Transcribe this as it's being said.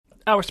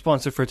Our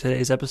sponsor for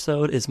today's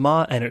episode is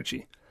Ma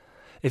Energy.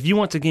 If you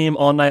want to game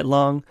all night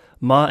long,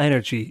 Ma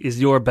Energy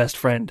is your best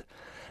friend.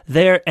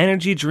 Their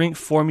energy drink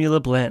formula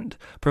blend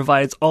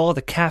provides all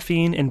the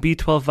caffeine and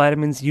B12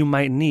 vitamins you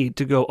might need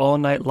to go all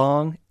night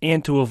long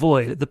and to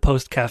avoid the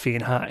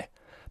post-caffeine high.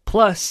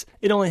 Plus,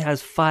 it only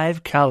has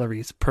 5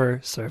 calories per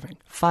serving.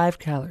 5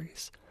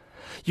 calories.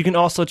 You can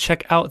also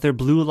check out their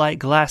blue light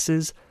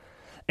glasses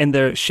and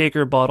their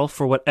shaker bottle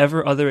for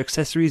whatever other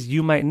accessories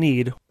you might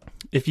need.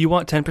 If you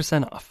want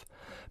 10% off,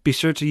 be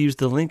sure to use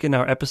the link in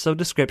our episode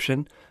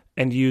description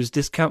and use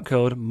discount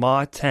code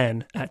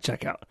MA10 at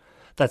checkout.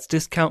 That's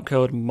discount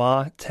code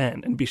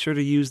MA10, and be sure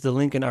to use the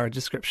link in our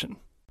description.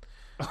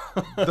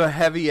 The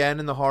heavy N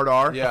and the hard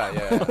R?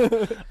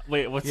 Yeah.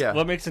 Wait,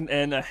 what makes an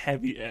N a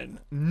heavy N?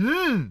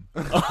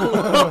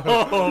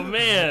 Oh,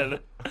 man.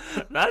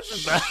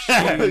 That's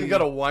bad. You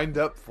gotta wind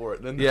up for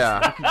it. Then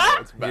Yeah.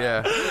 it's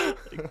bad. Yeah.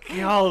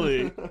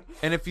 Golly.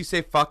 And if you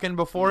say fucking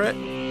before it?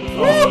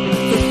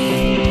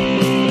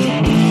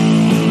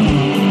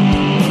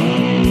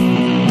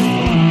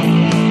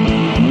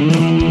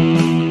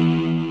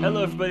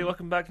 Hello, everybody.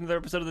 Welcome back to another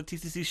episode of the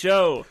TCC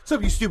show. What's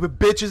up, you stupid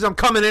bitches? I'm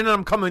coming in and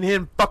I'm coming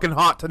in fucking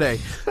hot today.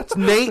 It's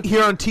Nate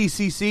here on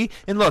TCC.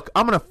 And look,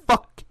 I'm going to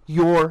fuck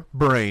your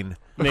brain.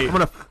 Nate, I'm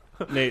gonna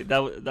Nate,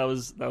 that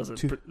was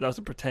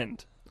a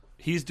pretend.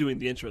 He's doing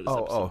the intro of this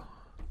episode.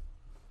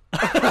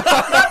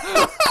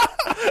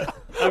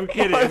 I'm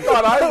kidding. I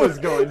thought I was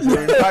going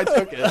to. I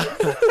took it.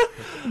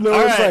 No,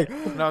 All it's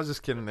right. No, I was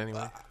just kidding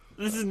anyway.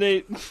 This is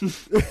Nate,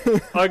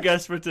 our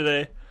guest for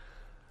today.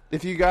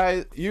 If you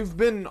guys, you've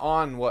been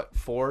on what,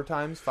 4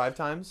 times, 5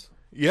 times?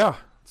 Yeah.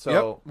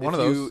 So one of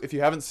those. If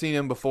you haven't seen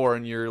him before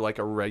and you're like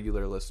a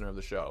regular listener of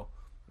the show,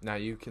 now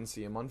you can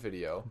see him on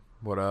video.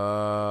 What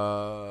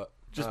up?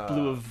 Just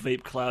blew a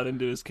vape cloud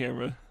into his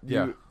camera.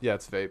 Yeah. Yeah,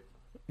 it's vape.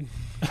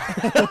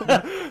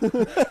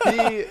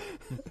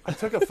 I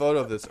took a photo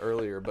of this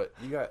earlier, but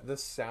you got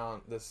this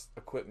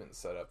equipment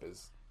setup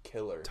is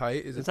killer.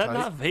 Tight? Is Is it that tight?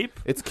 not vape?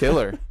 It's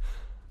killer.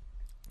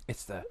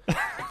 It's that.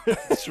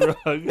 Shrug.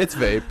 It's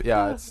vape.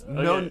 Yeah, it's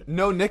Okay.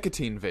 no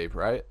nicotine vape,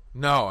 right?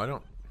 No, I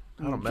don't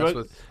mess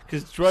with.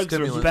 Because drugs are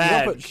stimulants. bad.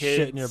 You don't put kids.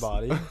 shit in your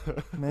body.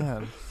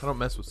 Man. I don't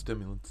mess with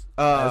stimulants.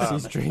 As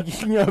he's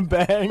drinking a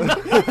bang.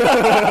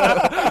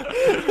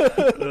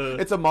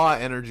 It's a Ma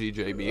Energy,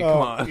 JB. Oh.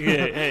 Come on.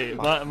 Hey,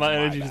 my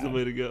energy is the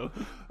way to go.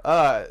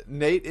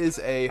 Nate is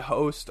a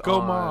host.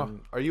 Go on, Ma.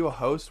 Are you a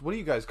host? What do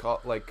you guys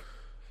call like?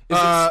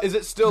 Is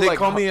it still they like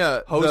call me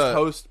a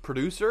host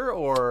producer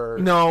or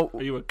No,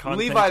 Are you a contenter?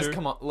 Levi's?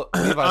 Come on,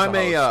 Levi's. I'm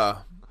a host.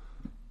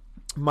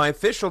 my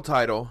official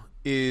title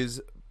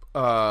is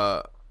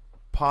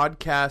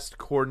podcast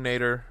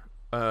coordinator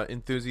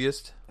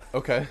enthusiast.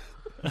 Okay.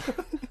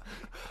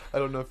 I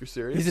don't know if you're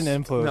serious. He's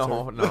an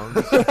influencer. No.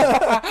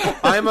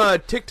 I'm a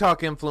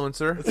TikTok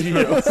influencer.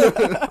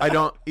 I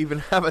don't even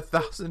have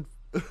 1,000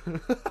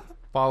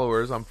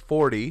 followers. I'm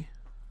 40.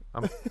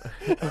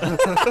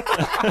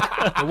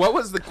 What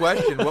was the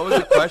question? What was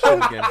the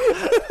question again?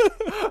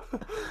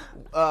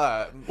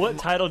 What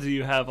title do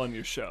you have on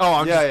your show? Oh,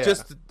 I'm Yeah,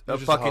 just You're a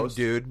just a fucking host?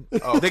 dude.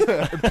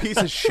 A piece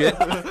of shit.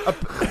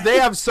 They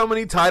have so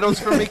many titles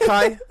for me,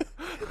 Kai.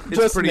 It's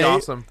Just pretty Nate.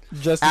 awesome.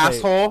 Just Nate.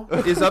 Asshole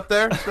is up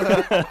there.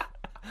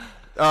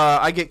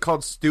 I get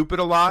called stupid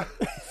a lot.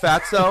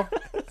 Fatso.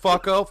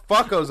 Fucko.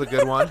 Fucko's a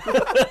good one.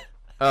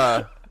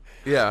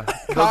 Yeah.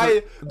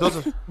 Kai,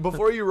 Those are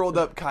before you rolled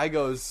up, Kai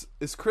goes,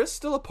 "Is Chris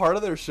still a part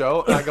of their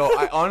show?" And I go,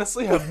 "I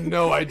honestly have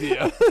no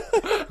idea."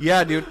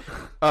 yeah, dude.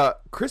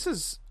 Chris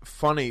is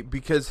funny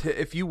because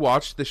if you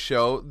watch the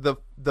show,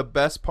 the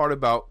best part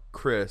about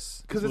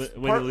Chris, Because it's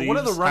When he one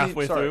of the leaves running.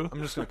 halfway Sorry, through?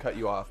 I'm just gonna cut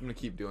you off. I'm gonna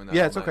keep doing that.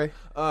 Yeah, all it's night.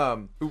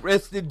 okay.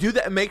 It's, do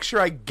that. Make sure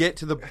I get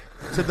to the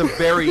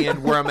very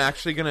end where I'm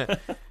actually gonna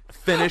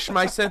finish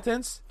my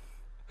sentence,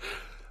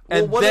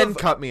 and Well, then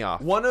cut me off.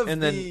 the-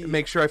 then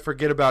make sure I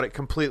forget about it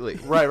completely.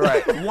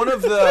 Right. One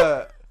of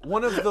the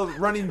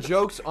running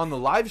jokes on the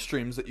live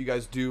streams that you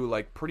guys do,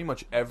 like pretty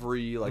much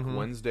every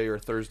Wednesday or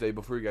Thursday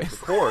before you guys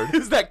record.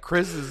 Is that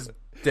Chris is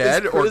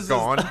dead is or Chris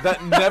gone?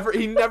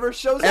 He never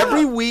shows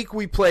Every up. week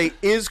we play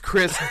Is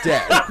Chris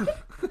Dead?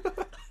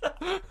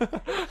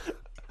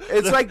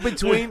 It's like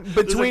between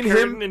There's a curtain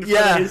him, in front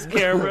yeah. of his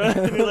camera,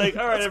 and you're like,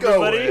 "All right, Let's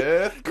go everybody."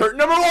 with curtain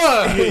number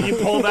 1. You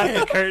pull back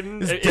the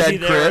curtain. Is dead he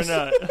there Chris. or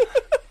not?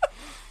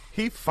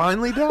 He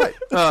finally died.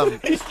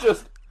 He's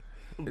just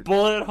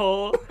Bullet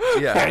hole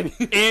Yeah,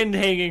 and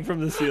hanging from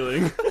the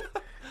ceiling.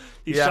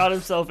 He Yeah. shot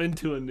himself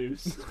into a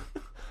noose.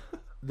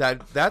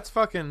 that's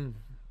fucking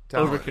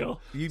talent. Overkill.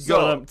 You'd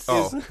So, go. is-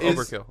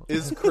 Overkill.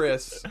 Is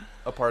Chris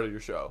a part of your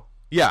show?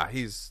 Yeah,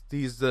 he's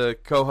the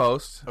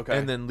co-host. Okay.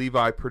 And then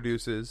Levi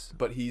produces.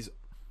 But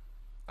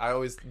I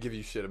always give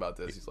you shit about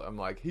this. I'm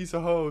like, he's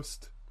a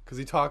host because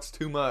he talks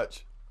too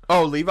much.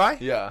 Oh, Levi?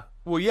 Yeah.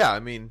 Well, yeah. I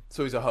mean,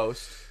 So he's a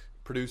host,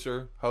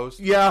 producer, host.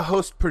 yeah,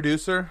 host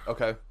producer.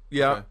 Okay.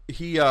 Yeah,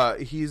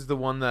 Okay. he's the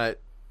one that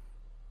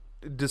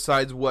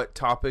decides what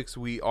topics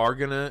we are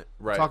gonna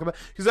Right. talk about.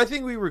 Because I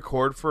think we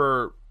record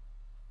for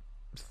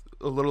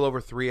a little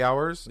over 3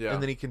 hours, Yeah.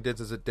 and then he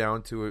condenses it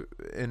down to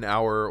an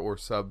hour or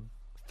sub.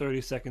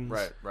 30 seconds.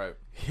 Right.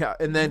 Yeah,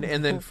 and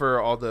then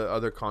for all the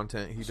other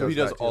content, he So does. he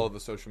does that too. all of the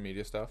social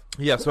media stuff.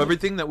 Yeah, so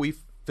everything that we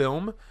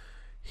film,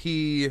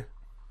 he,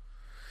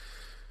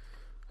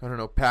 I don't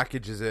know,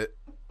 packages it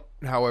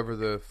however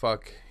the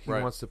fuck he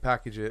Right. wants to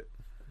package it.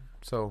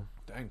 So,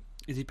 Dang.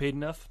 Is he paid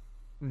enough?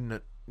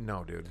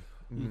 no, dude,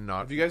 not.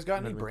 Have you guys got not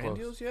any even brand close.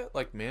 deals yet?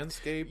 Like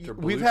Manscaped or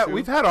We've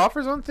Bluetooth? had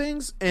offers on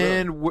things,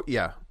 and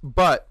yeah,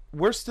 but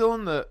we're still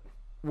in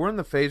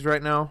the phase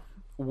right now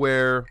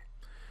where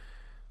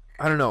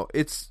I don't know.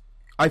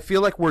 I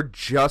feel like we're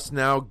just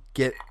now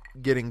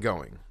getting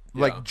going.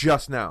 Yeah. Like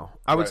just now.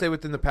 I would Right. say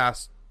within the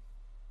past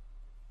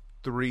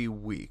 3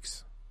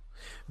 weeks.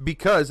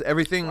 Because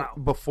everything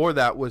before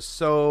that was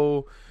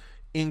so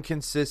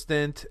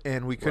inconsistent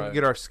and we couldn't Right.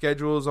 get our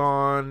schedules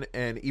on,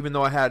 and even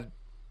though I had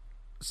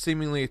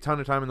seemingly a ton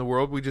of time in the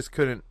world, we just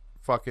couldn't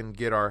fucking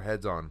get our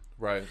heads on.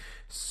 Right.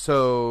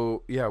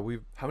 So, yeah,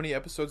 How many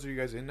episodes are you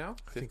guys in now?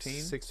 think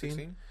 15?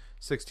 16.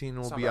 16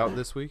 will not be bad. out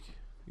this week.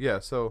 Yeah,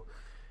 so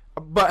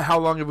but how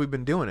long have we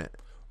been doing it?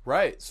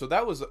 Right. So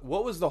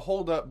what was the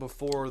holdup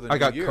before the I new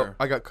got year?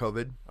 I got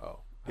COVID. Oh.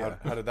 Yeah.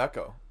 How did that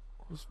go?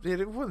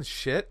 It wasn't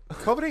shit.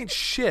 COVID ain't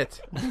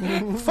shit.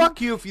 Fuck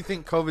you if you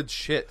think COVID's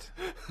shit.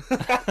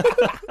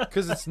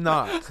 Because it's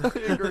not.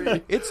 I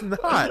agree. It's I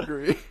not.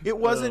 agree. It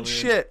wasn't man.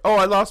 shit. Oh,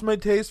 I lost my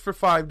taste for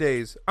 5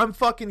 days. I'm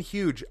fucking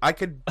huge. I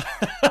could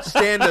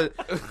stand to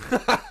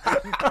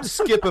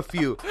skip a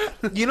few.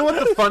 You know what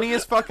the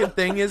funniest fucking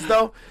thing is,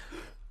 though?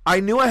 I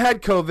knew I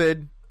had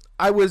COVID.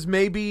 I was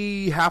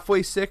maybe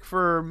halfway sick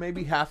for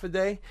maybe half a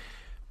day.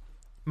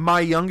 My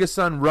youngest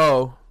son,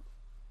 Ro,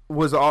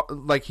 was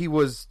he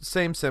was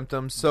same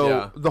symptoms. So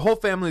Yeah. the whole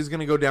family is going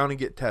to go down and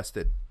get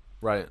tested.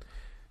 Right.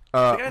 You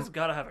guys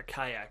gotta have a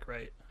kayak,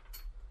 right?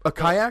 A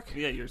kayak?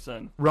 Yeah, your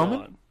son. Roman?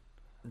 Go on.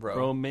 Bro.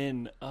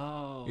 Roman.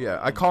 Oh. Yeah,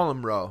 I call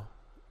him Ro.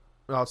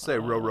 I'll say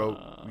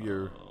row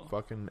your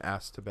fucking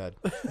ass to bed.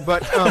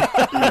 But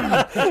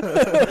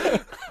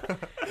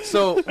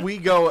so we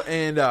go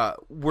and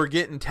we're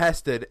getting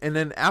tested, and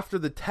then after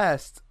the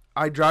test,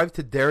 I drive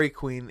to Dairy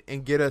Queen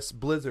and get us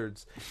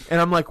blizzards,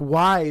 and I'm like,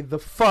 why the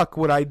fuck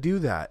would I do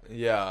that?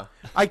 Yeah.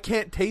 I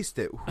can't taste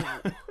it.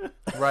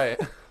 Right.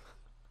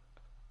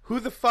 Who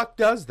the fuck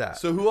does that?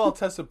 So who all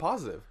tested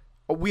positive?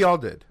 We all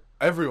did.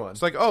 Everyone.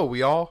 It's like, oh,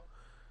 we all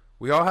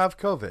have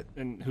COVID.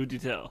 And who'd you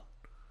tell?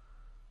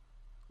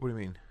 What do you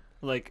mean?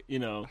 Like, you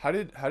know, How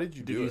did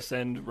you did do you it?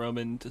 send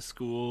Roman to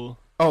school?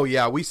 Oh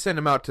yeah, we send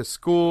him out to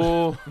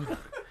school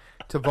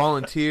to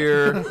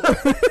volunteer,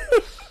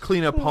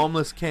 clean up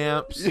homeless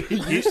camps.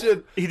 You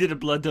should He did a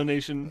blood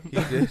donation. He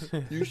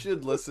did. you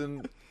should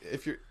listen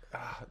if you're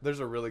there's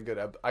a really good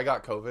I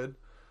got COVID.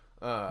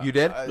 You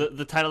did?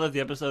 The title of the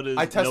episode is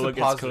I tested Noah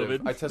Gets positive.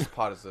 COVID. I tested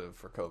positive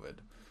for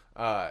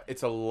COVID.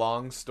 It's a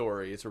long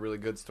story. It's a really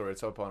good story.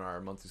 It's up on our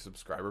monthly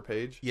subscriber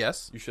page.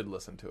 Yes. You should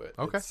listen to it.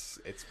 Okay.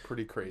 It's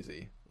pretty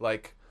crazy.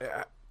 Like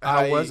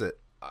How was it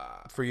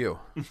for you?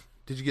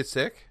 Did you get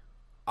sick?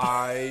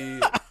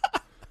 I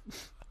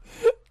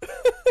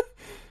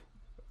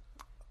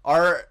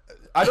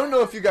don't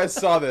know if you guys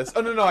saw this.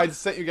 Oh no, I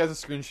sent you guys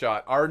a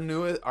screenshot.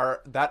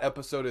 That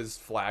episode is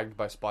flagged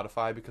by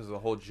Spotify because of the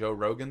whole Joe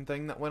Rogan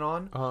thing that went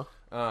on.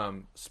 Uh-huh.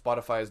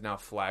 Spotify is now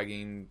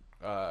flagging.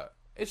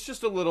 It's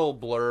just a little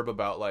blurb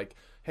about like,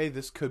 hey,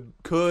 this could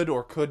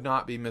or could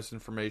not be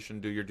misinformation.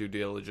 Do your due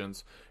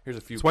diligence. Here's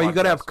a few. That's why you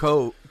got to have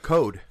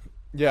code.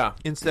 Yeah.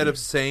 Instead of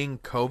saying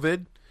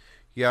COVID,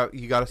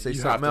 you got to say You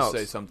something have else. to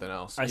say something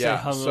else. I say yeah.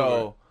 hungover.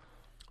 So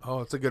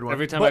Oh, it's a good one.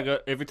 Every time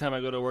I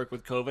go to work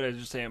with COVID, I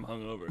just say I'm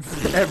hungover.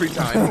 Every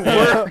time.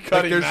 We're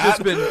cutting there's that.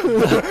 just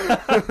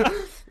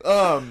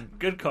been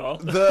Good call.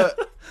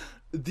 the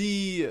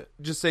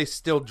just say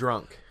still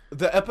drunk.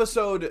 the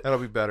episode That'll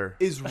be better.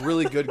 is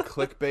really good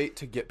clickbait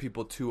to get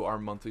people to our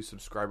monthly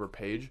subscriber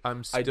page.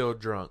 I'm still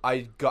drunk.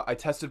 I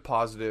tested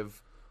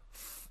positive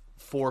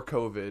for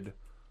COVID,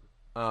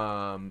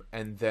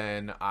 and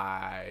then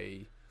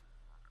I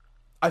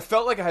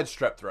felt like I had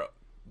strep throat.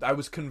 I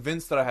was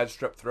convinced that I had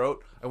strep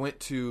throat. I went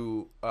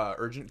to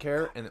urgent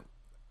care, and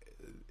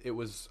it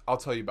was. I'll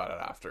tell you about it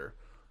after.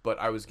 But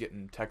I was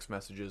getting text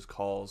messages,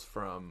 calls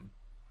from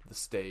the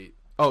state.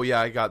 Oh yeah,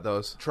 I got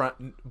those.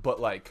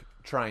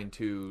 Trying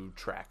to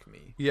track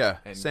me. Yeah,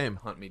 and same.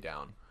 hunt me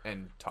down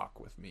and talk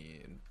with me,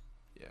 and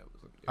yeah,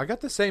 I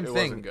got the same it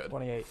thing. wasn't good.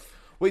 28.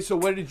 Wait, so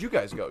where did you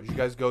guys go? Did you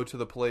guys go to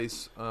the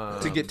place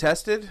To get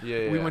tested?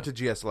 yeah, We yeah. went to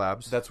GS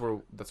Labs. That's where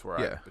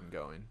Yeah. I've been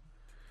going.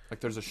 Like,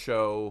 there's a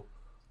show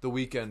the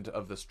weekend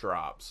of this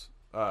drops.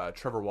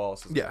 Trevor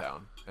Wallace is in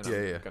town, and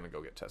I'm gonna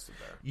go get tested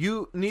there.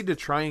 You need to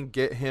try and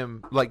get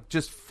him like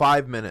just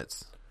 5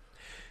 minutes.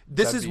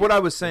 This That'd is be- what I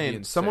was that'd be saying.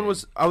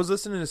 insane. I was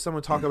listening to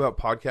someone talk about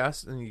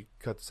podcasts, and you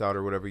cut this out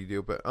or whatever you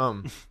do, but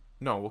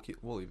No,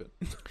 we'll leave it.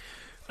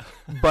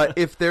 but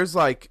if there's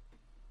like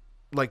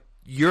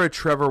you're a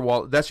Trevor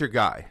Wallace, that's your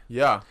guy.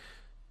 Yeah,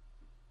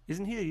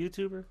 Isn't he a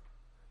YouTuber?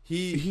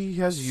 He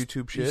has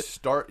YouTube shit.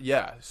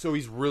 So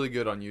he's really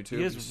good on YouTube.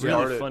 He has really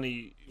started-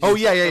 funny. Oh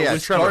yeah. we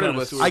started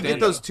with I get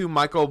those stand-up. two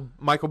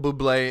Michael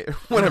Bublé,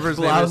 whatever his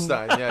name is.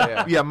 Blaustein,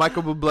 yeah. Yeah,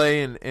 Michael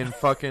Bublé and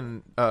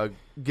fucking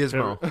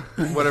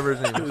Gizmo, whatever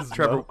his name is.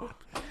 Trevor.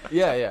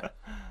 Yeah.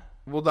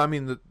 Well, I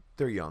mean,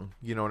 they're young.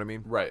 You know what I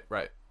mean? Right.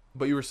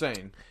 But you were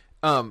saying,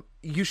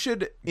 You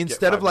should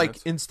instead of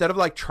 5 minutes.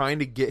 like trying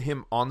to get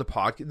him on the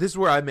podcast. This is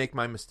where I make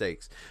my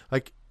mistakes.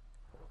 Like,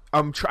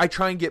 I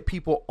try and get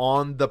people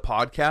on the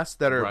podcast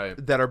that are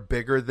Right. that are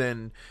bigger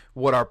than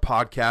what our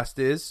podcast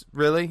is.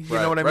 Really, you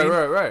know what I mean?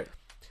 Right.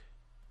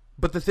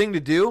 But the thing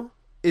to do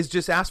is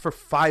just ask for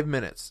 5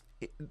 minutes.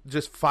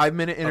 Just 5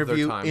 minute their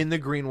interview time. in the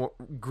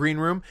green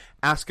room.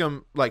 Ask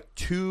them like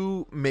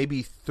 2,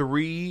 maybe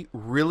 3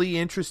 really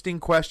interesting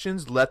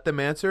questions. Let them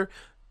answer.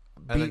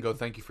 And then go,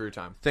 thank you for your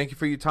time. Thank you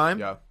for your time.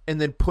 Yeah.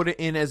 And then put it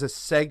in as a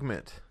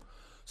segment.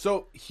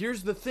 So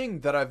here's the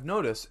thing that I've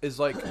noticed is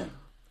like,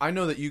 I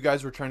know that you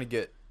guys were trying to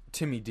get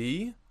Timmy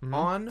D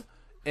on,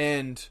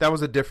 and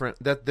There's a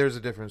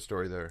different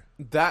story there.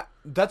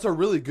 that's a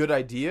really good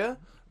idea.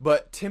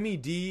 But Timmy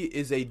D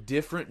is a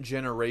different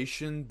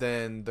generation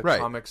than the Right.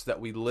 comics that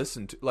we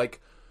listen to.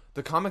 Like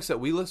the comics that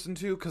we listen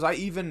to, because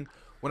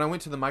when I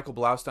went to the Michael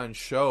Blaustein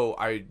show,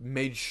 I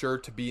made sure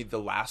to be the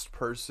last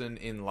person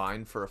in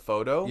line for a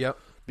photo. Yep.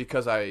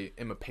 Because I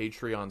am a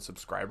Patreon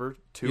subscriber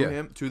to Yeah.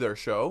 him, to their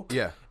show.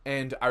 Yeah.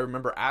 And I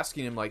remember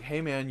asking him, like, hey,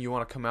 man, you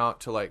want to come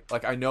out to, like,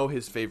 I know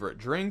his favorite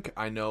drink.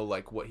 I know,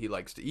 like, what he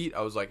likes to eat.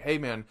 I was like, hey,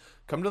 man,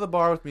 come to the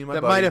bar with me and my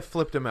That buddy. might have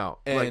flipped him out.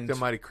 Like, And- that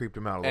might have creeped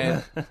him out a little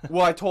And, bit.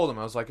 well, I told him,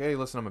 I was like, hey,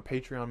 listen, I'm a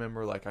Patreon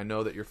member. Like, I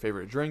know that your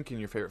favorite drink and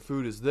your favorite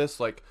food is this.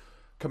 Like,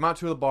 come out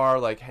to the bar,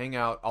 like, hang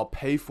out. I'll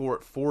pay for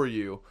it for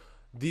you.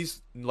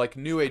 These, like,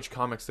 new age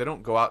comics, they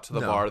don't go out to the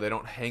No. bar. They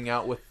don't hang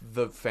out with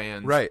the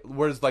fans. Right.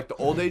 Whereas, like, the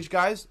old age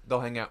guys, they'll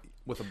hang out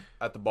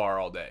at the bar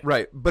all day.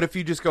 Right. But if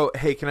you just go,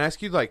 hey, can I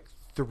ask you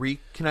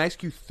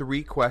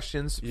three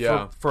questions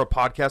Yeah. for a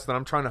podcast that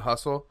I'm trying to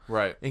hustle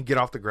Right. and get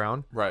off the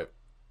ground? Right.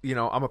 You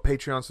know, I'm a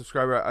Patreon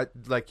subscriber.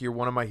 Like, you're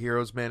one of my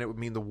heroes, man. It would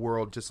mean the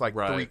world. Just like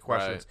Right, 3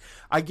 questions.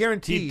 I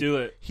guarantee He'd do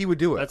it. He would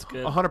do it. That's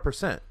good.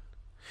 100%.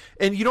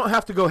 And you don't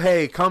have to go,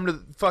 hey, come to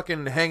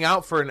fucking hang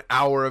out for an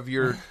hour of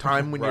your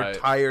time when you're Right.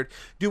 tired.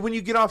 Dude, when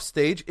you get off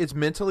stage, it's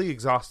mentally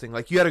exhausting.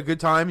 Like, you had a good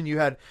time and you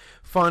had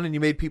fun and you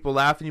made people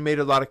laugh and you made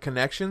a lot of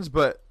connections.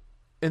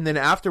 And then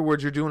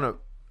afterwards, you're doing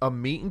a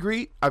meet and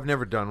greet. I've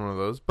never done one of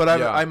those. But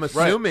Yeah. I'm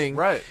assuming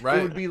Right.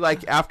 it would be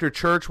like after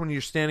church when you're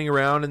standing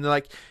around and they're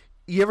like,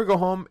 you ever go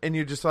home and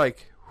you're just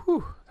like,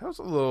 whew,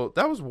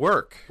 that was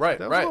work. Right,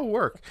 That was right. a little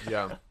work.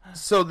 Yeah.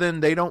 So then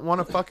they don't want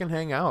to fucking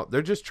hang out.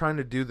 They're just trying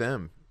to do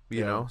them, you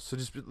Yeah. know? So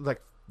just be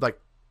like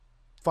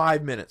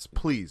 5 minutes,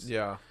 please.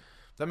 Yeah.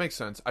 That makes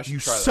sense. I should You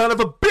try son of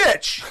a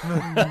bitch!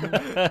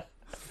 that.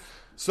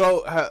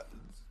 So,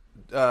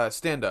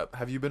 stand up.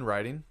 Have you been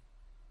writing?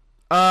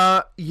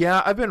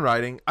 Yeah, I've been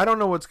writing. I don't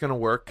know what's going to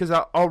work because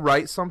I'll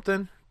write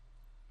something.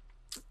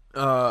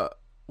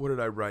 What did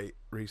I write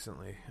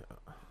recently?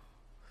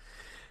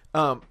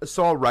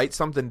 So I'll write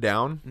something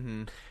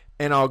down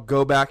and I'll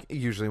go back,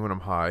 usually when I'm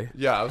high.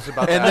 Yeah, I was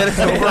about to And ask.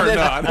 then, So we're and,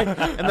 then,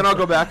 not. and then I'll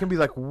go back and be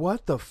like,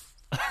 what the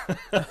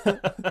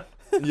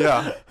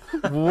Yeah.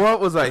 what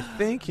was I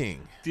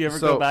thinking? Do you ever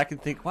So- go back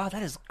and think, wow,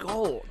 that is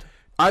gold?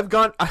 I've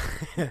gone.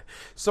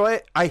 So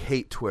I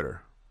hate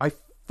Twitter. I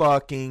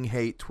fucking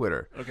hate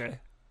Twitter. Okay.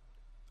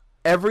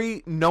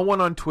 No one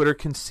on Twitter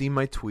can see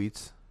my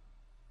tweets,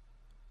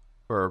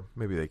 or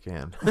maybe they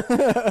can.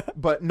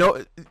 But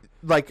no,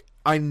 like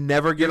I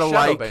never get You're a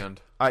shadow like.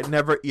 banned. I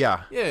never.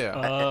 Yeah. Yeah.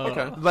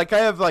 Okay. Like I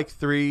have like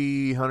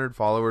 300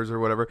 followers or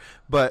whatever,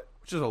 but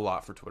Which is a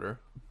lot for Twitter.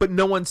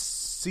 no one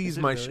sees Is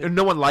it my really?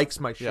 no one likes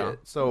my shit. Yeah.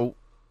 So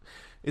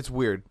it's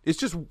weird. It's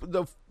just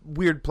the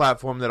weird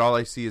platform that all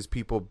I see is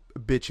people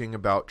bitching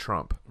about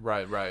Trump.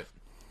 Right. Right.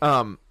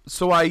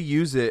 So I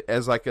use it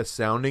as like a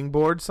sounding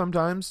board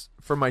sometimes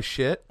for my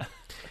shit.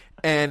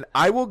 And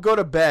I will go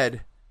to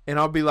bed and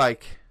I'll be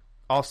like,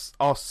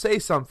 I'll say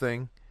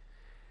something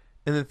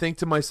and then think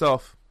to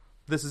myself,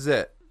 this is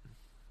it.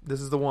 This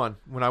is the one.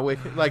 When I wake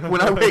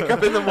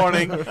up in the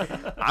morning,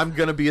 I'm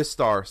going to be a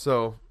star.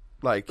 So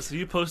like So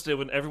you post it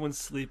when everyone's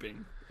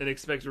sleeping and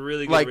expect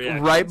really good like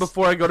reactions. right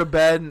before I go to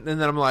bed and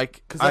then I'm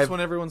like, Because that's I've- when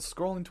everyone's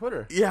scrolling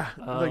Twitter. yeah,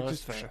 Oh, like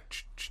that's just fair.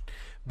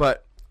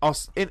 but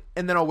and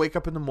then I'll wake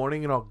up in the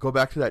morning and I'll go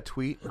back to that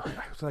tweet.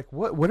 I was like,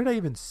 what did I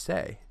even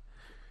say?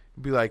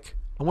 Be like,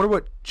 I wonder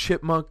what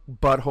chipmunk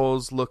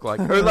buttholes look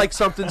like, or like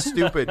something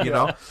stupid, you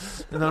know.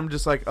 And then I'm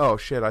just like, oh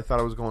shit, I thought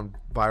I was going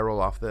viral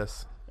off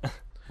this.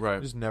 Right.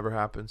 It just never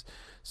happens.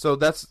 So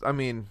that's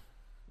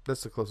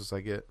the closest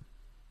I get.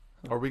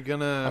 Are we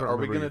gonna I don't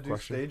remember do your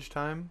question. stage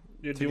time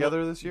Yeah, do you together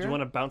want- this year? Do you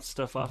want to bounce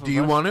stuff off? Do of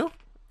you us? want to?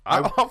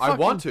 I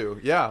want to.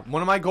 Yeah.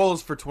 One of my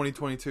goals for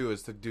 2022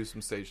 is to do some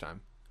stage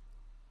time.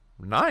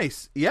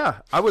 Nice.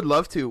 Yeah, I would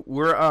love to.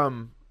 We're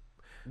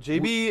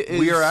JB is.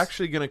 we are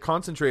actually going to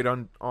concentrate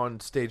on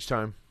stage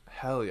time.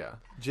 Hell yeah.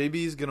 JB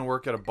is gonna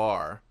work at a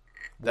bar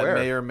that Where?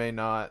 may or may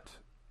not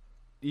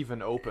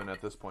even open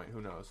at this point. Who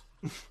knows?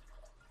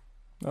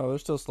 No, they're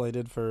still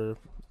slated for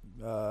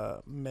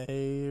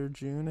May or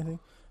June, I think.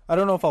 I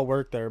don't know if I'll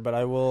work there, but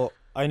I will.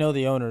 I know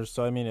the owners,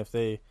 so I mean, if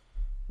they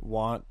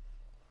want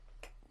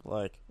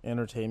like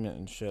entertainment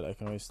and shit, I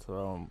can always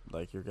throw 'em,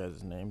 like your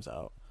guys' names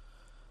out.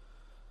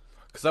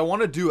 Because I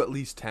want to do at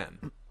least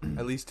 10.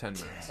 At least 10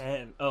 minutes.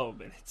 10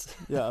 minutes.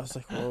 Yeah, I was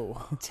like,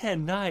 whoa.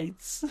 10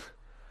 nights.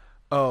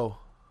 Oh.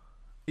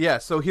 Yeah,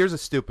 so here's a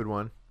stupid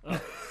one.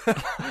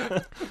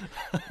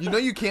 You know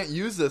you can't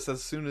use this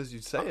as soon as you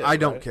say it. I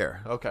don't right?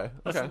 care. Okay.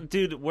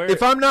 Dude,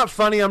 If I'm not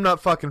funny, I'm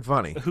not fucking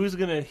funny. who's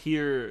going to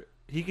hear...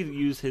 He could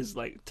use his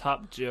like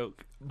top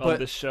joke on But-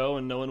 the show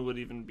and no one would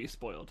even be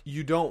spoiled.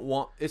 You don't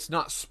want... It's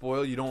not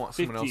spoil. You don't want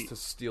someone 50 else to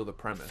steal the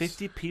premise.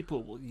 50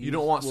 people will use... You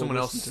don't want will someone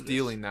else listen to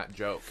stealing that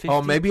joke. 50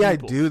 Oh, maybe I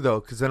people. do,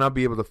 though, because then I'll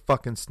be able to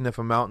fucking sniff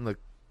them out in the,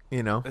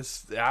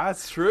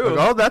 That's true.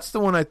 Like, oh, that's the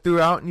one I threw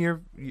out,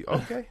 and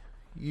okay.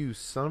 You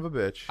son of a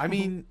bitch. I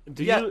mean,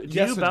 Do yeah, you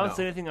yes and bounce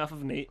no. anything off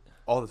of Nate?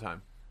 All the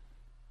time.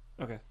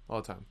 Okay.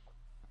 All the time.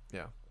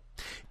 Yeah.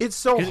 It's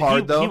so 'Cause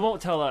hard, though. He won't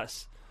tell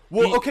us.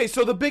 Well, okay,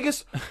 so the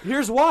biggest...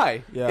 Here's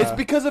why. Yeah. It's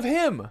because of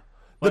him.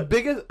 The What?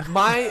 biggest...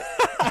 My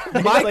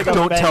like a-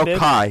 Don't tell offended.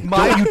 Kai.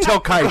 Don't you tell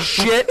Kai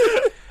shit.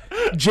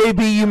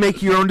 JB, you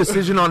make your own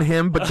decision on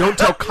him, but don't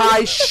tell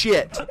Kai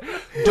shit.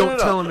 Don't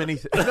tell him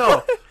anything.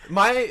 No,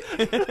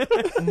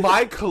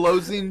 my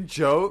closing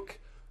joke,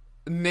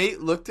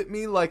 Nate looked at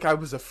me like I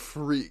was a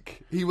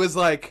freak. He was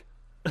like,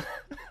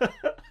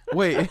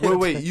 Wait.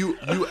 wait, you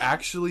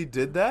actually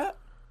did that?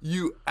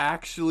 You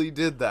actually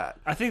did that.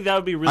 I think that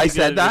would be really I good.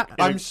 said that?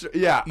 I'm sure,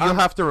 yeah. You'll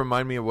have to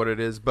remind me of what it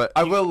is, but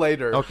I will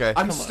later. Okay.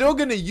 I'm still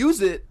going to use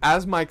it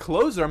as my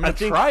closer. I'm going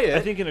to try it. I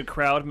think in a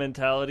crowd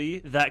mentality,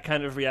 that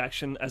kind of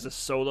reaction as a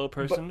solo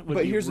person would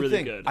but be here's really the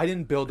thing. good. I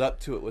didn't build up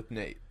to it with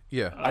Nate.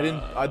 yeah. I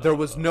didn't. There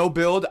was no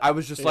build. I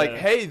was just like, Yeah.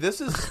 "Hey,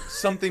 this is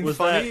something Was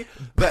funny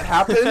that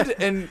happened."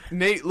 And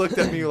Nate looked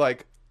at me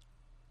like,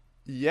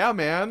 "Yeah,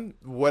 man.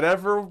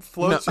 Whatever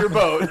floats your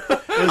boat."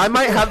 I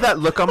might have that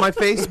look on my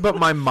face, but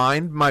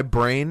my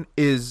brain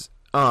is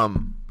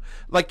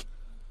like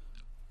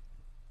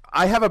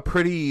I have a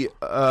pretty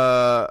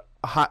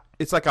high,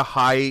 it's like a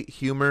high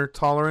humor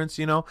tolerance,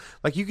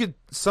 Like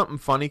something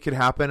funny could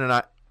happen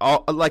and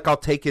I'll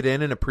take it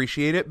in and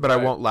appreciate it, but I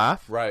Right. won't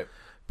laugh. Right.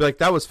 Be like,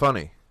 that was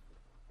funny.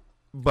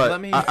 But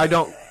Let me- I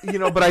don't,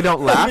 but I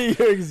don't laugh.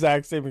 Your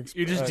exact same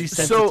You're just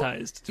experience.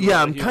 desensitized. to Yeah,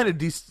 all I'm the humor. kind of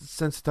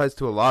desensitized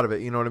to a lot of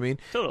it, you know what I mean?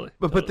 Totally.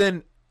 But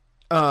then,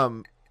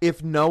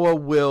 if Noah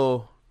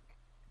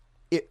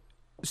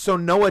so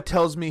Noah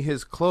tells me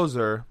his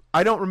closer.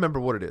 I don't remember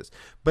what it is,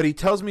 but he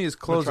tells me his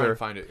We'll try closer. and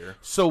find it here.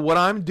 So what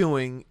I'm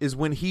doing is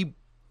when he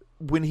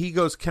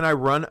goes, "Can I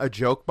run a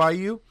joke by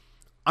you?"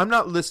 I'm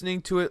not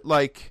listening to it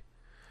like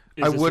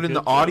Is I this a would in good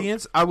the joke?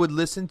 audience. I would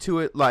listen to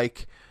it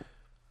like,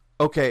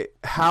 okay,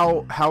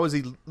 how is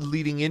he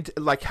leading into?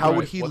 Like, how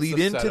would he What's lead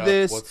the into setup?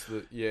 this? What's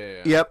the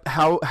yeah. Yep.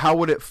 How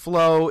would it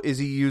flow? Is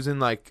he using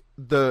like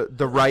the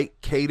right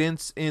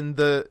cadence in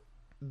the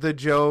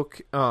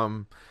joke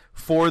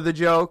for the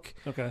joke?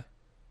 Okay.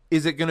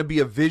 Is it going to be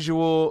a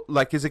visual?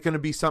 Like, is it going to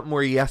be something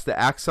where he has to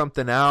act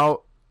something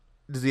out?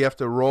 Does he have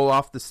to roll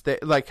off the stage?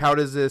 Like, how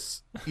does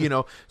this?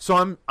 So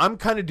I'm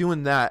kind of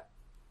doing that,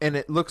 and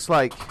it looks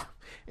like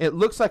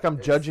I'm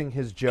judging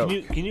his joke.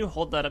 Can you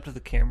hold that up to the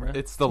camera?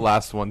 It's the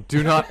last one.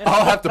 Do not.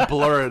 I'll have to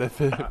blur it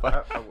if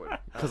I would,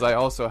 because I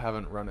also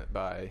haven't run it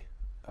by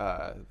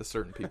the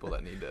certain people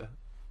that need to.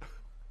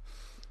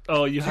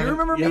 Oh, Do you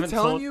remember me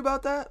telling you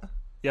about that?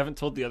 You haven't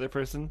told the other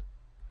person?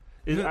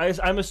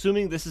 I'm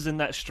assuming this is in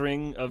that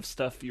string of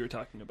stuff you were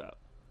talking about.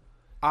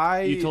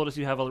 You told us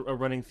you have a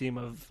running theme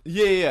of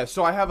Yeah.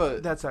 So I have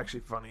a. That's actually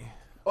funny.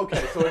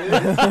 Okay, so it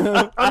is.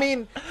 I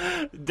mean,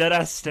 dead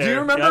ass stare. Do you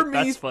remember Yep, me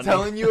that's funny.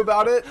 telling you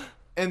about it?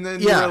 And then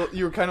Yeah.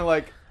 you were kind of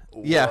like,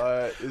 what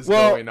Yeah. is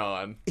Well- going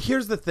on?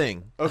 here's the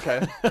thing.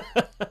 Okay.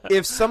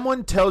 If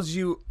someone tells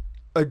you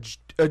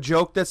a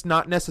joke that's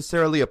not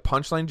necessarily a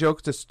punchline joke,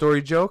 it's a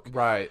story joke,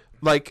 Right.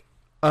 like,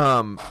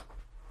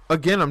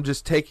 again, I'm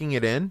just taking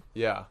it in.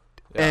 Yeah.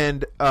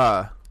 And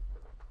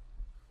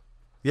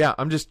yeah,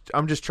 I'm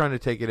just trying to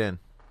take it in,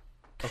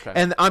 Okay.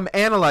 and I'm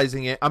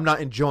analyzing it. I'm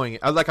not enjoying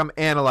it. I'm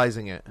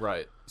analyzing it.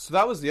 Right. So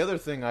that was the other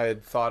thing I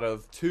had thought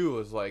of too.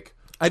 Was like,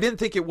 I didn't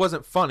think it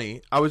wasn't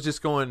funny. I was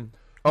just going,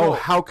 oh, No.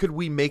 how could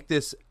we make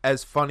this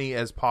as funny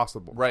as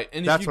possible? right.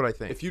 And That's if you, what I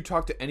think. If you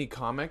talk to any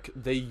comic,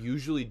 they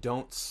usually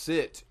don't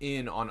sit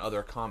in on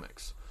other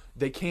comics.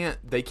 They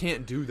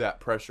can't do that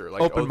pressure.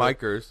 Like Open oh, the-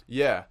 micers,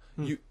 Yeah.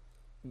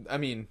 I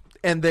mean,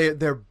 and they're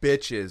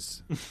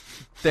bitches.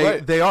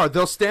 Right. They are.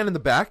 They'll stand in the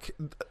back.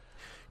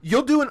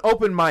 You'll do an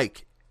open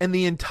mic, and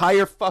the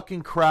entire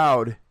fucking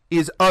crowd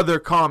is other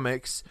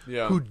comics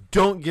Yeah. who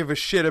don't give a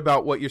shit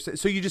about what you're saying.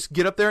 So you just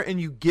get up there and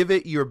you give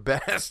it your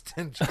best,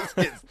 and just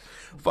get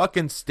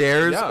fucking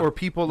stares Yeah. or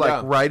people like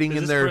Yeah. writing Is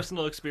in this their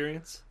personal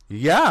experience?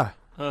 yeah.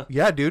 Huh.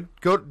 Yeah, dude.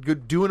 Go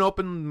do an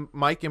open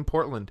mic in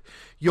Portland.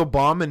 You'll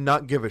bomb and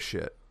not give a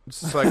shit.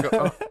 It's just like,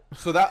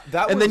 so that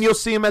and was, then you'll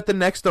see him at the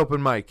next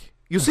open mic.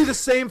 You'll see the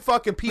same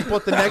fucking people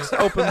at the next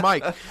open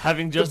mic.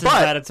 Having just But- as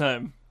bad a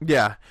time.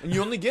 Yeah, And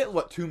you only get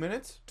what 2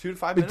 minutes, 2 to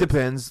 5 it minutes.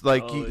 depends.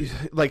 Like Oh, yeah.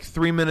 like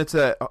 3 minutes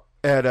at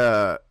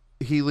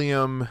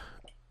Helium,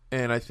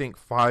 and I think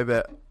 5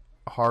 at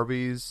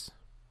Harvey's.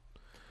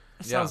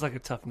 That sounds like a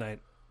tough night.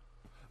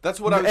 That's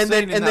what I was and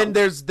saying. then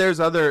there's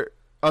other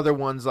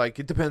ones, like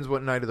it depends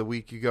what night of the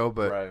week you go,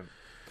 but right.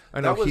 I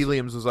know That was-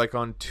 Helium's was like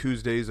on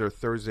Tuesdays or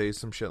Thursdays,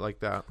 some shit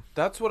like that.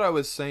 That's what I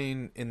was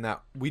saying in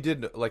that we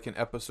did like an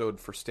episode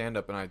for stand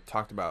up, and I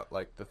talked about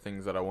like the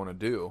things that I want to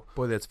do.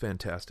 Boy, that's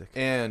fantastic.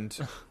 And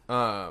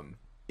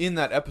in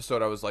that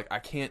episode, I was like, I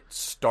can't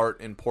start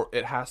in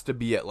It has to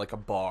be at like a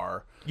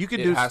bar. You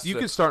could It has you to-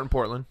 could start in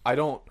Portland. I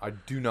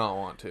do not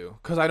want to,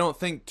 because I don't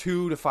think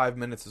 2 to 5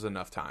 minutes is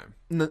enough time.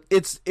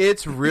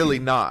 It's really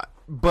not.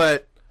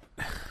 But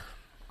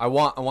I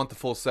want the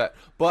full set.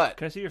 But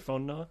Can I see your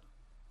phone, Noah?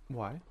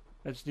 why?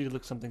 I just need to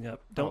look something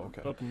up. Don't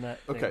okay. open that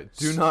thing. Okay,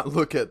 do not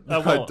look at. I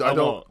won't. I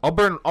don't.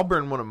 won't. I'll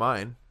burn one of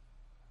mine.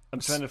 I'm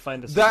trying to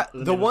find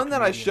The one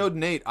that I showed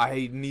Nate,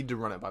 I need to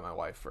run it by my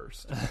wife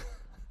first.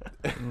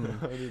 I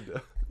need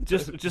to.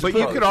 Just But put,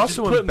 you could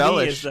also just put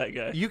embellish. me as that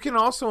guy. You can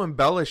also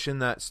embellish in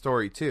that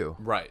story too.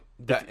 Right.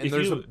 That, and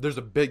if there's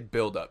a big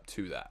build up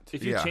to that.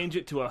 If you Yeah. change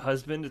it to a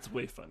husband, it's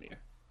way funnier.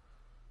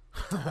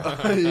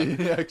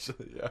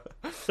 Actually, yeah.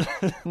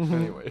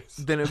 Anyways,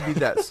 Then it'd be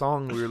that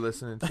song we were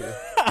listening to.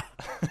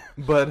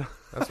 but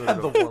That's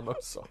what the warm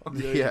up song.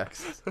 Yeah,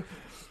 the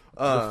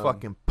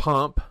fucking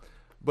pump.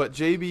 But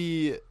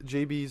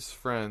JB's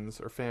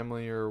friends or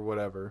family or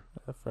whatever,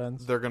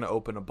 Friends. they're gonna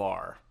open a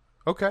bar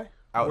Okay,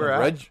 out Where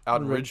in at?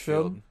 out in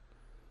Ridgefield? Ridgefield.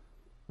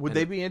 would And-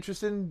 they be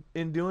interested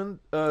in doing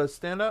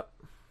stand up?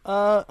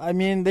 I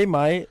mean, they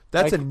might.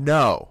 That's Like, a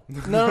no.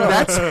 no.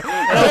 That's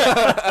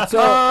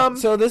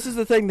So this is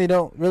the thing. They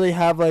don't really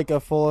have like a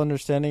full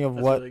understanding of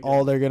That's what really good.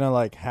 all they're gonna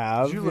like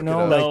have. Did you You look know,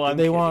 it up? like No, I'm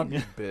they kidding. want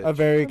Bitch. a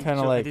very kind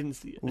of Sure, I like didn't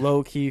see it.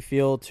 low key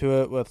feel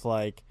to it with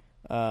like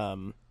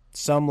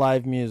some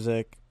live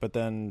music, but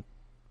then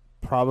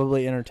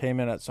probably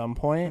entertainment at some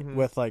point Mhm.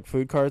 with like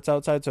food carts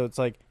outside. So it's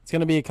like it's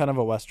gonna be kind of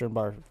a Western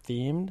bar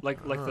themed.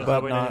 Like the But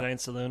Highway not- 99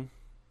 saloon.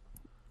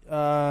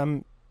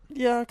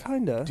 Yeah,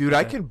 kinda. dude.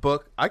 I Okay.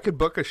 could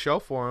book a show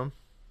for him.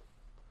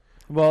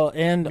 Well,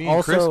 and Me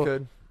and Chris also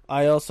could.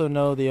 I also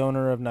know the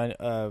owner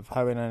of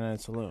Highway 99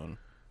 Saloon.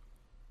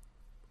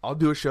 I'll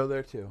do a show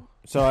there too.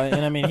 So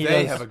I mean he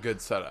They does. have a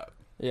good setup.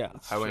 Yeah.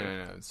 Highway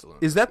 99 Saloon.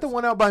 Is that the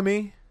one out by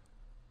me?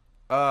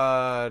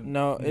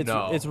 No,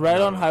 it's right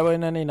no. on Highway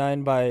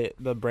 99 by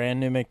the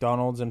brand new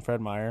McDonald's and Fred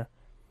Meyer.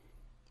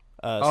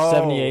 Oh.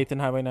 78th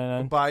and Highway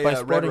 99 By, Red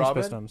Sporting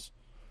Robin? Systems.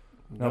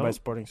 No, No. by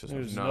Sporting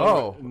Systems. There's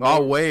No.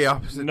 Oh, way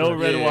opposite. no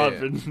direction. Red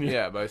Robin.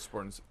 Yeah, by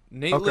Sporting.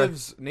 Nate Okay.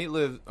 lives.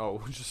 Oh,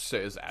 we'll just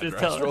say his address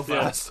tell real us,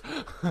 yeah. fast.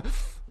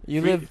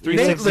 You Three- live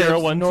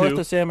 36012. north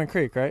of Salmon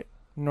Creek, right?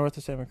 North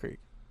of Salmon Creek.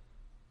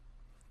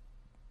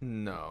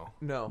 No,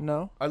 No,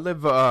 No. I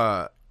live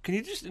Can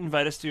you just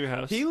invite us to your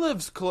house? he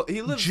lives.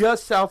 He lives.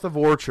 just south of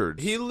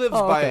Orchards. He lives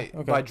Oh, by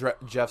okay, okay.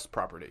 Jeff's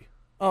property.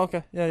 Oh,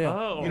 okay. Yeah, yeah.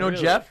 Oh, you know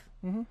really? Jeff?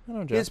 I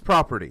know Jeff. His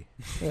property.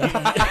 Do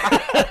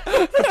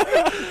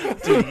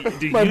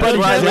My you buddy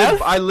know I Jeff?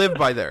 live. I live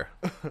by there.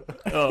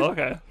 Oh,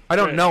 okay. I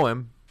don't Right. know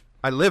him.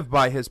 I live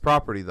by his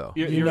property though.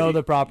 You know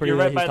the property you're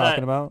that right he's by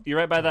talking that, about? You're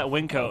right by that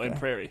Winco in Okay.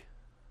 Prairie.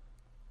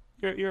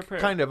 You're a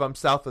Prairie. Kind of. I'm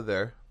south of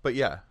there, but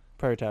yeah.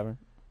 Prairie Tavern.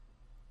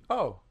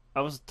 Oh,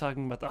 I was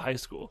talking about the high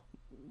school.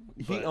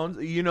 he But- owns.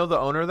 You know the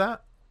owner of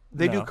that?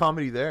 They do No.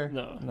 comedy there.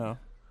 No. No.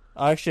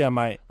 Actually, I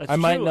might. That's I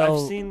might true.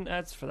 know. I've seen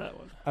ads for that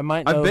one. I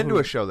might know. I've been to who-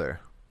 a show there.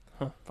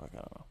 Fuck, I don't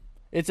know.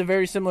 It's a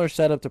very similar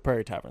setup to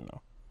Prairie Tavern,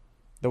 though.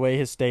 The way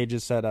his stage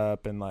is set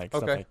up and like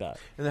stuff Okay. like that.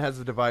 And it has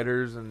the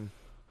dividers and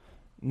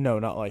No,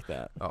 not like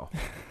that. oh.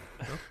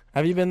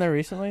 Have you been there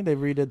recently? They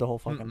redid the whole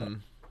fucking Mm-mm.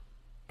 thing.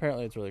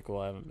 Apparently, it's really cool.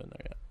 I haven't been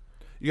there yet.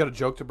 You got a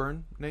joke to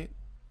burn, Nate?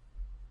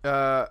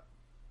 Uh,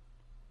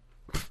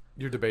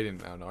 You're debating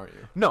now, aren't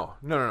you? no.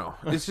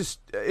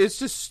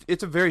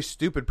 It's a very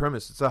stupid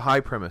premise. It's a high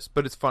premise,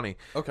 but it's funny.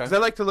 Okay. Because I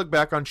like to look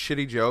back on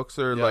shitty jokes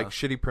or Yeah. like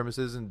shitty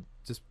premises and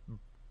just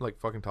like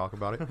fucking talk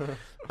about it.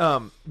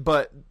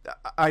 But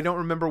I don't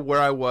remember where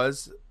I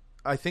was.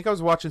 I think I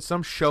was watching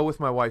some show with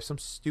my wife, some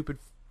stupid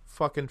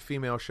fucking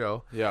female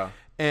show, Yeah.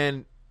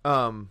 and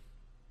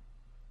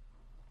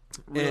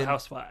Real And-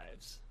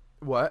 Housewives.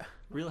 what?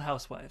 Real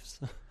Housewives.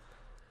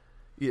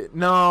 Yeah,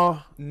 no,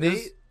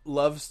 Nate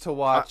loves to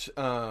watch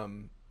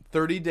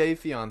 30 Day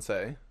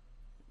Fiance.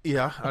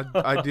 Yeah,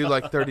 I do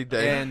like 30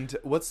 Day. And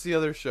what's the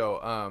other show?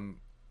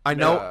 I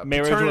know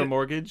Marriage or paternity-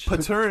 Mortgage.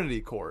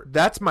 Paternity Court.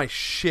 That's my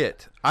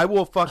shit. I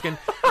will fucking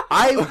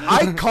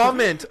I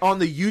comment on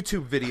the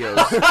YouTube videos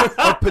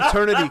of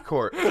Paternity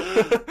Court.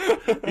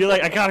 You're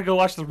like, I gotta go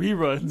watch the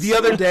reruns.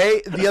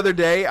 The other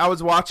day I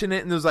was watching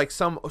it and there was like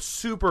some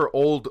super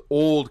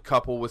old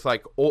couple with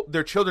like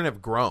their children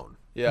have grown.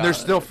 Yeah. And they're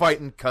still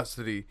fighting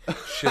custody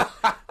shit.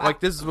 Like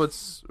this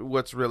is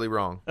what's really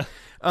wrong.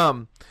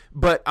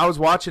 But I was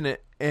watching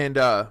it and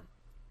I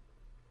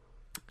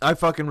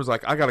fucking was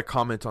like, I gotta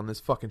comment on this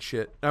fucking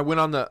shit. I went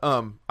on their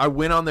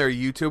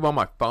YouTube on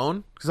my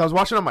phone because I was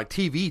watching on my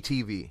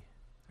TV.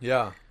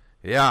 Yeah.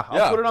 Yeah,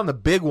 I'll put it on the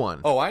big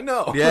one. Oh, I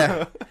know.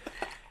 Yeah.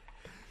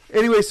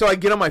 Anyway, so I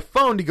get on my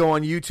phone to go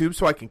on YouTube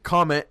so I can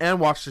comment and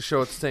watch the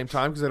show at the same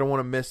time because I don't want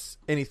to miss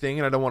anything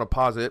and I don't want to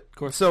pause it. Of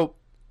course. So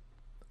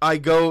I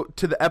go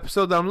to the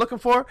episode that I'm looking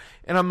for,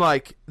 and I'm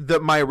like,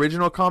 my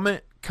original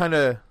comment kind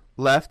of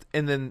left,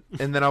 and then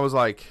I was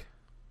like,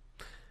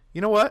 you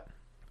know what?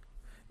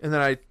 And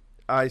then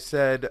I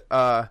said,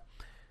 I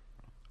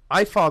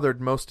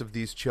fathered most of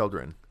these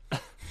children.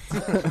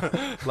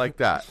 Like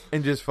that,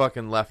 and just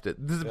fucking left it.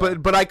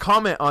 But I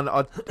comment on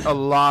a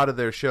lot of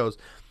their shows.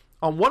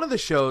 On one of the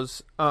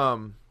shows,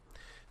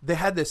 they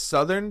had this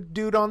Southern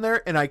dude on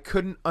there, and I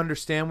couldn't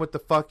understand what the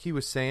fuck he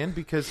was saying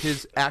because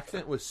his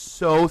accent was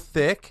so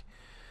thick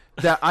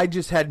that I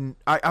just hadn't.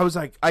 I was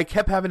like, I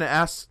kept having to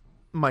ask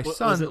my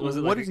son, was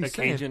it what like is he a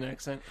saying? Cajun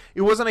accent?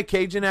 It wasn't a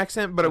Cajun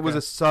accent, but it was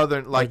a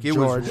Southern, like it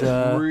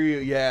Georgia. was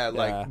real,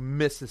 like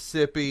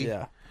Mississippi.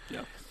 Yeah.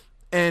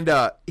 And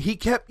he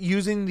kept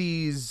using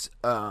these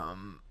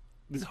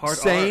These hard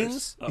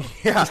sayings, R's. Oh.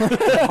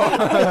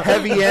 yeah,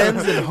 heavy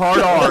N's and hard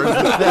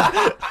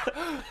R's.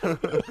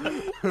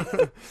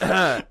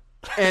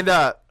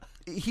 And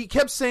he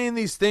kept saying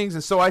these things,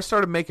 and so I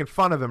started making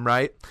fun of him.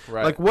 Right?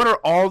 Like, what are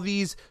all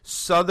these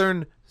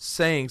Southern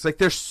sayings? Like,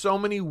 there's so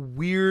many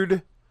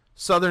weird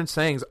Southern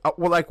sayings.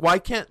 Well, like, why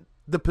can't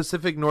the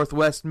Pacific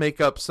Northwest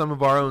make up some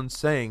of our own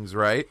sayings?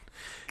 Right?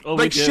 Oh,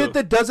 like shit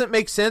that doesn't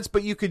make sense,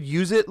 but you could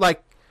use it.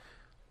 Like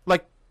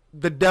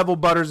the devil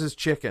butters his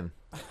chicken.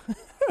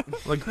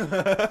 Like,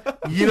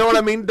 you know what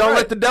I mean? Don't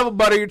let the devil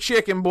butter your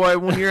chicken, boy.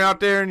 When you're out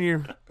there and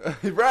you're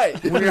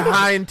Right. when you're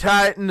high and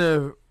tight and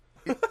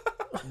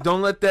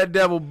don't let that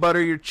devil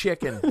butter your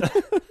chicken.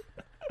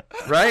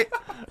 Right?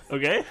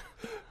 Okay.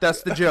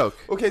 That's the joke.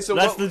 Okay, so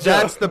That's the joke.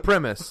 That's the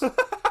premise.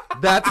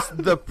 That's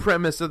the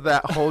premise of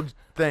that whole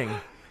thing.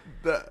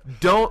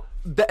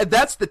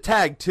 That's the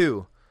tag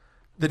too.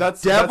 The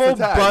devil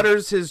the tag.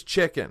 butters his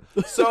chicken.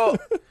 So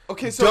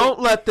okay, so Don't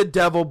let the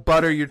devil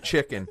butter your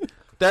chicken.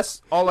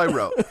 That's all I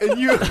wrote. and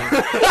you.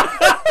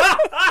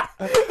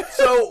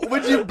 So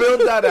would you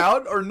build that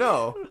out or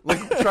no?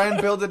 Like try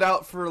and build it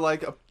out for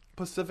like a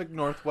Pacific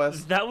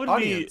Northwest That would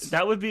audience.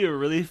 be a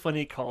really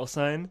funny call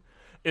sign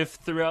if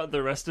throughout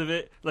the rest of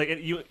it, like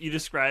you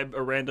describe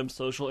a random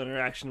social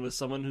interaction with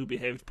someone who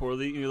behaved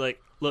poorly, and you're like,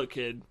 "Look,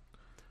 kid,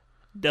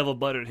 devil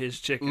buttered his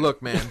chicken."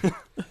 Look, man,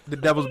 the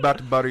devil's about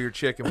to butter your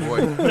chicken, boy.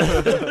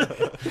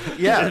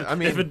 Yeah, I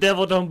mean, if a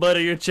devil don't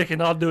butter your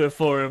chicken, I'll do it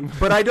for him.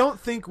 but I don't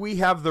think we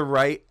have the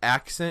right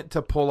accent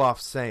to pull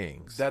off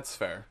sayings. That's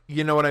fair.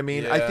 You know what I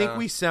mean? I think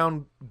Yeah.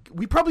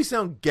 we probably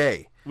sound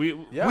gay.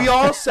 Yeah. We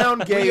all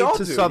sound gay We all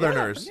to do.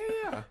 Southerners.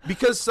 Yeah.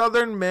 Because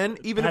Southern men,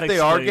 even That if they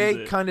are explains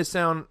gay, it. kind of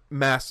sound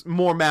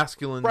more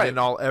masculine Right. than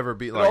I'll ever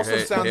be. It Like, also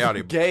hey, sounds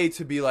howdy. gay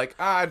to be like,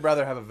 I'd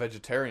rather have a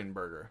vegetarian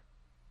burger.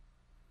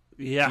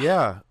 Yeah.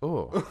 Yeah.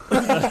 Oh.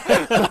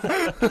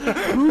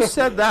 Who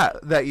said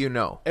that you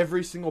know?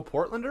 Every single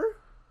Portlander?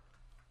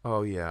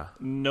 Oh, yeah.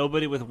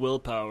 Nobody with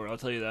willpower, I'll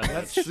tell you that.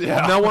 That's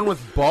yeah. No one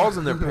with balls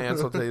in their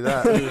pants, I'll tell you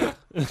that.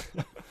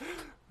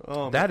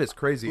 Oh, That is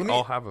crazy. Let me-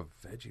 I'll have a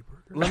veggie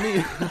burger. Let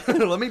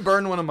me let me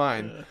burn one of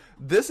mine.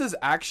 This is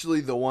actually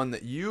the one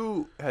that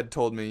you had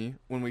told me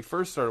when we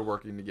first started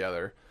working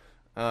together.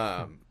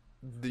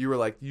 You were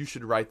like, you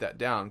should write that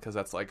down because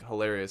that's like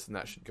hilarious and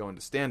that should go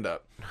into stand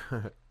up.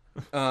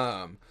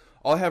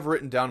 All I have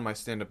written down in my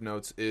stand up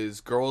notes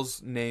is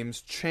girls'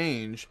 names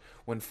change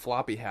when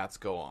floppy hats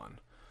go on.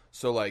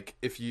 So like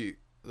if you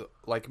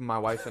like my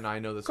wife and I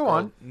know this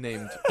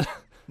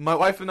my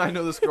wife and I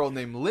know this girl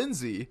named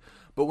Lindsay.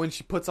 But when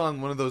she puts on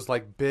one of those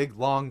like big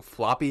long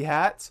floppy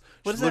hats,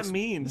 What she does that looks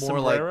mean? more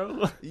Sombrero?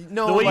 like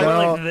no, The way like, you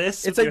Well, like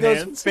this It's with like your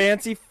those hands?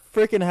 fancy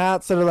freaking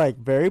hats that are like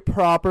very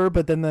proper,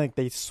 but then like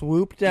they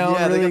swoop down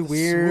yeah, they really got the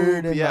weird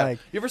swoop, and yeah. like.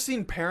 You ever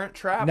seen Parent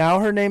Trap? Now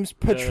her name's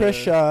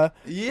Patricia.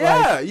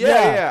 yeah, Like,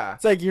 yeah.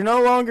 It's like you're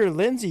no longer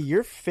Lindsay.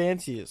 You're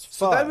fancy as fuck.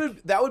 So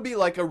that would be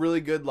like a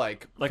really good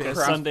like like a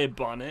craft- Sunday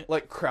bonnet.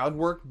 like crowd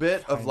work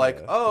bit of Kinda.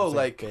 like oh It's,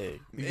 like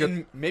big.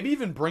 and maybe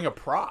even bring a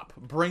prop,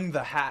 bring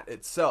the hat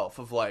itself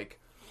of like,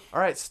 all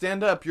right,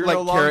 stand up. You're Like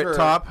no longer Carrot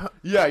Top.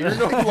 Yeah, you're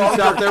no He's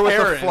longer out there with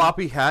Karen. a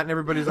floppy hat, and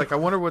everybody's like, I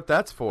wonder what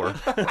that's for.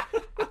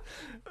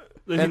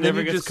 He then never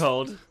you gets just-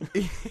 called.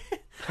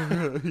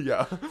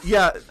 Yeah.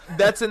 Yeah,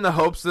 that's in the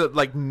hopes that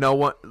like no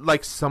one,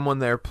 like someone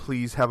there,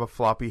 please have a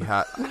floppy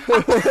hat.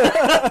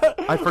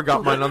 I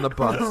forgot mine on the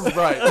bus.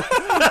 Right.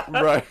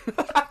 Right.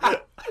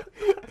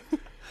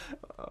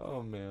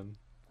 Oh man.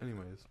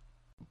 Anyways.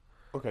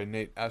 Okay,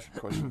 Nate, ask your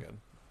question again.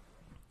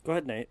 Go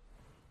ahead, Nate.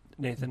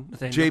 Nathaniel.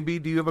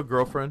 JB, do you have a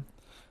girlfriend?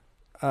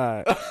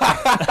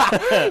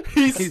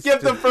 He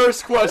skipped the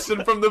first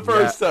question from the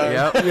first time.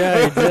 Yep.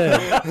 Yeah, he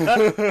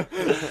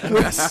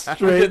did.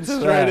 Straight to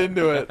that.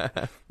 into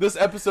it. This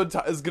episode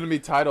is going to be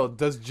titled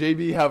 "Does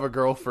JB Have a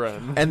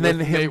Girlfriend?" And then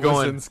with him Nate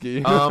going,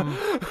 Wauzynski. How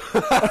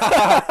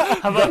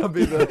about That'll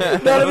be the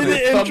That'll be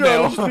the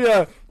intro. thumbnail. Just be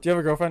a, do you have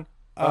a girlfriend?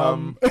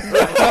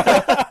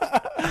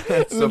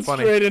 It's so Then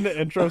funny. Straight into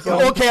intro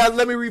song. Okay,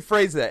 let me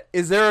rephrase that.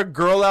 Is there a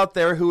girl out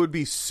there who would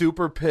be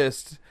super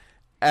pissed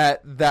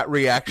at that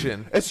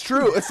reaction. It's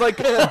true. It's like,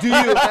 do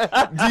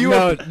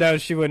you No,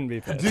 she wouldn't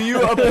be pissed. do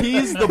you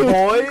appease the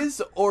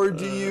boys or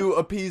do you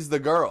appease the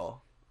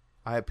girl?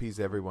 I appease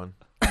everyone.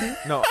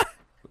 No.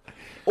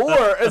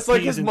 Or it's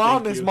like his Appease and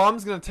mom. thank His you.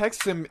 mom's gonna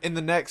text him in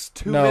the next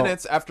 2 No.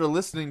 minutes after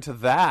listening to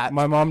that.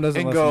 My mom doesn't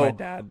and listen. go, My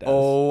dad does.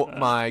 "Oh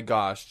my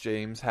gosh,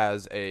 James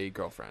has a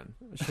girlfriend."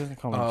 She doesn't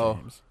call me Oh.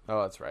 James.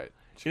 Oh, that's right.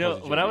 She You know,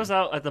 calls when I JB. was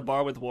out at the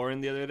bar with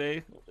Warren the other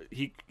day,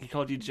 he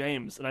called you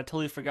James, and I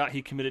totally forgot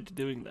he committed to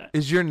doing that.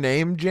 Is your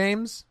name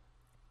James?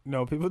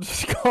 No, people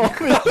just call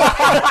me.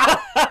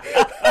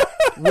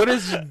 What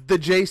does the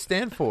J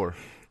stand for?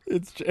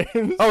 It's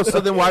James. Oh, so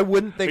then why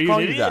wouldn't Are they you call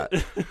an you that?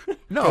 idiot? Because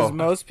No.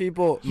 most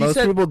people He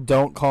said- people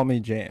don't call me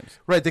James.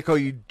 Right, they call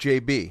you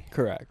JB.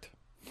 Correct.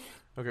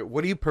 Okay,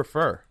 what do you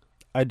prefer?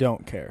 I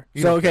don't care.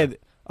 You So don't okay,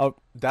 care.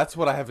 That's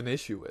what I have an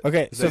issue with.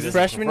 okay. Is So they just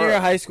freshman prefer year it.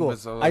 of high school,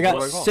 So, I what got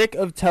do I call? sick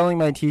of telling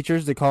my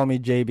teachers to call me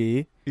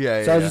JB.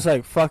 Yeah, So I was just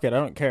like, fuck it, I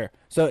don't care.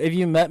 So if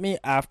you met me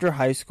after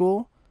high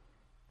school,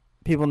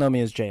 people know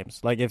me as James.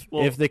 Like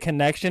if the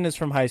connection is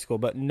from high school,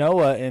 but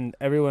Noah and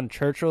everyone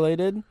church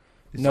related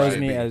knows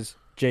me JB. as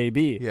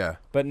JB. Yeah.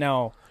 But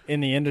now in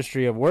the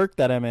industry of work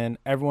that I'm in,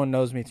 everyone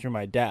knows me through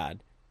my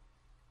dad.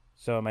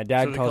 So my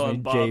dad So they calls call me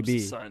him Bob's JB.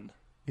 son.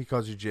 He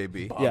calls you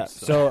JB. Bob. Yeah.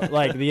 So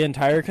like the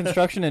entire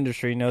construction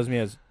industry knows me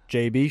as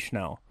JB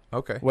Schnell.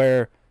 Okay.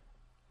 Where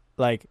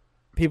like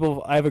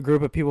I have a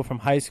group of people from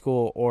high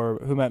school or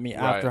who met me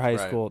after Right, high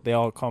right. school, they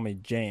all call me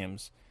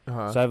James.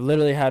 Uh-huh. So I've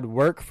literally had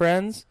work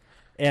friends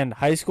and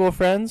high school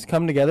friends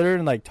come together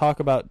and like talk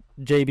about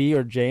JB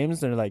or James.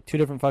 They're like two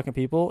different fucking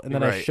people. And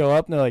then I Right. show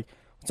up and they're like,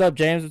 "What's up,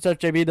 James? What's up,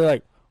 JB?" They're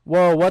like,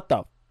 "Whoa, what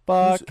the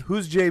fuck?"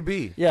 Who's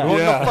JB? Yeah. Who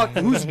Yeah. the fuck?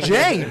 Who's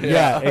James?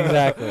 Yeah,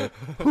 exactly.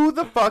 Who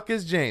the fuck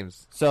is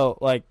James? So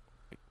like,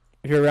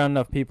 if you're around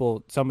enough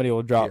people, somebody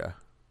will drop Yeah.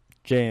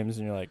 James,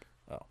 and you're like,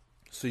 "Oh,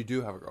 So you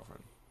do have a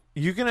girlfriend.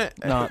 You're gonna.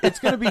 No. It's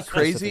gonna be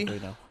crazy. specifically,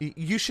 no."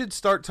 You should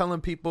start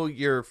telling people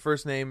your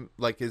first name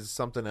like is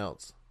something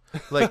else,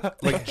 like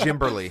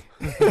Jimberly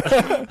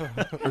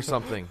or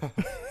something.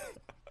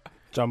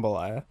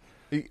 Jambalaya.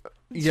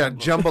 Yeah,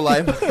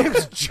 Jambalaya. My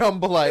name's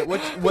Jambalaya.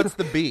 What's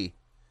the B?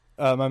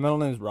 My middle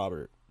name is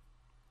Robert.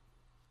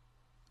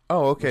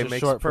 Oh, okay, Which is makes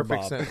short for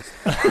perfect Bob. sense.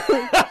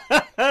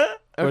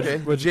 Okay,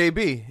 Which-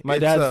 JB. My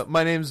It's, dad's-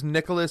 my name's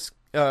Nicholas.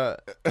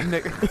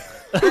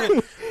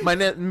 My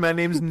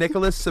name's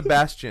Nicholas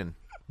Sebastian.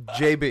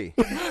 JB.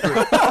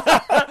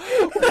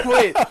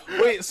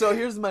 wait. So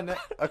here's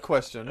a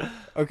question.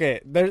 Okay,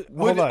 there's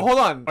hold on. Hold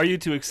on. Are you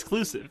two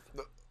exclusive?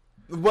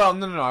 Well,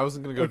 no. I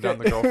wasn't gonna go down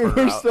the girlfriend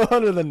We're route. still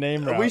under the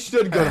name route. We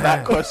should go to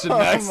that question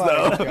next,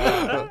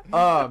 my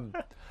though.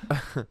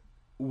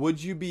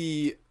 Would you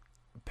be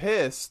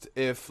pissed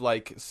if,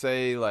 like,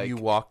 say, like You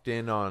walked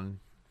in on.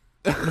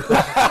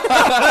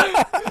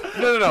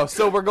 No.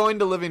 So we're going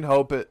to Living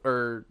Hope,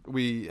 or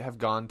we have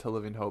gone to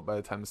Living Hope by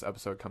the time this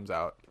episode comes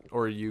out,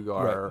 or you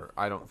are. Right. Or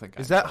I don't think.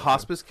 Is I that know.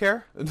 hospice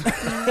care? What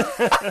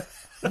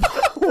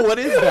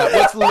is that?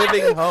 What's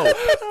Living Hope?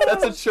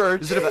 That's a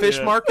church. Is it a fish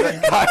Yeah.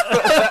 market?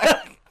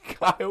 That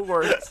guy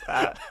works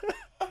at?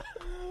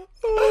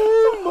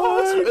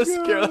 Hospice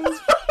care.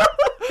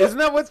 Isn't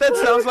that what that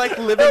sounds like?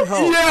 Living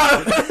Hope.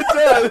 Yeah, it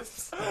does.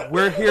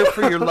 We're here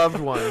for your loved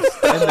ones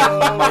in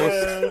their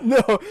most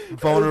no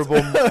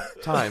vulnerable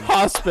time.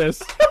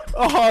 hospice,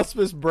 a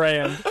hospice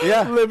brand.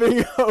 Yeah.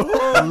 Living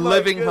Hope.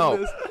 Living Hope.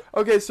 Goodness.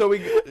 Okay, so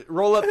we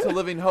roll up to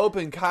Living Hope,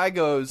 and Kai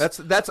goes.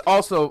 That's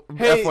also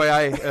Hey.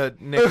 FYI a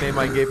nickname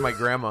I gave my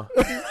grandma.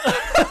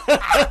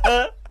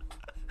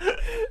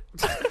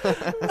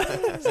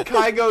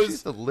 Kai goes.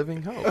 She's a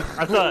living hope.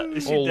 I thought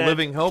is she Old dead?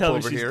 living hope Tell me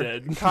over she's here.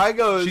 Dead. Kai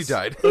goes. She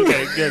died.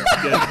 Okay, good.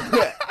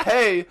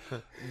 Hey,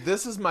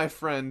 this is my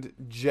friend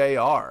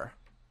JR.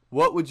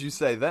 What would you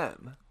say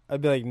then?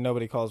 I'd be like,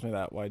 nobody calls me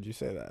that. Why'd you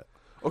say that?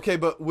 Okay,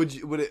 but would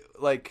it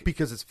like?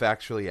 Because it's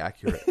factually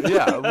accurate.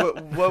 Yeah.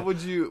 What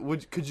would you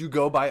could you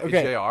go by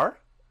Okay. JR?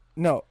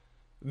 No.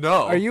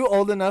 No. Are you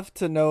old enough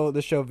to know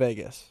the show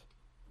Vegas?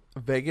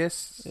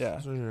 Vegas?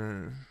 Yeah.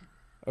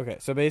 Okay,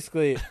 so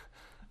basically,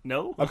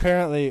 No.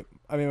 apparently,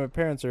 I mean,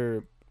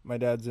 my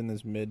dad's in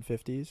his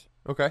mid-50s.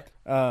 Okay.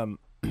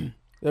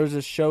 There was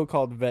this show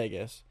called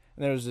Vegas,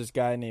 and there was this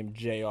guy named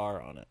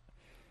JR on it.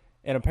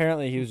 And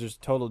apparently he was just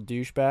a total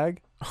douchebag.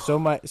 So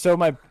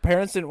my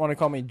parents didn't want to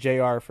call me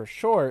JR for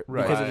short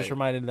because it just Right.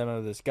 reminded them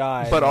of this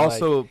guy. But and,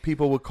 also,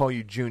 people would call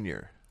you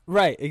Junior.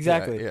 right,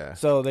 exactly. Yeah.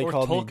 So they Or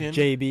called Tolkien.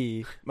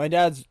 me JB. My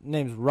dad's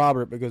name's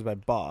Robert, but goes by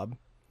Bob.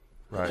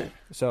 Right.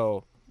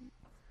 So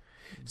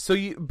So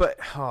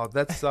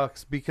that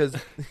sucks because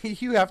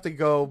you have to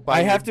go by.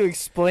 I have to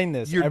explain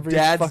this your every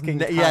dad's fucking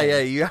time. Yeah.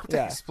 You have to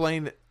Yeah.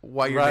 explain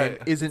why your Right. name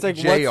isn't It's like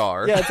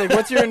JR. Yeah, it's like,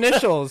 what's your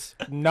initials?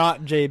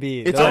 Not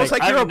JB. It's They're almost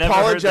like I've you're never heard that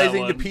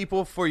apologizing to one.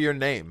 people for your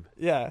name.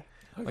 yeah.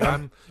 Like,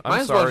 I'm Might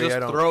as sorry. well I just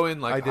don't. throw in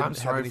I like didn't I'm have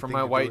sorry anything for to my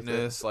do with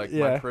whiteness, like my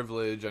Yeah.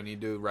 privilege. I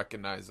need to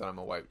recognize that I'm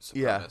a white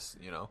Yeah.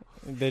 supremacist. You know.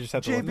 They just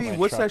have to look at JB, my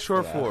what's that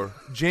truck short for?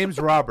 James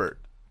Robert.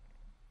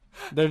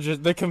 They're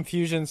just the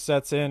confusion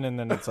sets in, and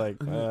then it's like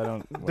I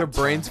don't. Their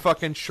brains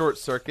fucking short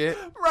circuit.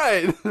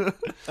 Right.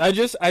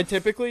 I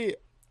typically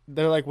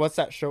they're like, "What's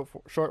that short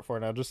for?"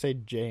 And I'll just say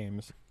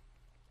James,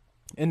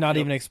 and not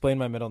even explain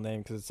my middle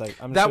name because it's like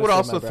I'm. Just That gonna would say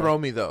also my brand. throw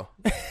me though,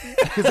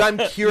 because I'm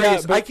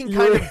curious. but I can kind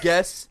you're- of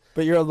guess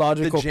But you're a the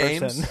logical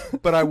James, person.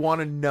 but I want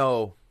to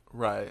know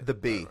Right. the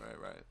B.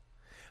 Right.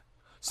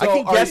 I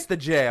can are guess you- the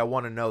J. I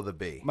want to know the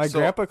B. My So-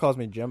 grandpa calls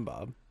me Jim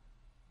Bob.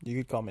 You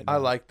could call me. I that.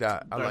 like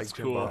that. I That's like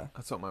Jim cool. Bob.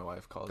 That's what my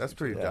wife calls. That's me,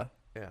 pretty too. Yeah. dope.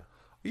 Yeah.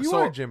 You So-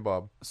 are Jim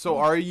Bob. So,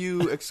 are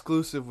you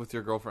exclusive with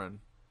your girlfriend?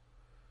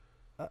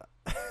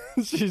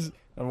 She's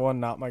number one,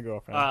 not my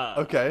girlfriend.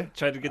 Okay.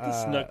 Tried to get the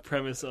snug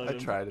premise on I him.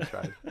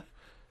 tried.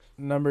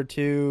 Number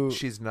two,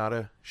 She's not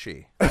a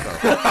she.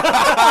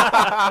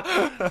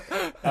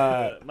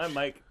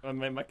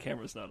 My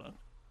camera's not on.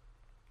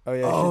 oh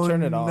yeah, you should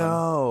turn it on.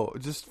 No,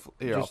 just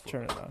here. Just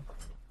turn it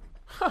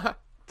on.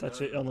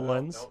 Touch it on the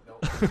lens.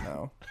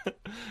 No,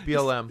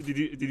 BLM.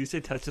 Did you say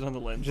touch it on the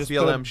lens? just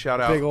BLM, put a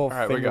shout out. big old All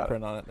right, we got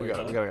fingerprint on it. We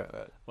got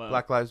that. Wow.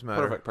 Black Lives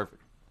Matter.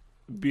 Perfect.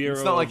 Bureau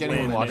It's not like of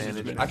anyone Land watches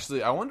Management. it.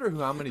 Actually, I wonder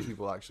how many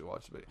people actually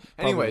watch the video.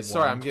 Anyway, Probably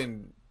sorry, one. I'm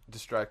getting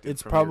distracted.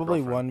 It's from your probably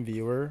girlfriend. one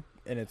viewer,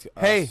 and it's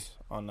Hey. us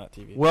on that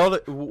TV. Well,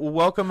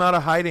 welcome out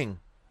of hiding.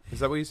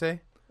 Is that what you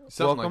say?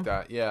 Something welcome.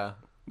 like that. Yeah.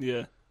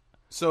 Yeah.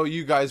 So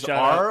you guys Shout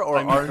are out, or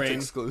I'm aren't Ukraine.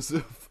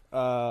 exclusive?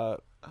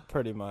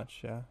 Pretty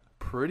much, yeah.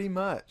 Pretty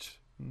much.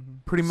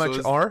 Pretty much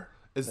is- are?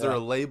 Is there Yeah. a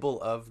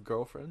label of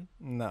girlfriend?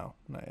 No,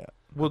 not yet.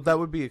 Well, that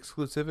would be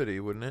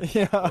exclusivity, wouldn't it?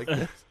 Yeah. Like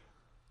this?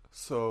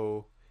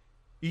 So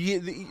The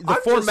I'm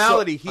just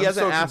formality, so- he I'm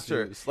hasn't so asked her.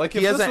 confused. Like He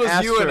if this hasn't was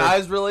asked you and her.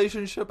 I's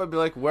relationship, I'd be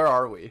like, where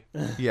are we?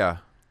 Yeah.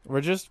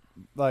 We're just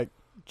like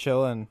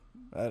chilling.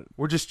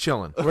 We're just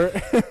chilling. We're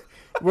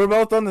we're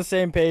both on the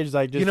same page.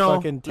 Like just You know,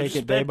 fucking take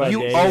it day by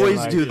You day. always and,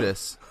 like, do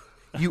this.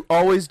 You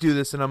always do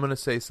this, and I'm going to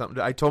say something.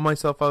 I told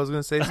myself I was going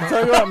to say something.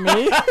 Talking about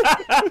me?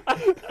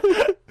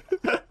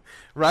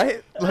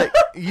 Right? Like,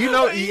 you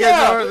know, you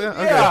guys know.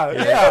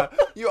 Okay. Yeah.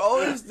 You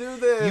always do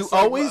this. You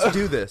always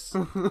do this.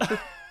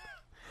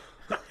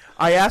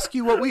 I ask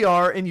you what we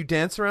are, and you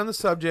dance around the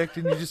subject,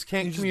 and you just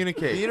can't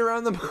communicate. beat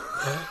around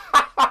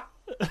the.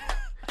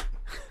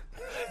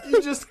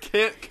 You just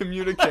can't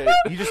communicate.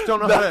 You just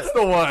don't know That's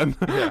how the one.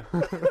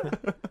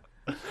 to.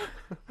 Yeah.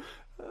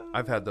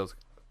 I've had those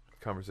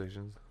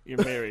conversations.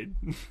 You're married.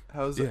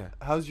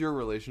 How's your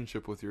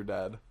relationship with your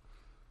dad?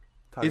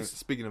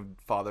 Speaking of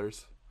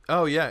fathers,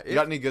 Oh yeah. you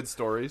got any good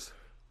stories?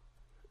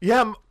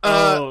 Yeah.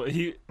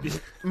 He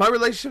My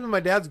relationship with my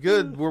dad's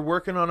good. We're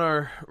working on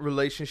our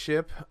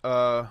relationship.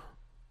 I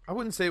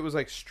wouldn't say it was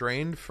like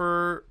strained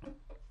for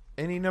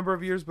any number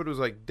of years, but it was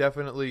like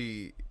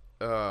definitely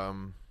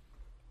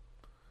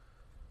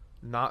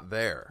not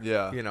there.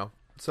 Yeah. You know.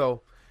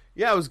 So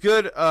yeah, it was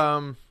good.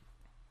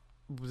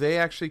 They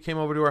actually came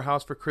over to our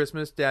house for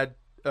Christmas. Dad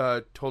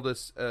told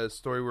us a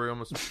story where he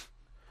almost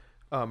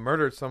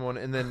murdered someone,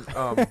 and then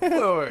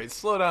Wait,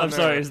 slow down. I'm there.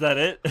 sorry, is that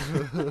it?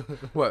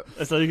 what?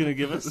 That's all you're gonna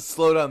give us?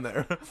 Slow down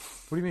there. What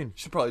do you mean? You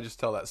should probably just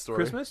tell that story.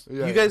 Christmas?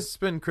 Yeah, You guys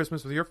spend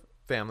Christmas with your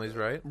families,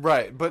 right?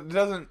 right? But it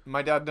doesn't.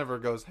 My dad never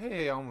goes,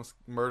 "Hey, I almost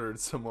murdered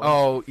someone."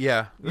 Oh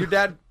yeah, your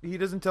dad. He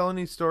doesn't tell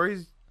any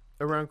stories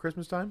around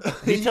Christmas time.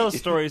 He tells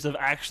stories of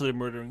actually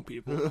murdering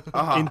people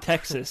in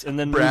Texas and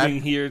then Brad.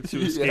 moving here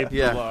to escape the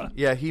Yeah, law.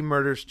 yeah. He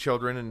murders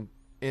children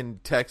in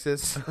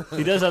Texas.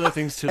 He does other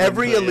things too.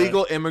 Every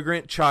illegal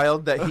immigrant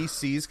child that he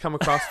sees come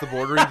across the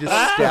border, he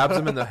just stabs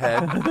him in the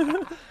head.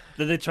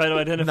 Then they try to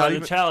identify Not the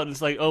even- child.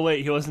 It's like, oh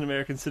wait, he was an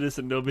American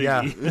citizen. No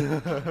Yeah.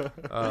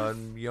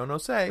 biggie. Yo no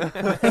say.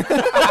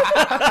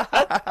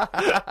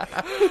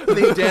 And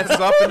he dances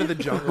off into the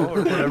jungle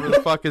or whatever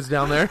the fuck is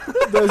down there.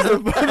 There's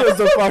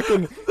the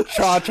fucking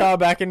cha-cha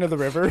back into the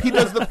river. He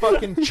does the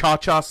fucking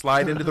cha-cha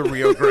slide into the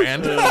Rio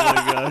Grande. Oh my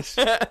gosh.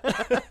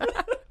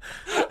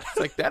 It's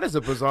like, that is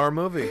a bizarre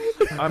movie.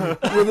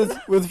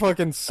 with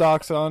fucking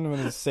socks on and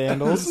his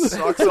sandals.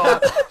 Socks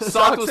on,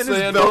 socks with and his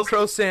sandals,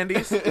 Velcro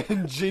sandies.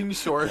 and jean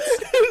shorts.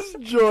 His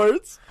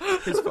jorts.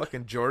 His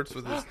fucking jorts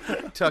with his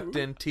tucked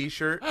in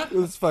t-shirt.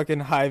 With his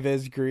fucking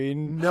high-vis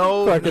green.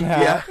 No Fucking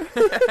hat.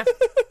 Yeah.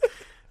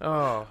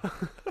 Oh,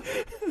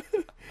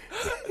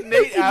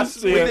 Nate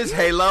asked me with his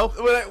halo,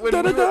 when we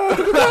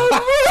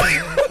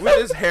with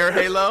his hair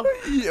halo.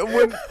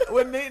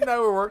 when Nate and I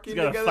were working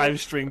He's got a together.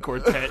 5-string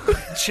quartet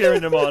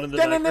cheering him on in the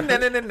background.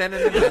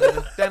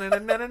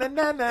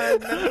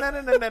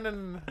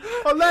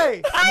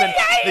 Olay! And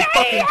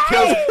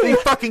then he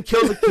fucking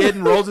kills a kid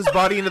and rolls his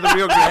body into the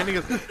Rio Grande. He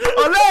goes,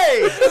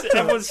 Olay!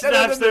 Everyone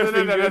snaps their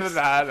fingers.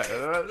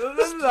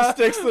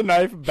 Sticks the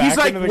knife back He's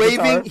like into the waving.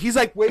 guitar. He's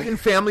like waving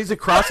families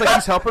across like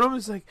he's helping them.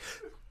 It's like,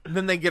 and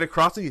then they get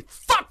across and he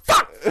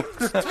fuck.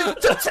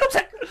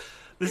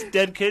 This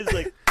dead kid's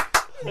like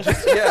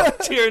Yeah.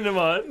 cheering him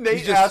on.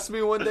 Nate asked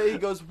me one day. He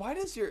goes, "Why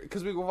does your?"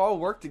 Because we've all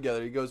worked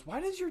together. He goes, "Why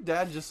does your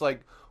dad just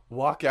like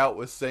walk out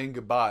with saying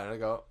goodbye?" And I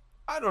go,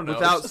 "I don't know."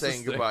 Without It's just saying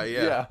his thing." goodbye,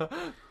 yeah. Yeah.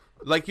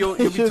 Like you'll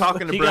be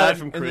talking to He got it Brad,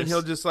 from and then Chris.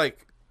 he'll just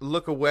like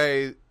look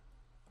away,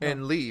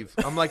 and leave.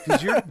 I'm like,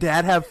 does your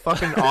dad have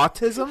fucking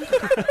autism?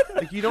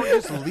 Like, you don't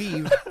just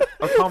leave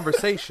a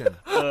conversation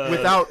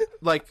without,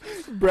 like,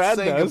 Brad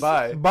saying does.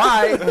 goodbye.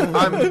 bye,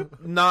 I'm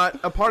not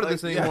a part of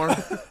this anymore.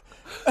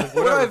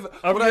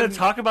 Are we going to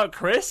talk about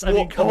Chris? I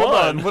mean, come hold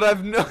on. What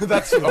I've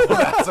that's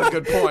a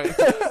good point.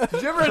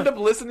 Did you ever end up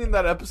listening to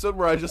that episode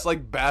where I just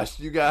like bashed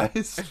you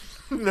guys?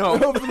 No.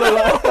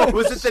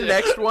 Was it the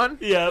next one?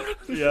 Yep.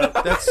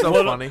 That's so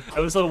funny.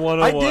 Episode I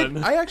 101.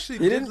 did. I actually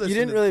You did didn't. listen You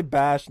didn't to really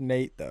bash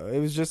Nate though. It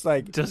was just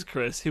like Just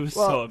Chris. He was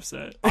Well, so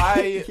upset. Well,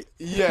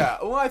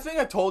 I think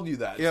I told you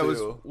that. Yeah, too. it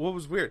was. What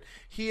was weird?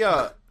 He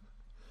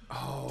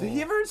Did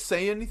he ever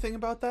say anything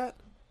about that?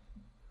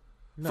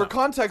 No. For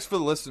context for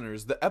the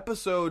listeners, the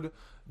episode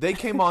they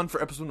came on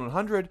for episode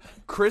 100.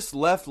 Chris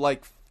left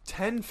like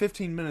 10,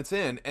 15 minutes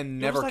in and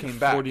never like came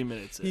back. 40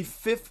 minutes in. He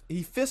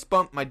fist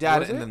bumped my dad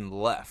Was and it? then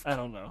left. I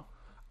don't know.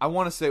 I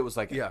want to say it was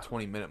like a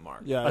 20-minute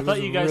mark. yeah. I it thought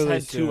was you guys really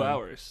had 2 soon.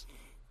 hours.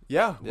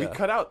 Yeah, we Yeah.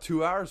 cut out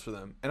 2 hours for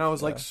them, and I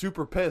was like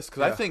super pissed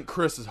because I think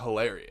Chris is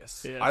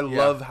hilarious. Yeah. I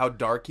love how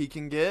dark he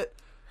can get,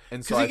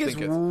 and so because I he gets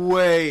think it's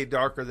way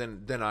darker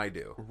than I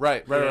do.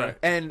 right.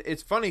 And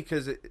it's funny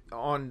because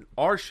on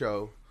our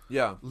show,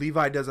 Yeah,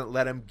 Levi doesn't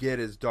let him get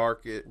as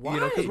dark. Why?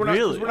 Because we're not.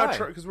 Really?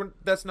 Because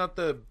that's not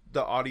the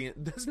audience.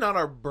 That's not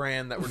our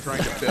brand that we're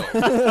trying to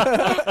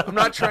build. I'm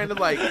not trying to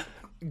like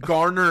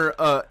garner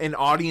an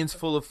audience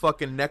full of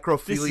fucking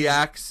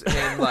necrophiliacs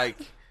and like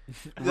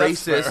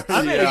racists.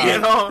 I made, Yeah. a You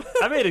good, know,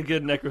 I made a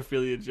good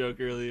necrophilia joke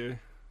earlier.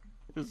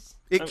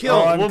 it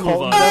killed. on we'll move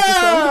Colton's on.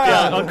 episode?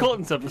 Yeah, on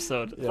Colton's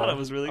episode. I Yeah. thought it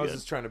was really I was good.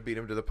 just trying to beat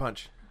him to the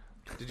punch.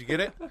 Did you get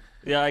it?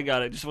 Yeah, I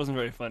got it. Just wasn't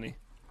very funny.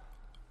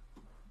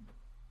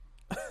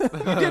 You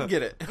did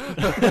get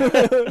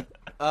it.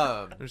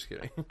 I'm just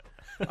kidding.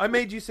 I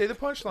made you say the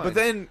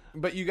punchline.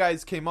 But you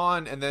guys came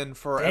on, and then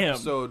for Damn.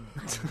 episode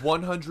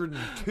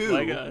 102,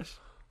 My gosh.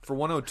 for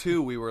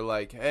 102, we were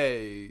like,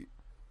 "Hey,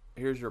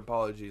 here's your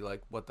apology.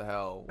 Like, what the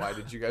hell? Why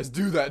did you guys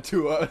do that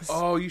to us?"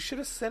 Oh, you should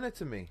have sent it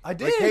to me. I Like,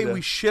 did. hey,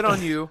 we shit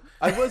on you.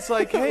 I was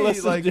like, "Hey,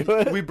 Listen like, to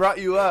it. we brought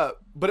you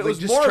up," but it Like, was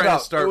just more trying to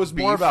about start more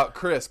beef. about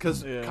Chris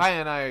because Yeah. Kai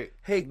and I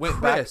Hey, went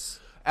Chris.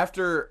 back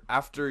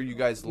after you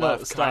guys No,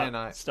 left. stop. Kai and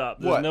I Stop.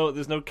 What?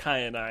 There's no Kai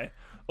and I.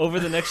 Over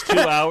the next 2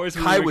 hours,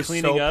 when Kai we were was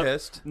cleaning so up,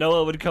 pissed.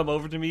 Noah would come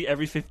over to me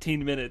every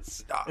 15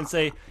 minutes and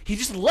say, "He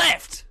just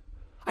left.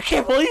 I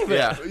can't believe it.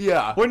 Yeah.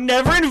 Yeah. We're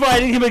never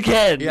inviting him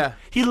again. Yeah.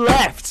 He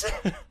left."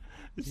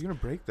 You're gonna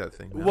break that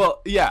thing. Man.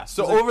 Well, yeah.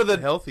 So It's like over the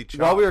healthy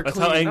chop. while we were That's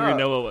how cleaning angry up,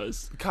 Noah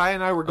was. Kai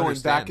and I were going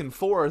Understand. back and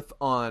forth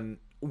on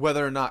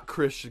whether or not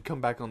Chris should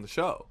come back on the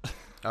show.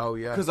 Oh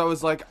yeah. Because I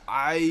was like,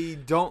 I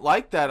don't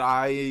like that.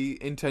 I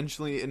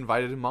intentionally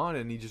invited him on,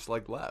 and he just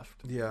like left.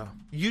 Yeah.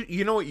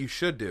 You know what you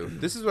should do?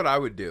 This is what I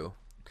would do.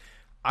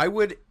 I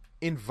would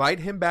invite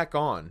him back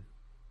on,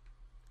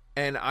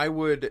 and I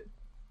would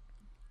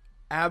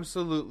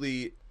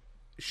absolutely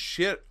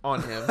shit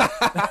on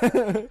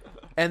him,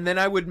 and then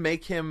I would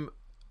make him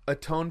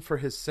atone for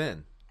his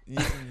sin.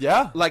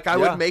 Yeah, Like I Yeah.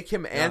 would make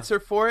him answer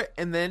for it,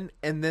 and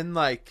then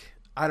like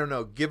I don't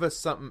know, give us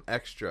something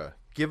extra.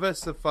 Give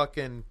us a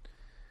fucking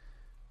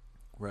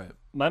right.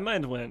 My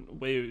mind went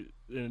way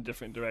in a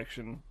different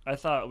direction. I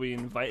thought we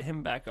invite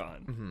him back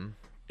on,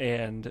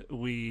 and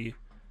we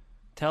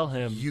tell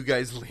him you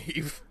guys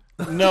leave.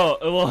 no.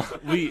 Well,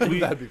 we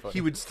That'd be fun. He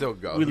would still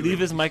go. we He leave would-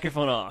 his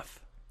microphone off,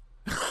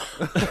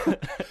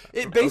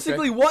 It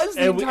basically was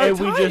the entire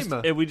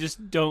time. we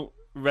just don't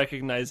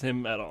recognize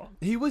him at all.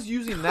 He was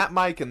using that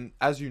mic, and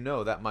as you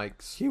know, that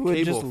mic's He would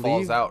cable just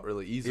falls leave. out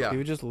really easily. Yeah. He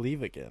would just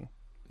leave again.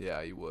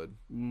 Yeah, you would.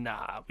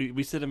 Nah,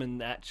 we sit him in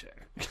that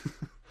chair.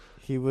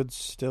 He would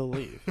still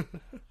leave.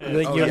 And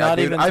Like, Oh, you're yeah, not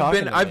dude. even I've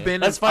talking been to I've me.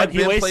 been That's fine. I've He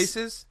been wastes-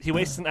 places. He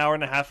wastes an hour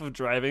and a half of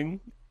driving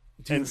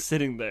and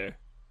sitting there,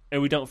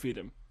 and we don't feed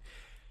him.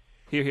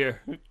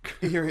 Here.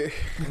 Here,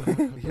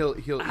 he'll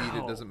eat it.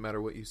 Ow. Doesn't matter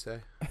what you say.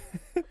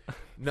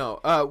 No,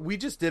 we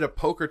just did a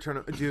poker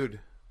tournament, dude.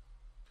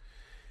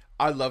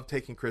 I love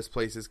taking Chris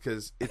places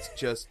because it's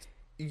just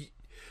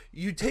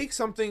you take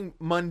something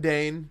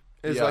mundane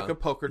as Yeah. like a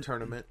poker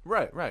tournament,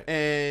 Right.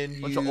 and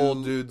Bunch you of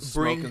old dudes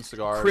bring smoking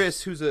cigars.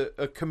 Chris, who's a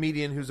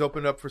comedian who's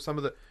opened up for some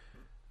of the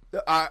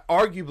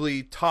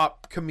arguably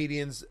top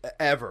comedians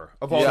ever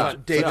of all Yeah.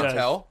 time. David Yeah.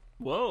 Tell.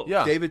 Whoa.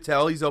 Yeah. David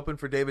Tell. He's open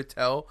for David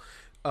Tell.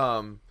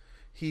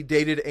 He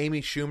dated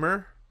Amy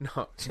Schumer.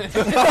 No.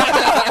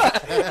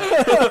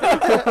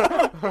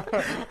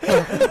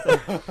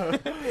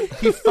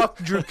 He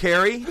fucked Drew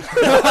Carey.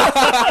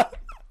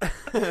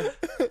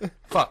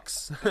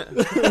 Fucks.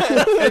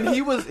 And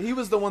he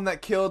was the one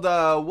that killed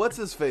what's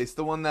his face?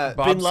 The one that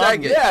Bob Bin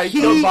Laden. Saget. Yeah, he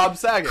killed Bob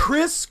Saget.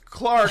 Chris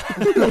Clark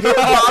hit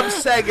Bob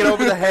Saget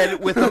over the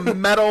head with a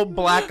metal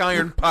black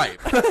iron pipe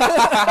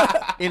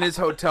in his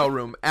hotel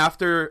room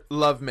after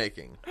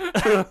lovemaking.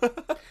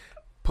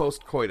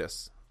 Post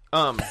coitus.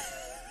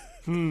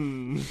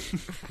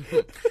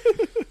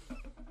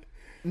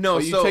 No,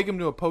 Well, you so take him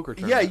to a poker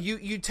yeah,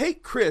 tournament. you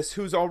take Chris,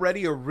 who's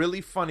already a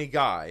really funny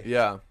guy,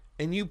 Yeah.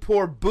 and you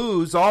pour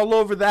booze all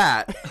over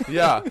that,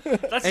 Yeah.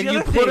 That's and the you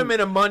other put thing. him in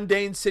a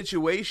mundane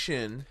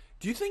situation,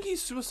 Do you think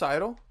he's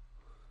suicidal?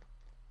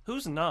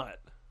 Who's not?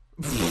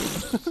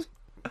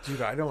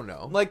 Dude, I don't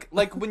know. Like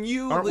when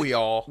you Aren't we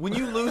all? when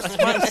you lose That's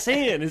what I'm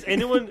saying. Is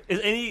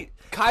any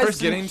Kai's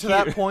person getting to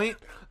here- that point.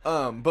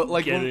 But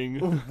like Getting.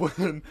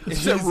 when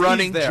It's a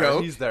running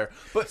joke. He's there.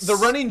 But the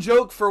running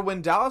joke for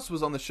when Dallas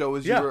was on the show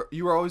is Yeah.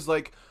 you were always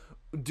like,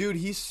 dude,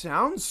 he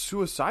sounds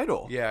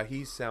suicidal. Yeah,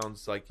 he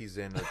sounds like he's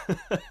in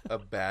a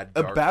bad,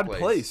 A dark bad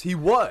place. He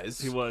was.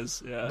 He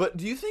was, yeah. But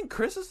do you think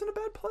Chris is in a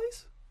bad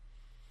place?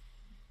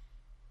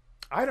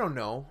 I don't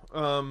know.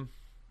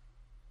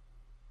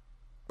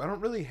 I don't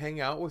really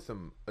hang out with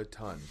him a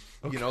ton.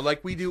 You know,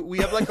 like we do. We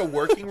have like a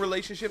working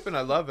relationship, and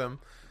I love him.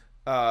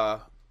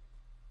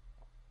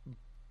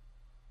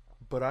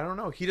 But I don't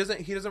know. He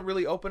doesn't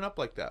really open up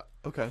like that.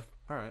 Okay.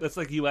 All right. That's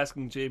like you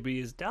asking JB,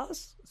 is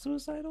Dallas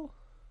suicidal?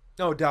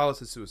 No,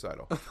 Dallas is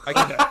suicidal.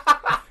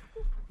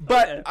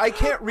 But I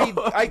can't read.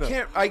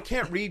 I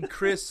can't read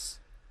Chris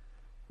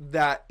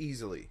that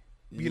easily.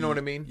 You know what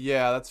I mean?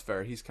 Yeah, that's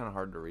fair. He's kind of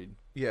hard to read.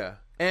 Yeah,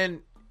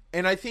 and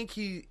I think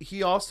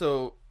he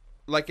also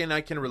like, and I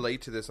can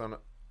relate to this on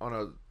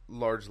a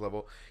large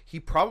level. He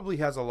probably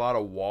has a lot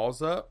of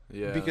walls up.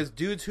 Yeah. Because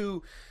dudes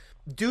who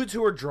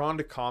are drawn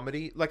to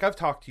comedy, like I've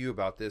talked to you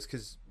about this,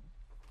 because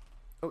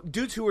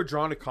dudes who are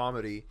drawn to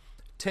comedy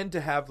tend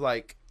to have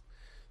like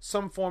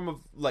some form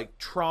of like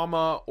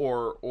trauma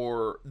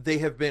or they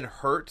have been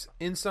hurt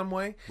in some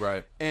way.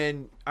 Right.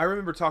 And I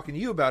remember talking to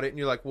you about it, and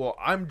you're like, well,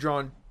 I'm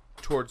drawn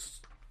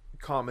towards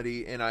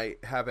comedy and I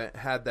haven't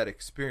had that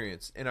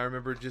experience. And I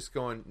remember just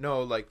going,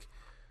 no, like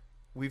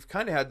we've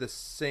kind of had the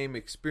same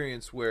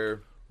experience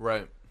where,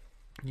 Right.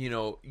 you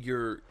know,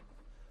 your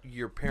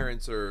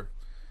parents are,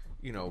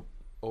 you know,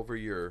 over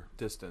your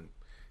Distant.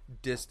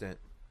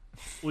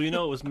 Well, you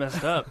know it was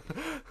messed up.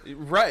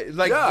 Right.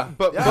 Like, Yeah,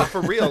 but yeah.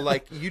 for real,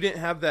 like you didn't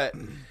have that,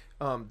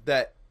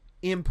 that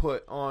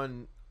input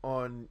on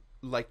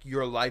like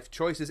your life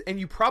choices, and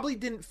you probably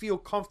didn't feel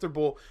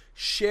comfortable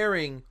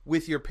sharing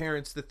with your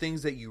parents the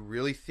things that you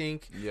really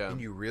think and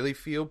you really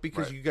feel,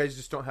 because Right. you guys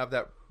just don't have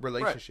that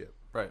relationship.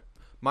 Right.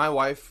 My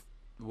wife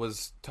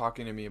was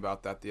talking to me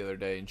about that the other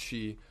day, and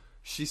she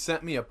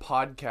sent me a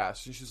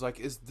podcast, and she's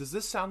like, does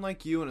this sound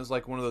like you? And it was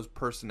like one of those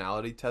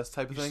personality test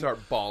type of You thing. start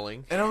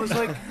bawling. And I was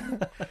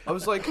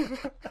like,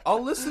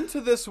 I'll listen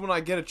to this when I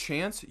get a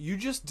chance. You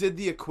just did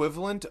the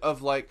equivalent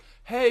of like,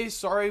 hey,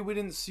 sorry we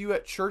didn't see you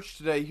at church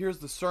today. Here's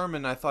the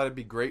sermon. I thought it'd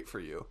be great for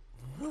you.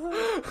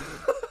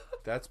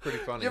 That's pretty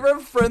funny. You ever have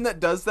a friend that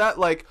does that?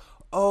 Like,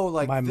 oh,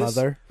 like My this,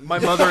 mother. My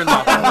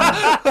mother-in-law.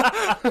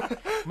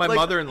 My Like-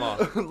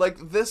 mother-in-law. like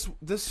this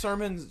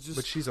sermon just,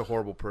 But she's a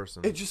horrible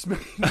person. it just made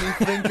me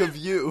think of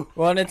you.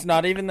 Well, and it's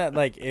not even that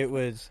like it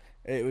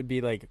would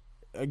be like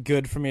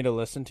good for me to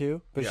listen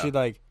to, but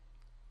Yeah.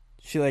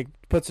 she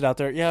puts it out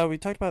there. Yeah, we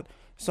talked about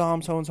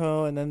Psalm so and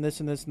so, and then this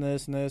and this and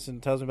this and this,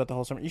 and tells me about the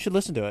whole sermon. You should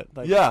listen to it.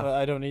 Like, Yeah.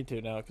 I don't need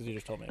to now because you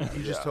just told me.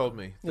 You just Yeah. told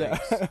me. Yeah.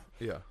 Thanks.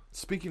 Yeah.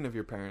 Speaking of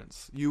your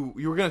parents, you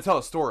were going to tell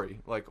a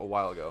story like a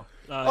while ago.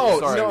 Oh,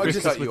 sorry, no, we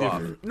just cut with you your-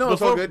 off. No,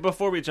 it's all before, good.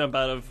 before we jump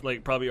out of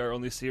like probably our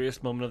only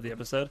serious moment of the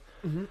episode,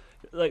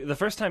 like the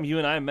first time you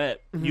and I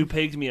met, you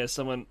pegged me as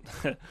someone.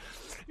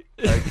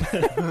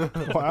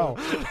 Wow.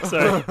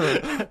 Sorry,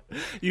 you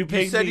You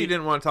pegged said me. you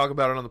didn't want to talk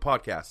about it on the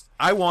podcast.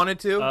 I wanted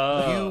to.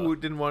 Oh. You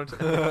didn't want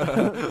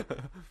to.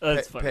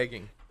 That's fine.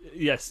 Pegging.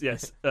 Yes.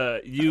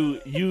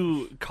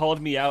 You called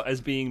me out as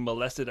being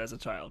molested as a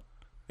child,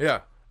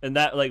 Yeah. and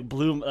that like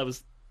blew. That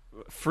was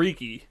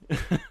freaky.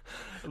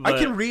 I But-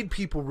 can read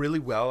people really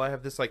well. I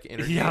have this like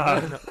energy.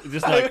 Yeah,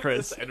 just like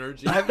Chris.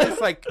 Energy. I have this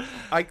like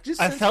I just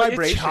I sense felt your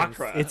vibrations.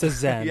 chakra. It's a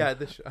zen. Yeah,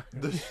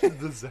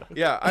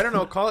 yeah. I don't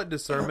know. Call it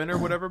discernment or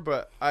whatever,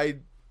 but I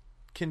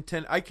can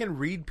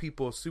read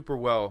people super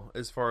well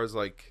as far as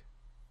like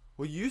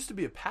Well, you used to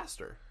be a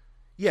pastor,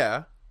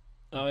 yeah,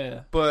 Oh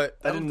yeah, but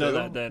I didn't know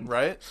that then.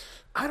 right?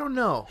 I don't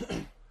know.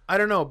 I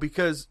don't know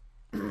because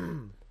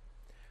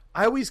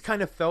I always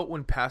kind of felt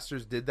when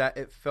pastors did that,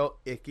 it felt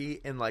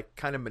icky and like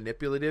kind of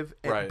manipulative,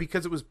 and Right.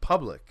 because it was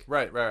public.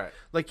 Right.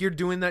 Like you're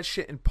doing that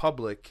shit in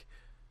public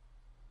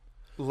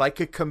like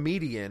a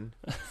comedian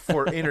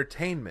for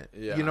entertainment.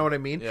 Yeah. You know what I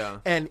mean? Yeah.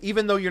 And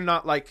even though you're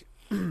not like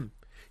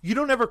you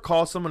don't ever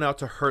call someone out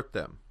to hurt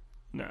them,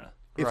 Nah,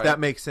 if Right. that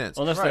makes sense.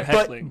 unless Right. they're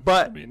heckling.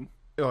 But- I mean,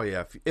 Oh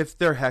yeah, if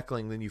they're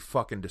heckling, then you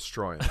fucking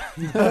destroy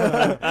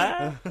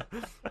them.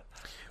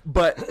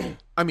 But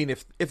I mean,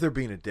 if they're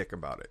being a dick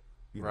about it,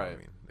 you know what I Right.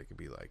 mean? They could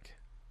be like,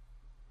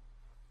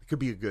 it could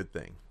be a good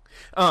thing.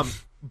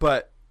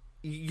 But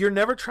you're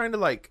never trying to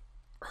like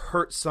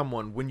hurt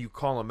someone when you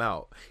call them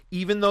out,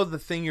 even though the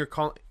thing you're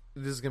calling.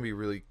 This is gonna be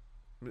really.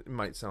 It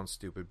might sound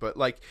stupid, but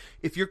like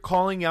if you're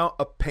calling out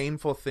a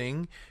painful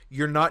thing,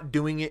 you're not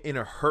doing it in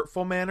a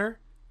hurtful manner.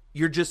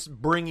 You're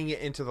just bringing it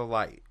into the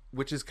light,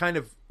 which is kind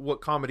of what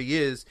comedy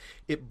is.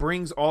 It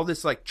brings all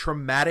this like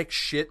traumatic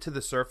shit to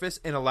the surface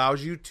and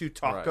allows you to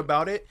talk Right.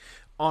 about it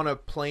on a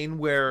plane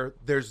where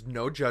there's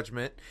no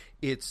judgment.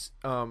 It's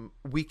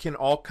we can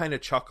all kind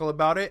of chuckle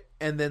about it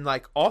and then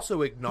like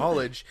also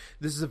acknowledge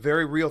this is a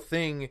very real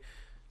thing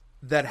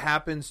that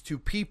happens to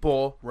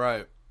people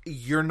Right.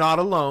 you're not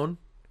alone.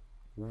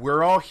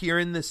 We're all here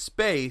in this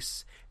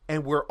space,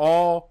 and we're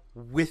all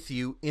with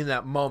you in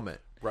that moment.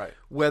 Right.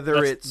 Whether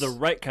That's it's the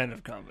right kind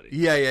of comedy.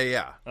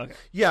 Yeah. Okay.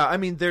 Yeah, I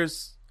mean,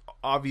 there's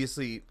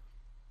obviously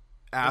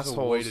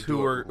assholes to who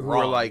do are it who are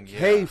wrong, like, yeah.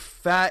 "Hey,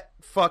 fat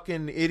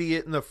fucking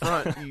idiot in the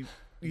front,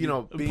 you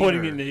know,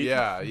 Pointing in the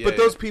Yeah. But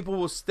those people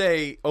will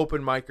stay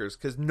open micers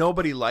because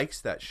nobody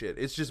likes that shit.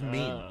 It's just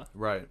mean.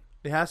 Right.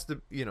 It has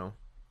to,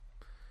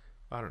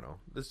 I don't know.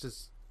 It's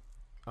just,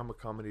 I'm a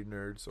comedy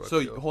nerd, so So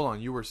I feel... hold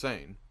on, you were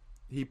saying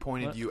he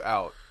pointed What? you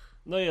out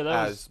No, yeah,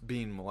 that as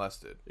being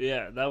molested.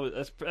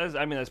 that's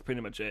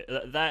pretty much it.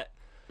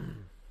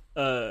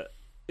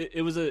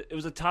 It was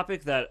a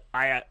topic that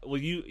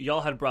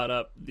y'all had brought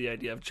up the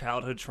idea of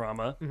childhood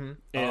trauma. Mm-hmm.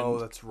 And,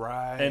 That's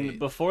right. and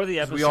before the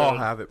episode, we all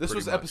have it. This pretty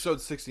was much.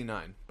 episode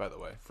 69, by the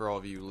way, for all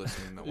of you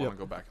listening that want to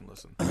go back and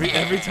listen.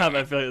 every time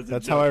I feel like it's a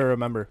That's joke. how I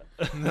remember.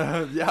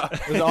 Yeah.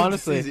 It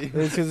honestly, It's it's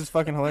easy. because it's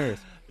fucking hilarious.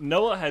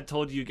 Noah had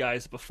told you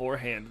guys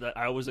beforehand that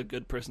I was a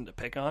good person to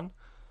pick on,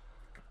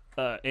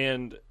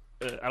 and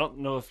I don't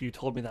know if you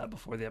told me that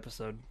before the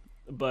episode,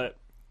 but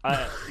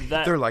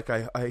They're like,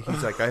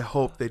 he's like, I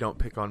hope they don't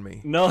pick on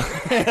me. no.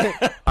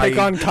 Pick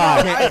on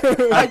Kai.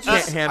 I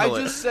can't handle I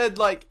it. just said,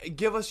 like,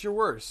 give us your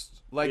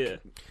worst. Like, Yeah.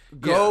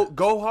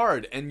 go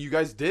hard, and you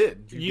guys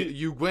did. You-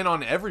 You went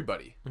on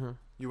everybody.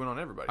 You went on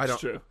everybody. I don't.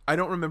 true. I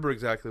don't remember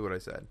exactly what I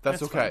said. That's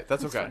That's okay. fine.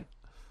 That's That's okay. fine.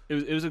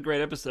 It was a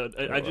great episode.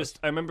 I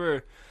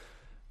remember.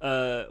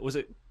 Was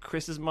it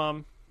Chris's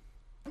mom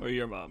or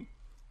your mom?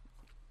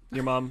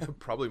 Your mom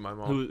Probably my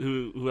mom.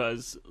 who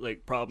has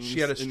like problems. She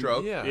had a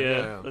stroke.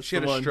 Yeah. That's She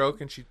had the a one.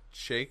 stroke and she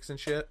shakes and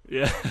shit.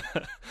 Yeah.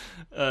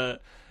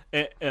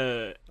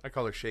 I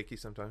call her shaky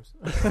sometimes.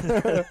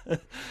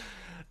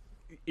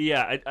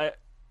 Yeah, I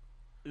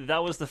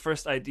that was the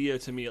first idea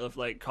to me of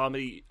like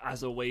comedy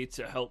as a way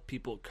to help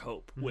people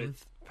cope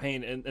with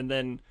pain, and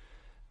then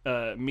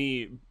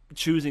me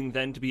choosing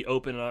then to be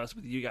open and honest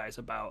with you guys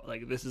about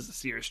like this is a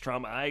serious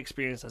trauma I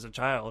experienced as a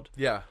child.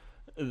 Yeah.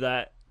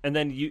 That, and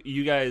then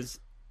you guys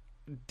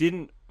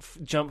didn't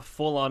jump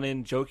full on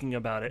in joking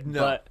about it,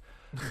 No.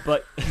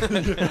 but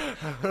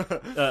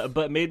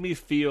but made me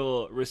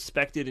feel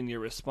respected in your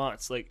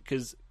response, like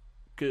because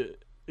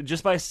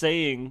just by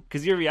saying,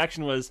 because your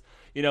reaction was,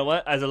 you know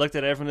what, as I looked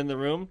at everyone in the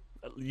room,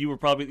 you were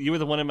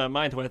the one in my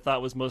mind who I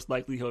thought was most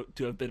likely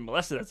to have been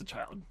molested as a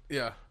child.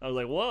 Yeah. I was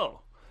like,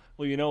 whoa,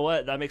 well, you know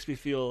what, that makes me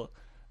feel,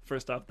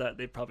 first off, that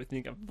they probably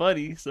think I'm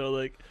funny, so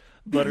like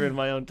butter in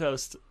my own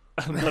toast.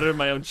 Butter in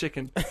my own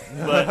chicken,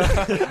 but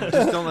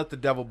Just don't let the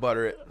devil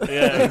butter it.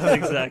 yeah,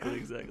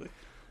 exactly.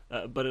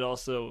 But it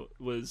also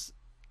was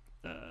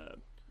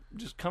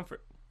just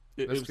comfort.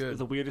 It That's was good.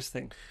 the weirdest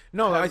thing.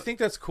 No, I think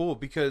that's cool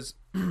because,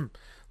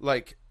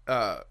 like,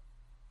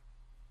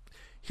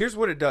 here's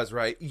what it does,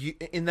 right?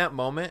 In that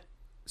moment,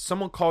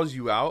 someone calls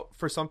you out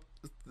for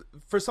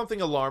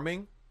something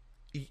alarming.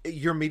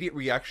 Your immediate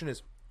reaction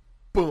is,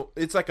 boom!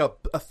 It's like a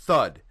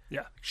thud.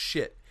 Yeah.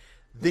 Shit.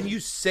 Then you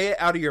say it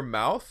out of your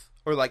mouth,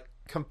 or like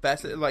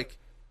confess it, like,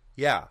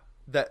 yeah,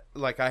 that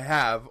like I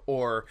have,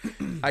 or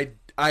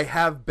I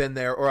have been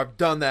there, or I've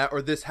done that,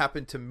 or this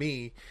happened to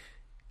me.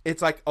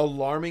 It's like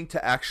alarming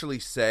to actually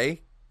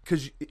say,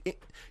 because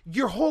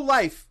your whole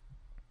life,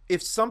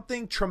 if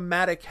something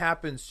traumatic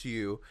happens to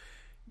you,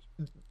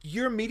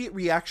 your immediate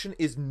reaction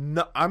is,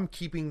 no, I'm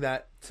keeping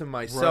that to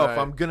myself. Right.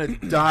 I'm gonna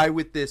die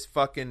with this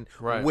fucking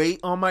Right.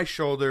 weight on my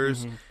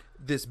shoulders,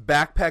 this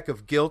backpack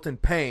of guilt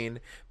and pain,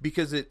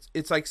 because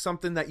it's like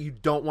something that you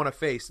don't want to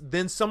face.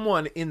 Then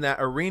someone in that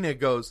arena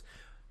goes,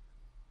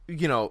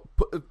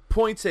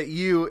 points at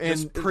you and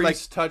This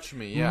priest touched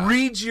me. Yeah.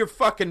 reads your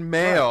fucking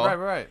mail.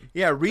 Right.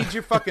 Yeah, reads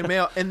your fucking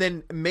mail and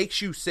then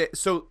makes you say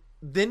so.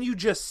 Then you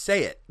just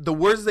say it. The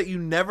words that you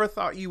never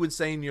thought you would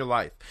say in your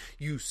life.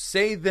 You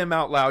say them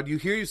out loud. You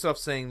hear yourself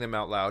saying them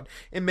out loud.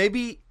 And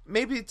maybe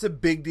it's a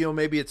big deal,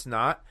 maybe it's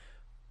not.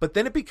 But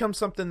then it becomes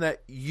something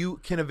that you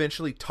can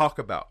eventually talk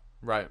about.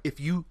 Right. If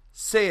you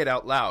say it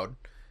out loud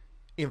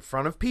in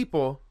front of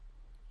people,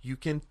 you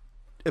can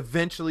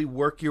eventually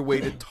work your way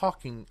to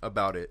talking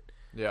about it.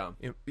 Yeah.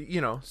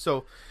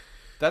 So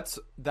That's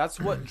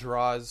what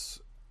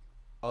draws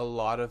a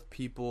lot of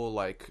people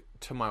like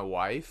to my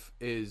wife,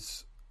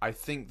 is I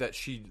think that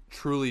she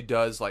truly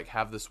does like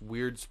have this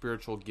weird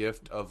spiritual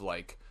gift of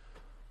like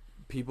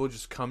people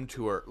just come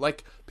to her,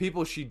 like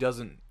people she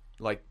doesn't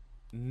like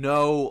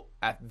know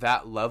at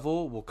that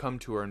level will come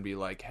to her and be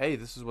like, hey,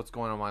 this is what's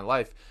going on in my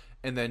life,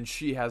 and then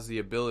she has the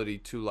ability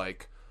to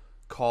like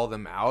call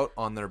them out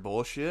on their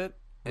bullshit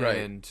Right.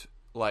 and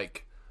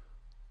like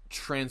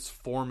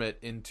transform it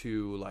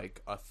into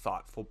like a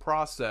thoughtful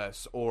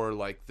process, or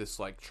like this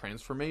like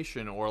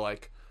transformation, or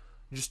like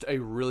just a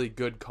really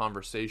good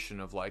conversation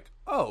of like,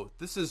 oh,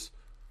 this is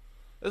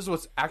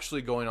what's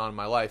actually going on in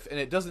my life. And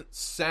it doesn't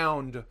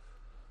sound,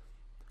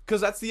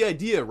 because that's the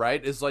idea,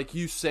 right? Is like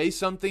you say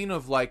something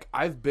of like,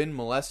 I've been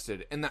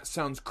molested, and that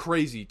sounds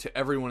crazy to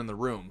everyone in the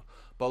room,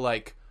 but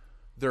like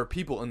there are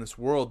people in this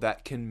world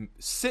that can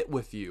sit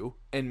with you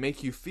and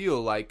make you feel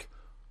like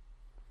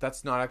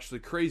that's not actually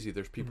crazy.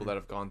 There's people that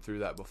have gone through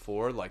that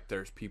before. Like,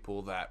 there's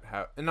people that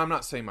have, and I'm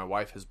not saying my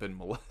wife has been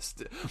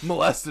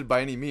molested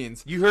by any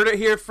means, You heard it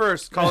here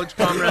first, College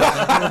Comrades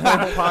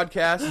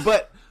podcast.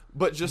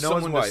 but just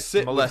Noah's someone wife to sit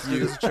with molested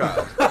you, as a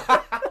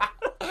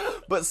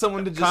child. but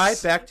someone to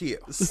just Kai, back to you.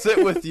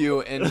 sit with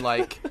you and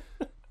like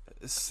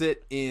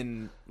sit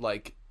in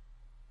like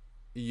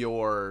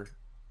your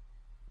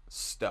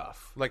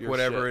stuff, Like your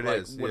whatever shit, it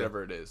like is, yeah.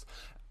 whatever it is.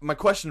 My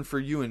question for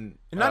you and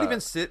Not even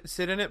sit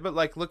in it, but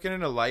like looking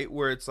in a light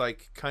where it's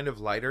like kind of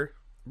lighter.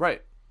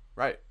 right,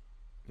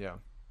 yeah.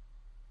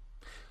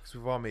 Because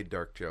we've all made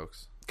dark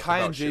jokes. Kai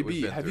about and shit we've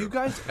JB, been have through. you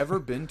guys ever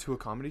been to a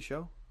comedy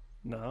show?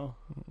 No.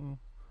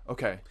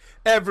 Okay,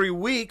 Every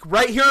week,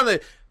 right here on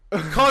the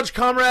College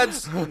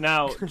Comrades.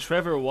 Now,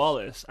 Trevor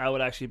Wallace, I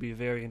would actually be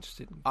very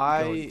interested in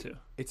going to.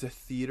 It's a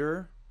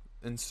theater,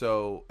 and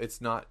so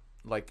it's not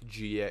like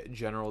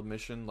general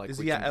admission. Like, Is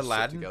we he can at just sit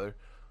Aladdin? together.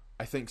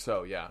 I think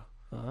so. Yeah.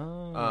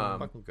 Oh.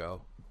 Fucking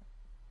go.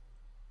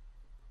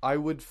 I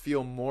would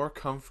feel more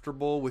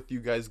comfortable with you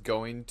guys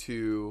going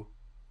to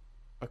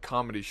a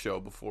comedy show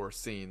before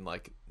seeing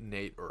like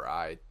Nate or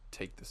I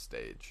take the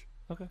stage.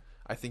 Okay.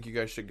 I think you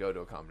guys should go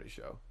to a comedy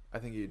show. I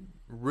think you'd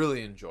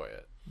really enjoy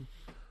it.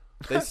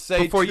 They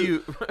say Before two-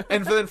 you.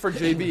 and then for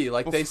JB,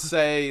 like they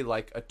say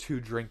like a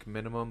 2-drink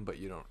minimum, but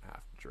you don't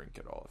have to drink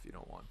at all if you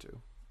don't want to.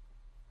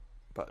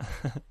 But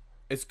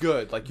it's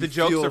good. Like, you The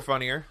jokes feel- are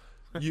funnier.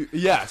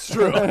 yeah, it's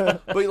true.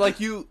 But like,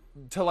 you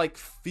to like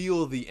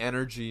feel the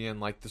energy and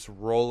like this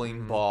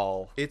rolling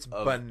ball. It's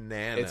of-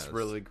 bananas. It's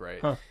really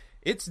great. Huh.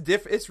 It's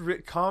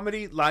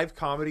comedy. Live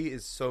comedy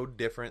is so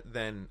different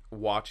than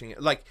watching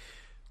it. Like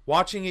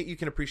watching it, you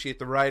can appreciate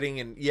the writing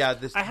and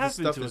this. I have this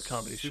been stuff to a is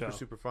comedy super show.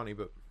 super funny.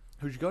 But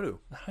Who'd you go to?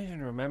 I don't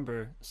even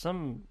remember.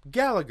 Some.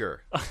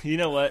 Gallagher, You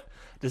know what?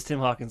 Does Tim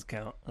Hawkins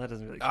count? That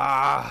doesn't really count.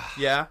 Ah,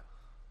 yeah,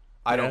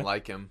 I Yeah. don't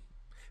like him.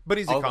 but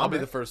he's a I'll be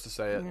comic. the first to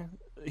say it. Yeah.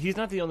 He's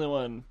not the only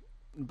one,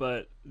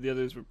 but the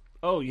others were.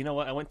 Oh, you know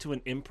what? I went to an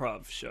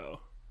improv show.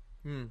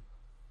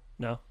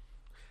 No,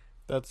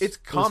 It's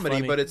comedy,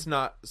 funny. but it's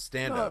not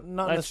stand up.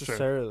 Not That's true.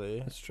 necessarily.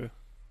 that's true.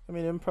 I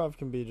mean, improv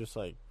can be just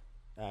like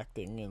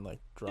acting and like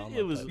drama.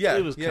 It was- type. Yeah,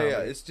 It was yeah.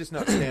 comedy. It's just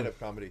not stand up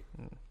comedy.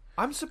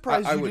 I'm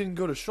surprised I you would- didn't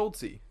go to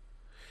Schultze.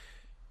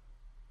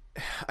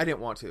 I didn't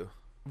want to.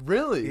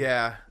 Really?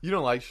 Yeah, You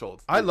don't like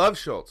Schultz. I love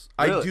Schultz.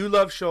 I Really? do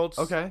love Schultz.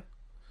 Okay.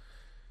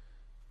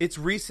 It's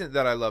recent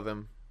that I love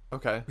him.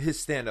 Okay. His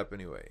stand up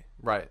anyway.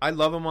 Right. I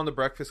love him on the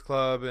Breakfast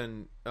Club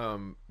and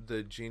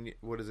the genius.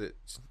 What is it?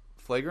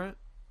 Flagrant?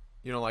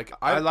 You don't like?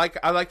 I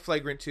like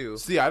Flagrant too.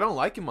 See, I don't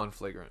like him on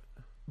Flagrant.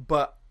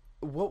 But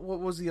what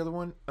was the other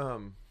one?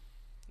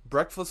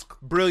 Breakfast.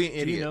 Brilliant Do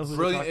you Idiots. know who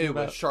Brilliant. they're It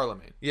talking was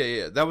Charlemagne.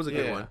 Yeah, that was a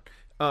good Yeah.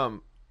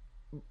 one.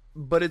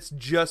 But it's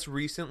just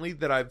recently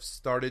that I've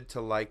started to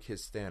like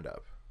his stand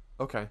up.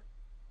 Okay.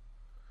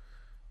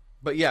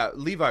 But yeah,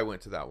 Levi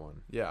went to that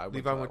one. Yeah,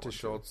 Levi went that to one, too.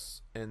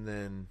 Schultz, and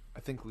then I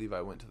think Levi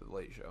went to the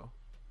Late Show.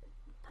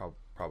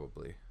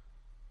 probably.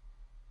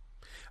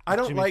 I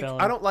don't Jimmy like.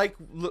 Fallon.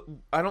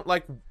 I don't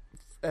like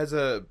as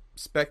a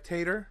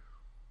spectator,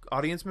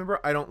 audience member.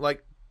 I don't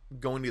like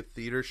going to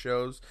theater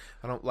shows.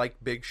 I don't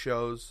like big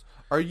shows.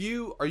 Are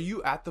you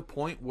at the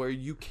point where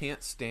you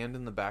can't stand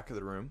in the back of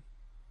the room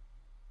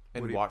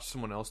and What do you- watch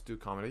someone else do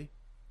comedy?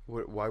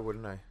 Why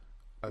wouldn't I?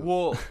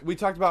 Well, we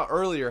talked about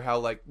earlier how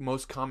like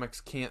most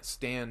comics can't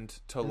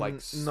stand to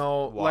like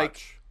no, watch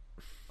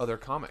like- other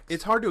comics.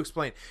 It's hard to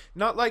explain.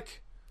 Not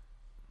like.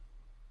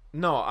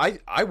 No,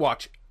 I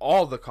watch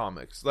all the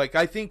comics. Like,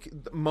 I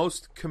think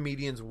most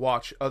comedians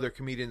watch other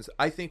comedians.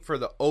 I think for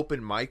the open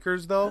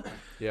micers, though,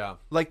 yeah.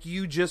 like,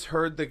 you just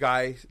heard the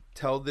guy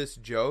tell this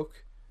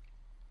joke,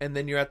 and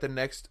then you're at the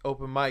next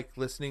open mic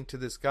listening to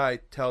this guy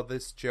tell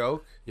this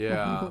joke.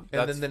 Yeah.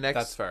 And then the next-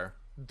 that's fair.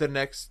 The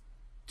next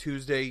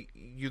Tuesday,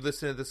 you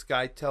listen to this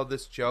guy tell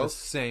this The joke,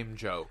 same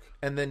joke.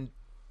 and then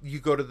you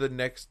go to the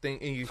next thing,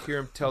 and you hear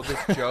him tell this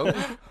joke.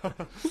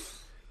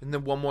 And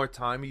then one more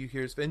time you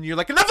hear his, and you're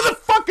like, enough of the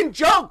fucking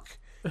joke!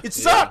 It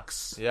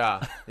sucks!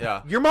 Yeah.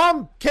 Yeah. Your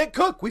mom can't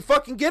cook. We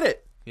fucking get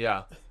it.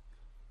 Yeah.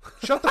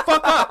 Shut the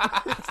fuck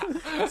up.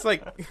 It's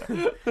like,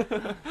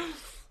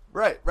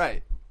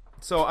 Right.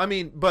 so, I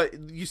mean, but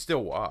you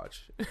still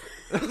watch.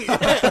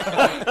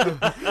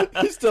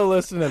 You still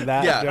listen to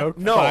that joke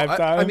no, 5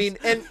 times? I mean,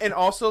 and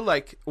also,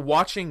 like,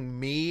 watching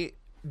me,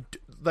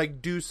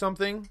 like, do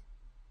something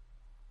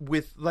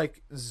with,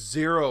 like,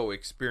 zero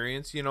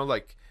experience, you know,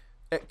 like,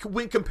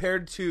 when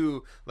compared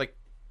to, like,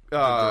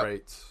 The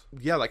greats.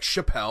 yeah, like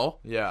Chappelle.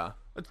 Yeah.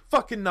 It's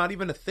fucking not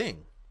even a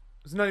thing.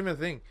 It's not even a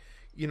thing.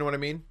 You know what I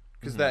mean?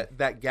 Because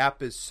that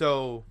gap is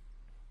so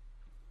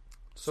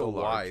large.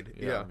 wide.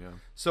 Yeah.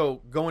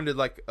 So going to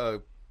like a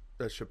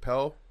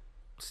Chappelle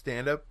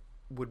stand up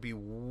would be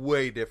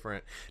way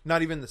different.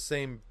 Not even the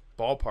same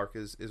ballpark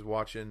as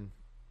watching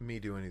me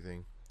do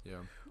anything.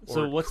 Yeah.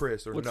 So Or what's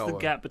Chris or what's Noah. the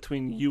gap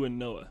between you and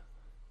Noah?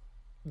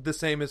 The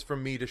same as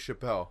from me to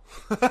Chappelle.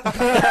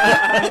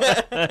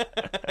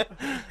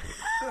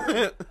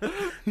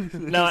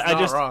 No, I Not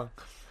just wrong.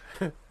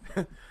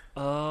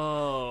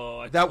 Oh,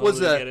 I That totally was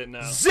get a it now.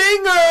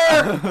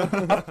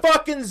 zinger! A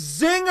fucking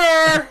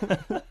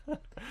zinger!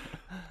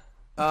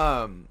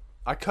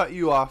 I cut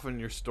you off in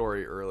your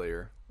story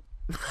earlier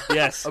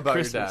Yes, about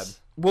Christmas. your dad.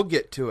 We'll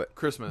get to it.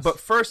 Christmas. But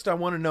first, I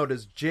want to know,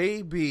 does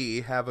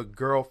JB have a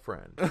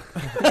girlfriend?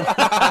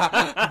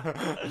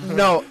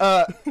 No,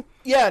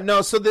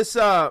 so this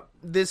I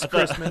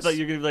Christmas... thought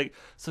you were going to be like,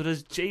 so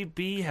does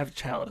JB have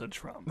childhood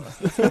trauma?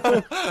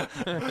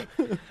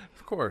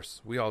 Of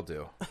course, we all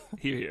do.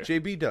 Here.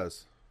 JB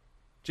does.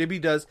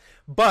 JB does,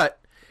 but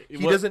he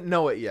What- doesn't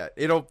know it yet.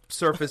 It'll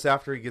surface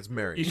after he gets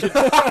married. You should,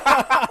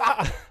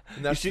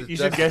 And that's you the-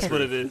 should that's guess the what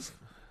truth. it is.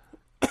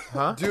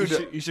 Huh?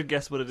 Dude, You should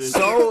guess what it is.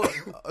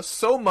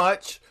 so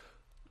much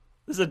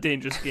This is a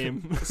dangerous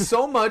game.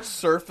 so much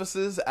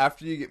surfaces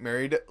after you get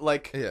married.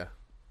 Like, Yeah.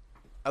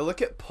 I look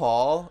at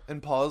Paul,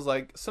 and Paul's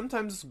like,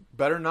 sometimes it's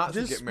better not to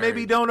Just get married.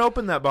 maybe don't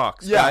open that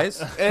box, Yeah.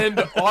 guys.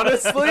 And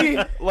honestly,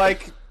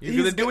 like,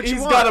 You're gonna do what you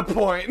he's want. got a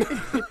point.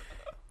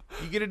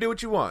 You get to do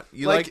what you want.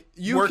 You Like, like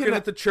you working can-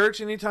 at the church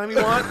anytime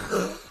you want.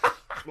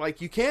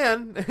 Like you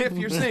can if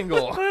you're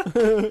single.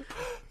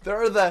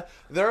 There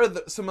are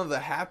some of the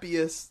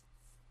happiest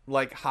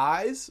like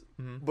highs,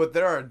 but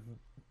there are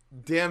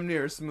damn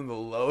near some of the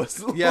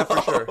lowest. Yeah,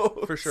 for sure.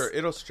 lows. For sure.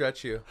 It'll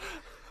stretch you.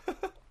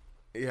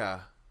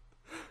 Yeah.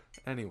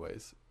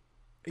 Anyways,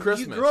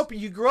 Christmas. You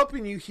grow up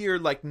and you hear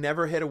like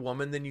never hit a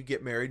woman, then you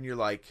get married and you're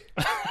like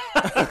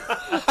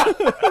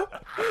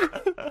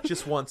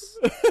just once.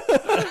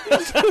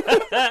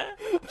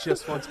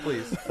 Just once,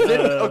 please.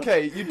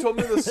 Okay, you told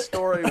me the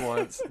story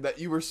once that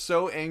you were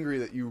so angry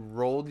that you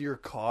rolled your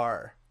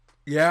car.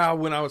 Yeah,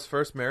 when I was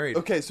first married.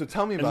 Okay, so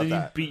tell me And about then you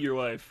that. beat your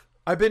wife.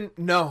 I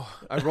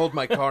rolled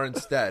my car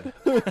instead.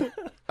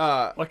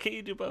 Why can't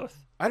you do both?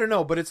 I don't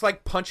know, but it's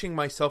like punching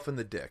myself in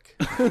the dick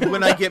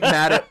when I get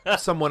mad at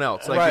someone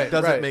else. Like Right, it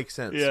doesn't right. make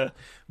sense. Yeah.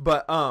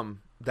 But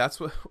that's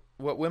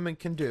what women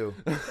can do.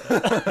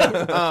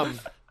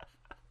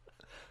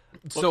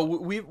 So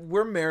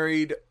we're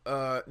married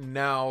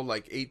now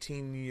like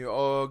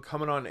 18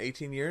 coming on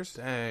 18 years.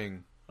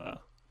 Dang. Wow.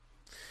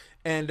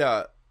 And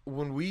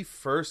when we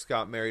first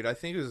got married, I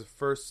think it was the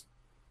first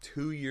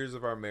 2 years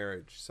of our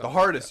marriage. The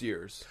hardest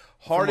years.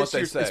 Hardest from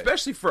what years, they say.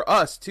 especially for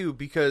us too,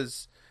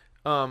 because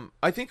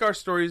I think our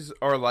stories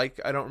are like,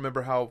 I don't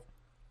remember how.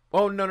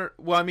 Oh no!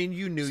 Well, I mean,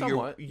 you knew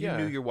Somewhat, you yeah.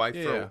 knew your wife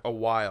Yeah, for yeah. a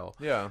while.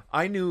 Yeah.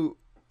 I knew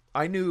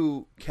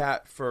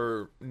Kat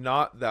for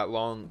not that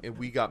long, and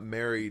we got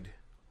married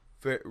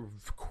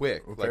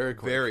quick, like Very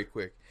quick. very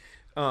quick.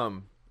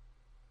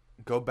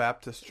 Go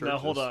Baptist churches. Now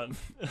hold on.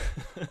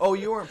 Oh,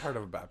 you weren't part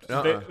of a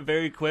Baptist.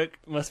 Very quick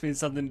must mean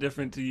something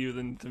different to you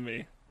than to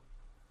me.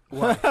 He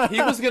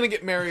was gonna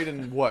get married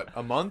in what?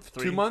 A month?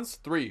 3. 2 months?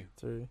 3.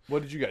 3.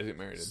 What did you guys get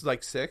married in? It's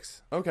like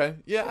 6. Okay.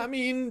 Yeah, I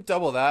mean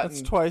double that. That's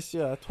and twice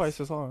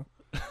as long.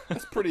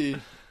 That's pretty.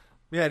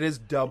 Yeah, it is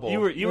double. You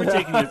were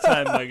taking your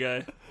time, my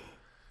guy.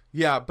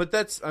 Yeah, but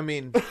that's. I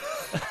mean,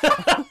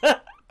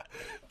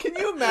 Can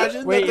you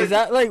imagine? Wait, is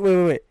that like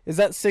wait? Is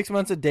that 6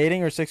 months of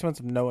dating or 6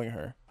 months of knowing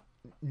her?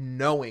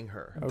 knowing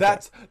her. Okay.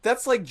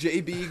 That's like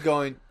JB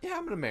going, yeah,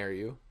 I'm gonna marry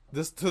you.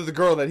 This to the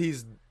girl that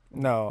he's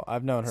No,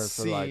 I've known her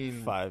for like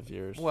Seen- 5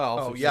 years. well.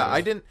 Oh 6 yeah, years.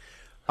 I didn't.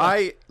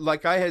 I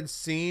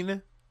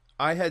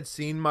had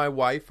seen my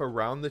wife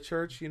around the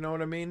church. You know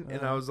what I mean?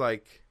 And I was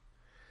like,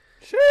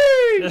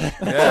 yeah,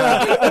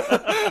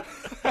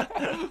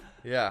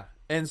 yeah.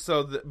 And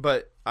so,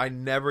 but I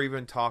never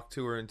even talked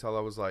to her until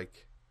I was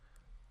like,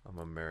 I'm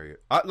gonna marry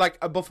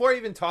her. Before I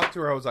even talked to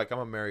her, I was like, I'm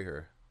gonna marry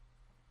her.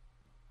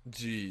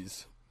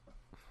 Jeez.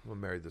 I'm gonna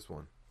marry this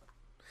one.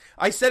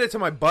 I said it to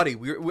my buddy.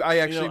 I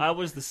actually. I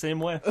was the same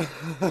way.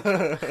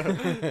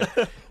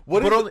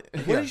 What yeah.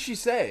 did she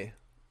say?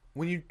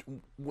 When you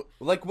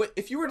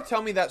if you were to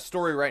tell me that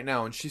story right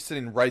now and she's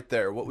sitting right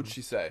there, what would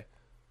she say?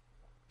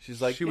 She's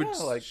like, she would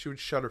yeah, she would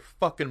shut her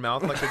fucking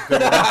mouth like a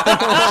good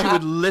one. She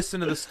would listen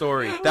to the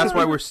story. That's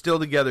why we're still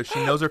together.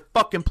 She knows her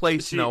fucking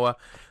place, Noah.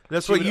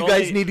 That's what would you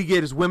guys only- need to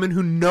get is women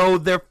who know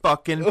their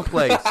fucking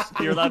place.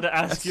 You're allowed to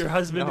ask your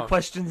husband no.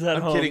 questions at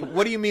I'm home. kidding.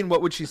 What do you mean?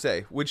 What would she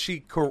say? Would she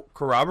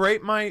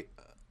corroborate my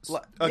yeah,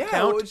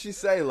 account? what would she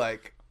say?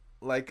 Like,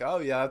 oh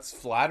yeah, it's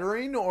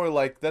flattering, or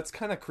like that's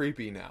kind of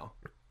creepy now.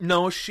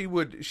 No, she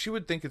would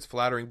think it's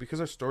flattering because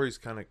our story's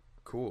kind of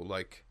cool.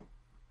 Like,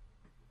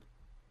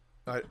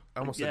 I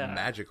almost said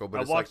magical, but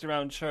I it's walked like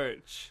around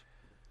church,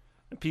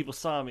 and people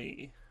saw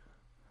me.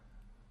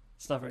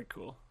 It's not very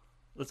cool.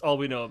 That's all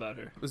we know about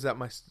her.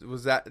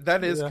 that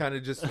is Yeah. kind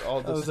of just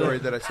all the was story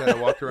it. that I said. I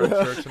walked around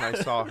church and I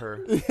saw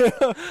her.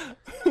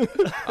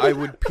 I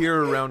would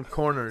peer around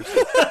corners.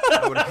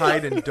 I would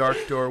hide in dark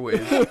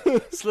doorways.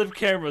 Slip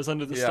cameras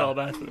under the Yeah. stall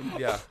bathroom.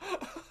 Yeah.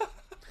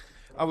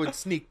 I would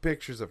sneak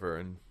pictures of her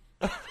and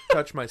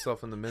touch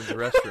myself in the men's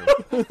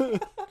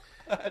restroom.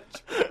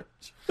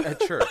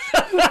 At church.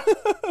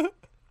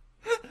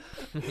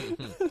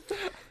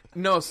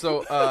 No,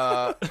 so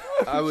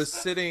I was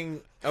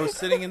sitting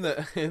in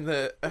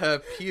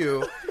the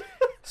pew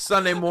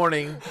Sunday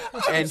morning,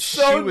 and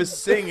she was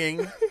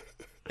singing,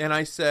 and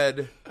I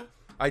said,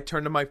 I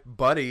turned to my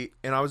buddy,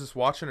 and I was just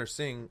watching her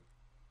sing,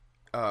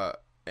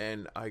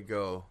 and I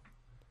go,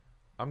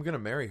 I'm going to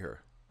marry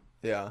her.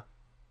 Yeah.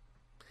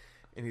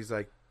 And he's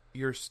like,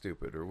 you're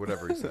stupid, or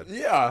whatever he said.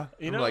 Yeah.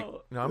 You I'm know, like,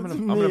 no, I'm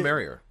gonna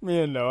marry her. Me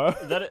and Noah.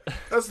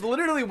 That's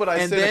literally what I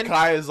And say then- to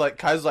Kai. Is like,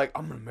 Kai's like,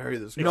 I'm gonna marry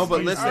this girl. No,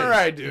 but listen. All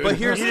right, dude. But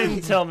here's you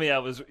didn't tell me I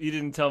was. You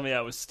didn't tell me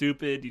I was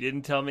stupid. You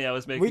didn't tell me I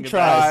was making We a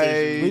tried. bad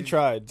decision. We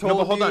tried. told No,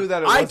 but hold you on.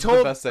 that it I wasn't told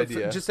the best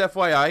idea. Just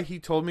FYI, he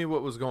told me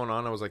what was going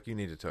on. I was like, you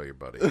need to tell your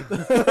buddy.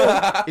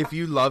 If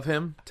you love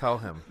him, tell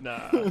him.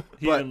 Nah,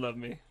 he But- didn't love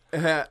me.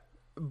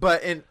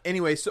 But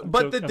anyway, so I'm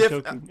but the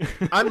joking.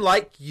 I'm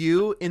like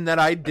you in that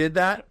I did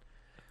that,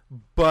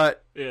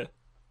 but Yeah.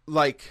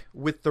 like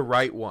with the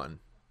right one.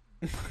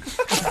 No.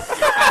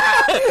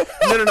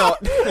 No.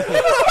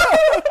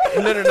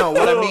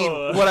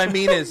 What I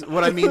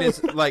mean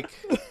is like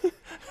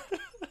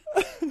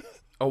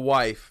a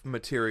wife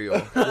material.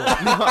 No,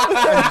 I'm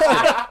just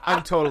kidding.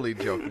 I'm totally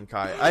joking,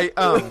 Kai.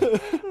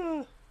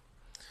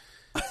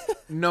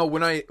 No,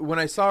 when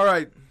I saw her,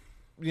 I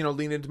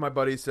leaned into my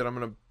buddy, said I'm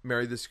gonna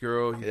marry this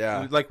girl.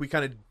 Yeah. Like we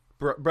kind of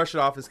brush it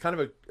off as kind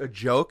of a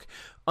joke.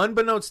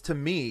 Unbeknownst to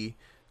me,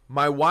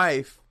 my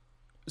wife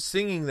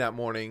singing that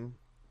morning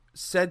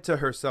said to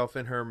herself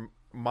in her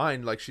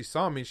mind, like she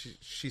saw me,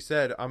 she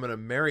said, I'm gonna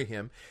marry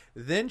him.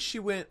 Then she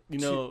went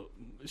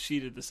She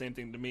did the same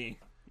thing to me.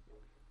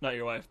 Not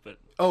your wife, but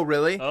oh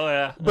really? oh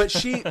yeah.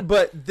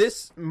 but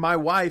my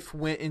wife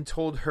went and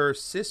told her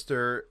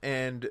sister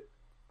and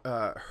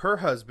her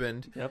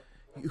husband. Yep.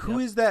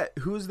 Who's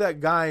that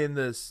guy in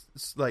this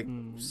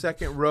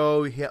second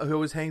row? He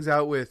always hangs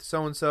out with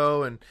so and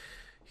so, and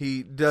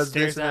he does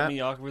Stares this and at that.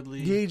 me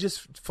awkwardly. He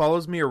just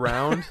follows me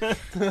around.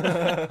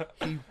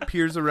 He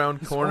peers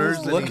around corners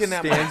and he looking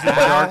at my stands in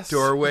dark ass.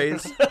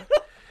 doorways.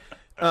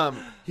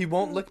 He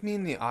won't look me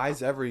in the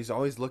eyes ever. He's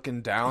always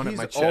looking down at He's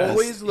my chest.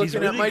 always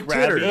looking really at my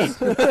grabby.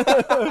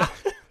 titters.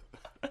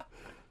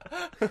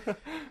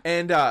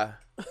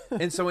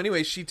 And so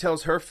anyway, she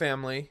tells her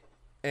family,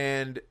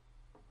 and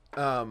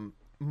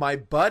my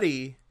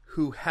buddy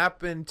who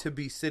happened to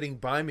be sitting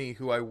by me,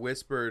 who I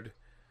whispered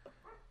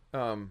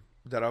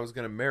that I was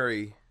going to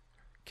marry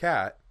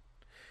Kat,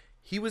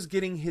 he was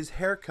getting his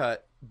hair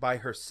cut by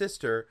her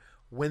sister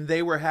when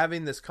they were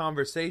having this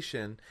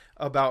conversation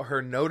about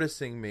her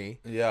noticing me.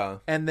 Yeah.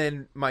 And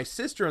then my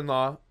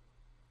sister-in-law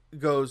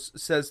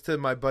says to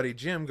my buddy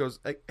Jim,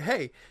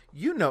 hey,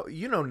 you know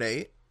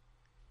Nate.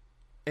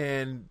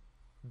 And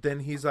then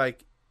he's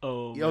like,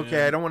 Oh, okay,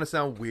 man. I don't want to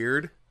sound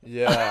weird,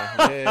 Yeah.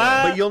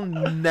 but you'll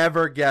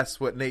never guess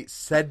what Nate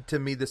said to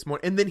me this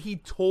morning. And then he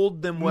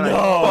told them what No.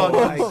 I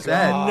fucking my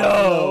said. God.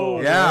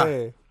 No. Yeah.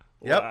 way.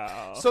 Yep.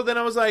 Wow. So then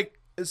I was like,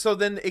 so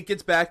then it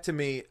gets back to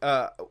me.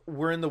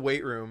 We're in the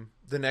weight room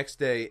the next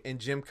day, and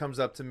Jim comes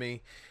up to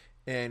me,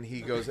 and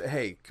he goes,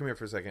 hey, come here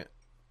for a second.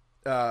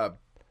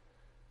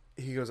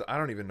 He goes, I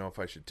don't even know if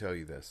I should tell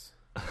you this.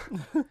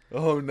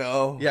 Oh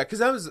no. Yeah,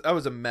 because I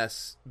was a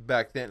mess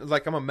back then.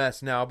 Like, I'm a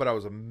mess now, but I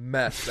was a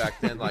mess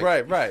back then. Like,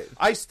 Right.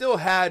 I still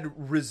had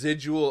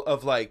residual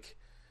of, like,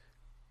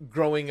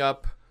 growing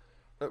up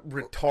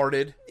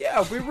retarded.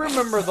 Yeah, we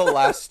remember the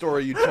last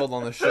story you told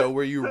on the show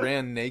where you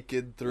ran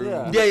naked through.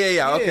 Yeah.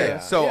 Yeah. Okay, Yeah,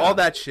 so yeah. all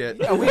that shit.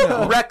 Yeah, we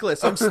know.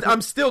 Reckless.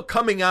 I'm still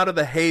coming out of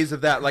the haze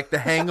of that, like the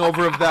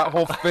hangover of that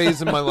whole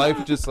phase in my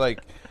life. Just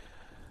like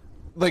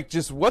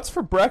just what's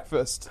for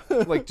breakfast?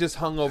 Like just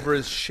hungover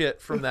as shit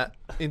from that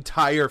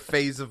entire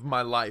phase of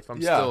my life.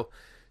 I'm still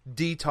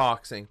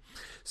detoxing.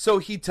 So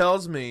he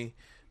tells me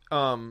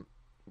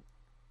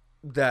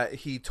that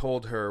he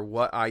told her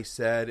what I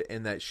said,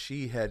 and that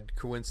she had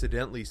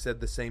coincidentally said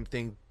the same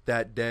thing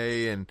that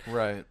day, and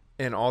Right.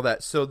 and all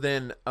that. So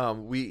then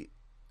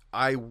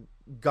I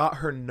got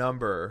her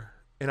number,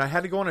 and I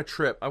had to go on a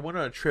trip. I went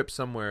on a trip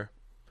somewhere.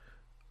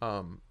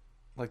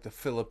 Like the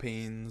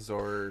Philippines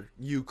or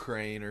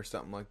Ukraine or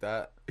something like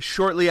that.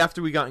 Shortly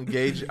after we got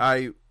engaged,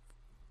 I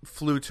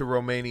flew to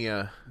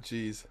Romania,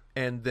 Jeez.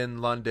 and then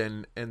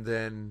London, and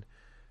then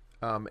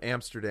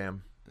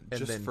Amsterdam. And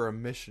Just then, for a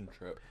mission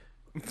trip.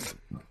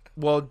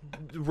 well,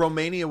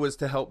 Romania was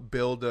to help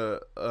build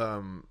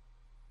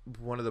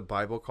one of the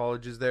Bible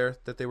colleges there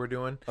that they were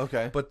doing.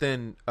 Okay. But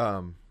then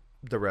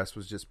the rest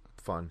was just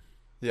fun.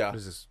 Yeah. It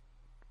was just,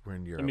 we're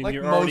in Europe. I mean, Like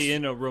you're most- already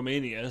in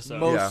Romania, so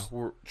most- yeah,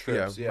 we're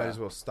trips, might yeah. as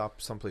well stop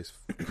someplace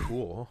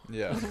cool.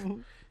 Yeah.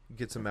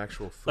 Get some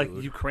actual food.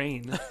 like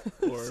Ukraine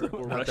or Not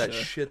Russia. that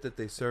shit that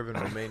they serve in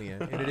Romania,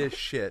 and it is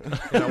shit,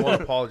 and I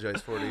won't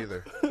apologize for it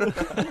either.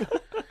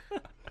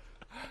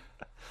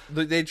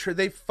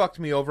 They fucked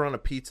me over on a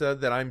pizza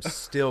that I'm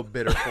still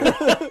bitter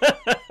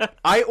for.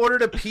 I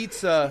ordered a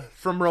pizza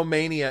from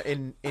Romania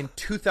in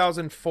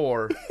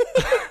 2004,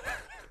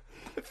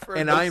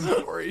 and I'm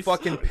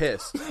fucking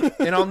pissed.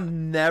 And I'll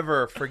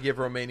never forgive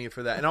Romania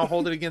for that. And I'll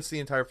hold it against the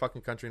entire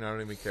fucking country, and I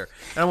don't even care.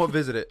 And I won't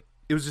visit it.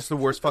 It was just the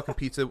worst fucking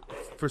pizza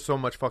for so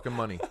much fucking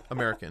money.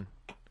 American.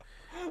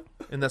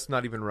 And that's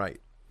not even right.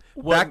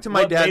 Back to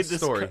my dad's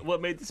story.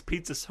 What made this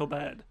pizza so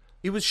bad?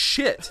 It was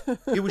shit.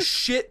 It was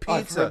shit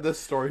I've pizza. heard this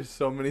story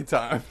so many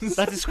times.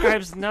 That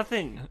describes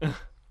nothing.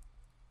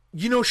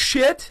 You know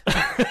shit?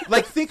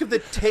 Like, think of the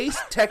taste,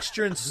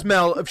 texture, and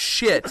smell of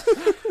shit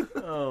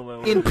Oh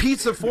my in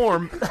pizza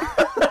form.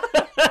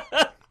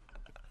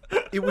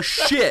 It was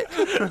shit.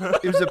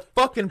 It was a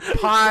fucking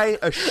pie,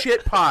 a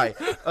shit pie,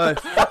 a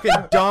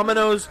fucking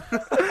Domino's,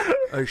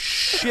 a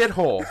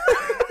shithole.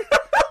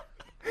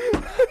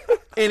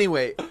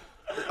 Anyway,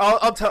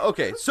 I'll tell.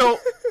 Okay, so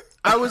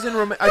I was in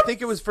Romania. I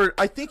think it was for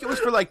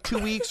like 2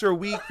 weeks or a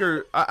week,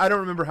 or I don't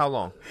remember how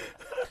long.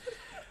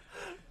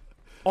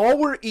 All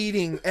we're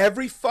eating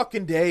every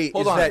fucking day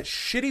is that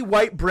shitty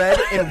white bread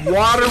and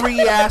watery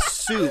ass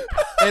soup.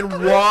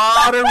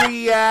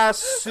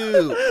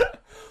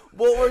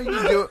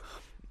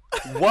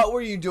 What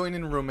were you doing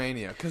in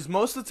Romania? Because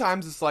most of the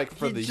times it's like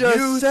for the just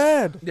youth.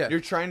 said. Yeah. You're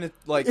trying to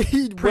like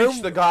He- preach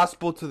where- the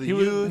gospel to the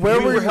youth. where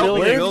You were you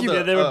helping building-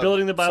 build They were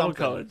building the Bible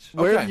something. college.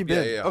 Where Okay. have you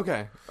been? Yeah.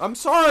 Okay, I'm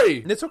sorry.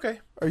 It's okay.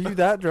 Are you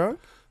that drunk?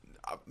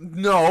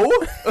 No.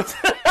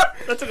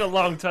 That took a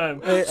long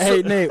time.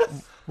 Hey, Nate,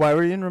 why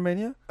were you in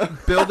Romania?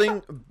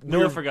 Building.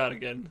 Noah forgot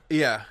again.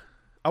 Yeah,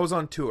 I was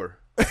on tour.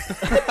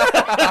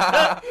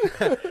 I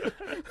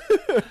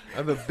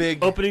have a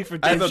big Opening for I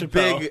Dave have a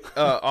Chappelle. big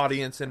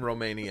audience in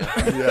Romania.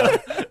 Yeah,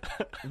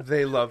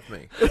 they love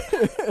me.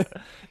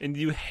 And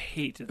you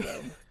hated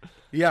them.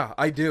 Yeah,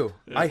 I do.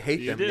 I hate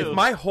You them. do. If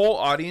my whole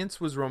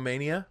audience was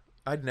Romania,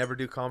 I'd never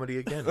do comedy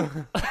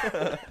again.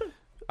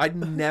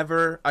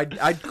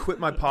 I'd quit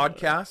my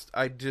podcast.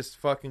 I'd just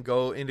fucking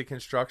go into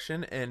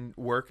construction and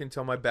work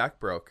until my back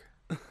broke.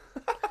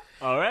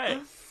 All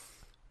right.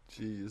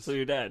 Jeez. So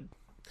you're dead.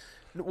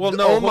 Well,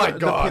 no. Oh hold my on.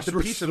 gosh. The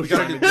We're pizza. still We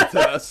gotta trying to do, get to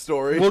that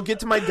story. we'll get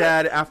to my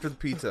dad after the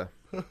pizza.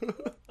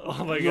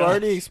 Oh my You god.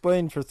 already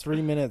explained for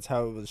 3 minutes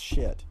how it was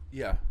shit.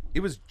 Yeah,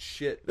 it was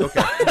shit.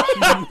 Okay,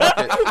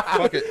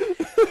 fuck it.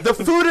 The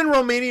food in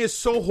Romania is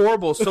so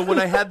horrible. So when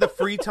I had the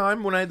free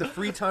time,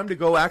 to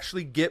go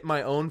actually get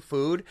my own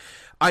food,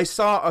 I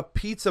saw a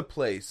pizza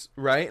place,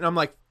 right? And I'm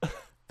like,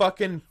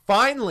 fucking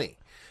finally.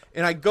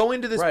 And I go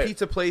into this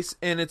pizza place,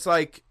 and it's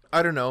like,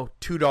 I don't know,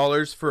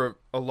 $2 for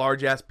a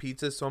large ass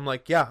pizza. So I'm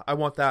like, yeah, I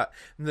want that.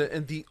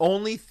 And the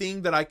only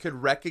thing that I could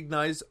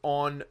recognize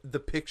on the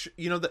picture,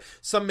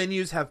 some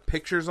menus have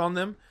pictures on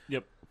them.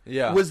 Yep.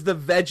 Yeah. Was the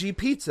veggie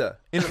pizza,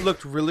 and it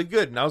looked really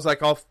good. And I was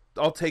like,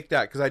 I'll take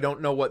that because I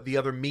don't know what the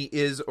other meat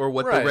is or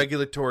what the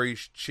regulatory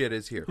shit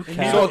is here.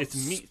 Cat. so It's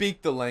meat.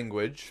 speak the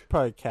language.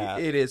 Probably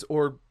cat. It is,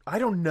 or I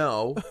don't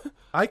know.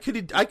 I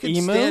could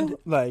Emu? stand.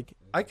 Like,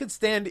 I could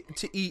stand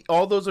to eat.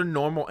 All those are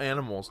normal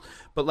animals,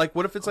 but like,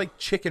 what if it's like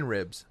chicken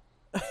ribs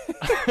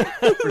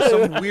or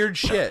some weird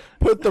shit?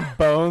 put the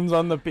bones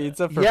on the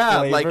pizza for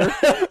flavor.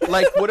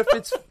 like what if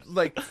it's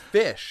like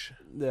fish,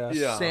 yeah.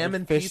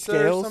 salmon Like fish pizza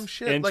scales? or some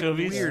shit,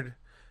 Anchovies? like weird.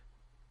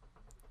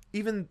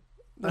 Even,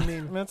 I I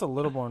mean, mean, that's a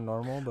little more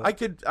normal, but I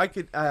could.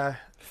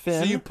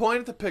 fin. So you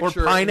point at the Or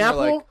picture.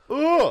 pineapple?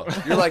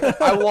 And you're like,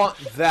 I want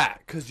that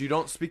because you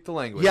don't speak the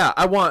language. Yeah,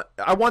 I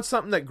want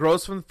something that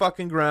grows from the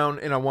fucking ground,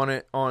 and I want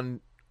it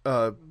on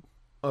a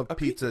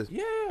pizza.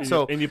 Yeah. And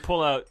So you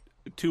pull out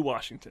 2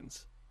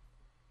 Washingtons.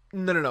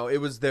 no, it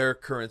was their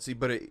currency,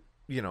 but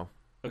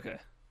Okay.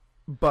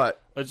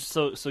 but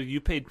So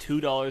you paid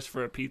 $2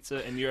 for a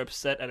pizza, and you're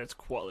upset at its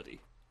quality.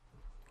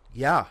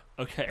 yeah.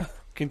 Okay.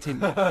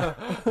 Continue.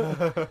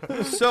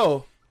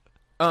 So,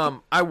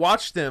 I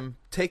watched them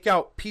take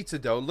out pizza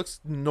dough. It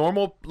looks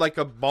normal, like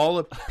a ball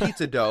of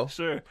pizza dough.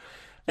 Sure.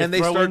 And they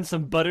throw start- in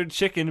some buttered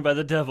chicken by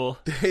the devil.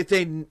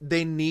 They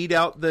knead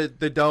out the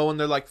dough, and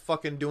they're like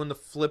fucking doing the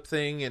flip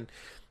thing, and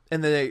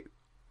then they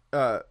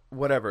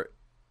whatever.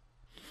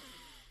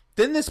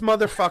 Then this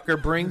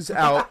motherfucker brings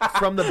out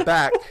from the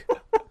back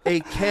a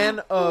can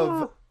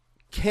of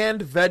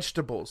canned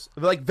vegetables,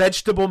 like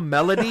vegetable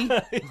melody.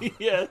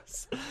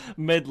 Yes.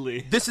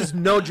 Medley. This is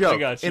no joke. I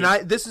got you.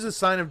 And this is a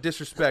sign of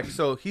disrespect.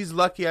 So he's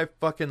lucky I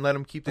fucking let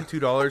him keep the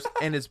 $2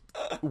 and his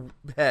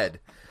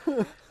head.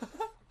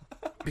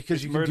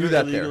 Because you can Murder do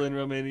that illegal there. in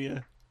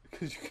Romania.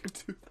 Because you can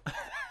do that.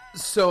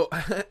 So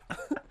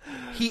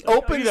he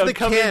opens the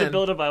come in to can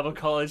build a Bible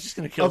college, just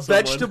gonna kill of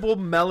someone. vegetable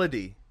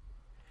melody.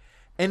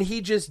 And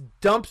he just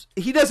dumps.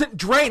 He doesn't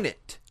drain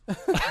it.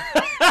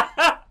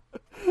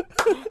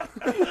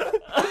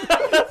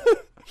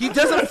 He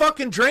doesn't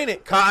fucking drain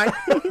it, Kai.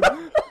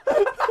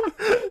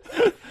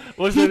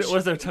 Was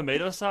there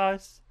tomato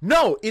sauce?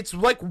 No, it's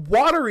like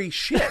watery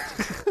shit.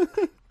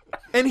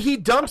 And he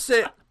dumps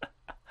it.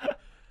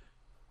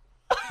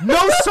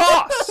 No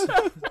sauce.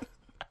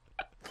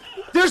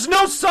 There's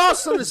no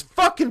sauce on this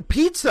fucking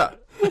pizza.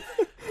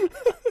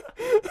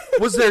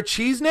 Was there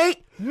cheese,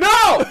 Nate?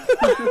 No!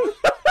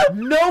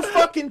 No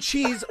fucking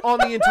cheese on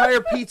the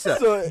entire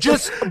pizza.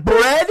 Just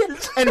bread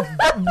and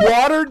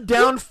watered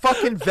down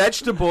fucking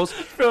vegetables.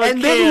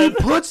 And then he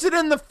puts it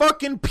in the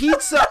fucking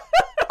pizza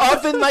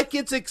oven like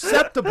it's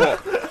acceptable.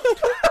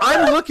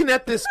 I'm looking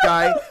at this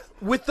guy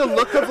with the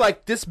look of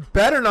like, this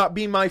better not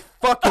be my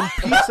fucking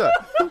pizza.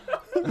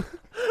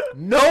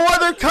 No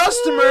other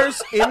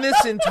customers in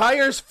this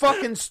entire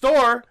fucking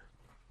store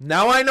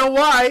Now I know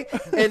why,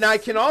 and I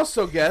can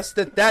also guess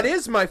that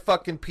is my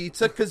fucking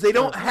pizza because they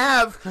don't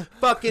have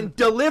fucking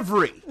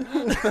delivery.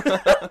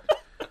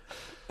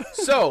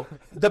 So,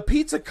 the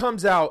pizza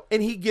comes out,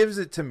 and he gives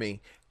it to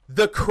me.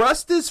 The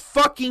crust is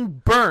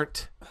fucking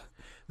burnt.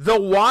 The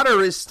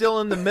water is still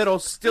in the middle,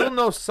 still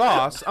no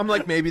sauce. I'm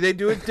like, maybe they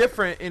do it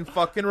different in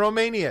fucking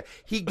Romania.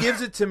 He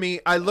gives it to me.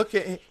 I look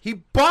at him. He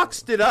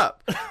boxed it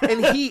up,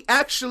 and he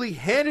actually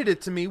handed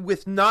it to me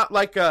with not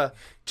like a,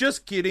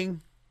 just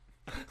kidding.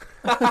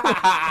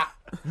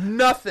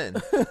 Nothing.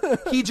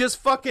 He just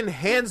fucking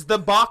hands the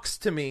box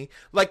to me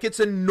like it's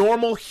a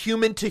normal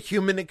human to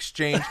human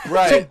exchange.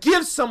 Right. To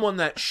give someone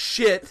that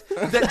shit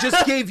that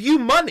just gave you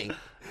money.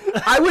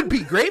 I would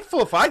be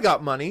grateful if I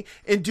got money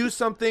and do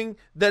something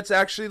that's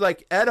actually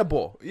like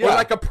edible or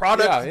like a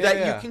product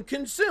that you can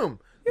consume,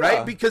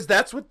 right? Because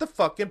that's what the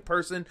fucking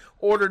person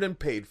ordered and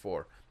paid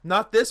for.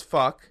 Not this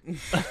fuck.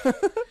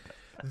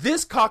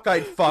 This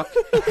cockeyed fuck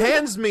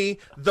hands me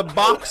the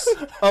box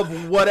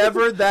of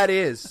whatever that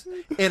is.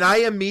 And I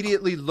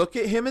immediately look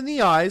at him in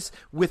the eyes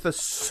with a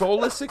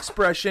soulless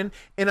expression,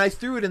 and I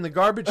threw it in the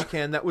garbage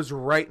can that was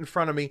right in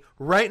front of me,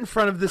 right in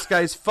front of this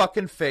guy's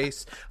fucking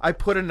face. I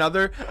put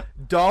another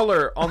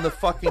 $1 on the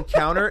fucking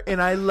counter,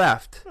 and I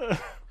left.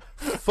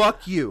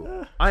 Fuck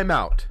you. I'm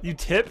out. You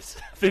tipped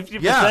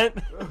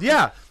 50%?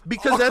 Yeah,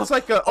 because that's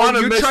like a... on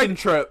a mission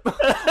trip.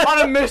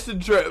 On a mission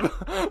trip.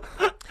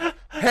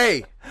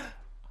 Hey...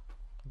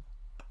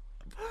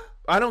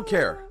 I don't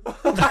care.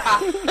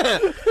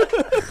 I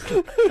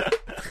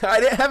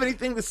didn't have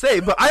anything to say,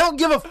 but I don't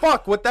give a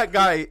fuck what that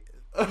guy,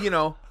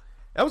 that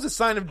was a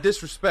sign of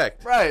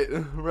disrespect. Right.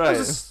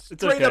 It's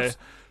okay.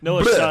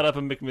 Noah shot up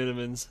a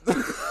McMinimans.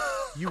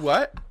 You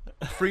what?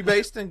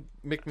 Freebased in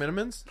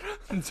McMinimans?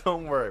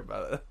 Don't worry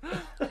about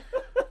it.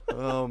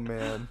 Oh,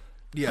 man.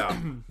 Yeah.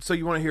 So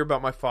you want to hear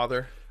about my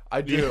father?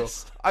 I do.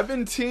 Yes. I've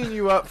been teeing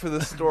you up for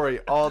this story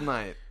all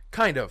night.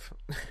 Kind of.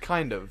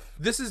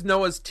 This is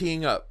Noah's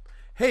teeing up.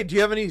 Hey, do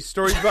you have any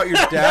stories about your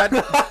dad?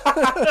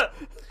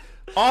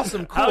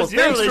 Awesome, cool. How's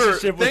your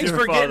relationship with Thanks your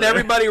for getting father?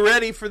 everybody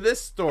ready for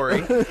this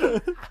story.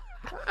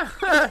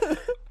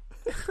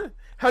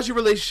 How's your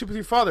relationship with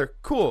your father?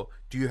 Cool.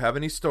 Do you have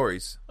any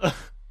stories?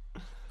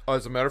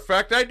 As a matter of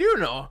fact, I do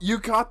know. You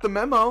caught the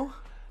memo.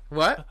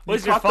 What?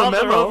 Was your caught the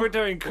father memo? over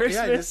during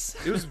Christmas?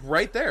 It was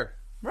right there.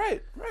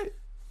 Right.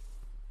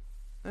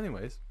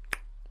 Anyways.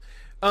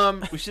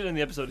 We should end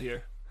the episode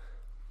here.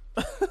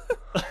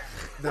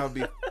 That would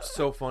be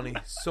so funny.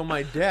 So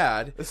my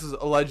dad, This is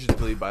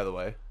allegedly, by the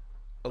way.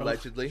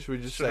 allegedly. Should we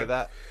just say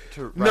that?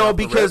 No,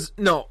 because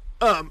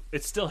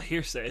It's still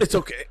hearsay. it's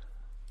okay.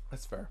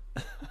 That's fair.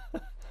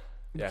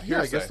 Yeah, I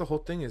hearsay. guess the whole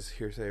thing is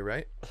hearsay,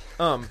 right?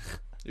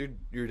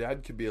 Your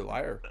dad could be a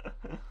liar.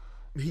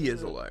 He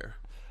is a liar.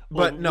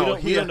 Well, But no,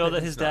 we don't know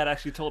that he's his not. dad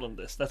actually told him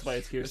this. That's why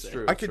it's hearsay. It's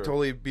true. I could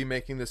totally be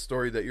making this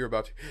story that you're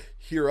about to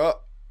hear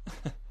up.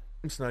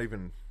 It's not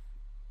even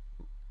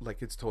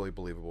like it's totally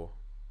believable.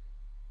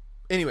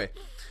 Anyway,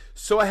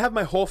 so I have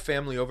my whole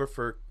family over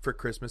for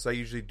Christmas. I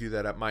usually do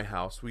that at my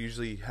house. We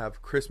usually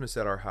have Christmas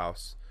at our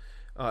house.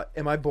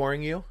 Am I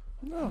boring you?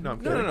 No, I'm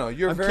kidding. No. I'm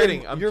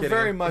kidding. I'm You're kidding.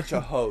 very much a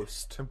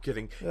host. I'm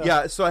kidding.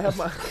 Yeah, so I have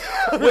my...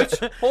 Which,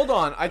 hold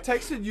on. I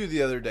texted you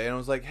the other day and I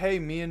was like, hey,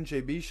 me and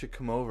JB should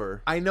come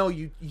over. I know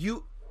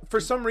you for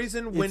some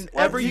reason,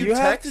 whenever you you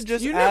have text... to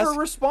just You ask,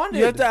 never responded.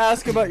 You have to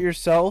ask about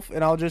yourself,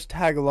 and I'll just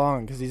tag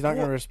along because he's not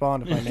going to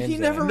respond if my name's He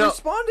in never it. No.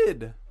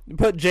 responded.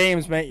 Put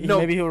James, mate. No.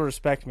 Maybe he'll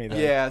respect me then.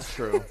 Yeah, that's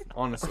true.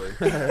 Honestly.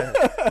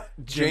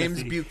 James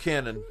Timothy.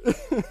 Buchanan.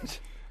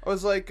 I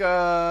was like,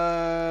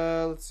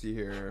 let's see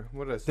here.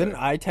 What did I say? Didn't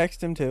I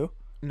text him too?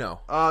 No.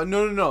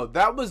 No.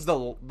 That was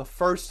the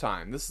first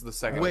time. This is the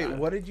second Wait, time.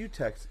 what did you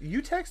text?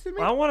 You texted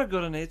me? I want to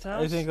go to Nate's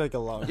house. I think like a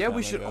long Yeah, time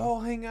we should ago. all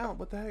hang out.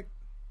 What the heck,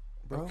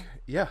 bro?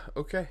 Yeah,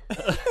 okay.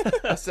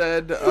 I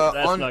said not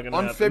on gonna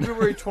happen.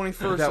 February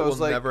 21st, That I was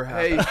will like, never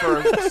hey, happen. for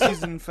our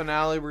season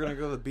finale, we're going to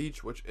go to the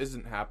beach, which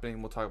isn't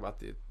happening. We'll talk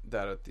about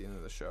that at the end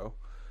of the show.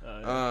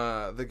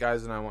 The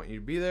guys and I want you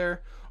to be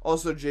there.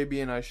 Also,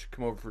 JB and I should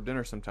come over for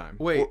dinner sometime.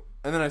 Wait.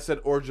 And then I said,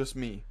 or just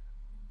me.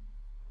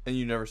 And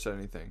you never said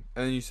anything.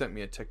 And then you sent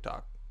me a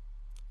TikTok.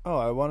 Oh,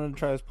 I wanted to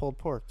try his pulled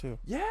pork too.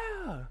 Yeah.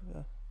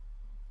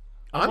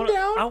 I'm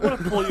down. I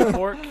want to pull your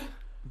pork.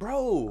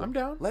 Bro. I'm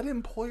down. Let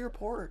him pull your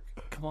pork.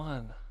 Come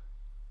on.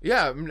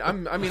 Yeah,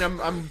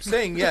 I'm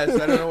saying yes.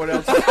 I don't know what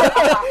else.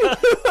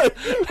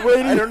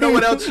 I don't know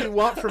what else you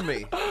want from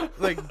me.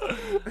 Like,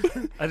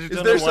 I just Is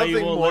don't there know why you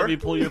something won't more? let me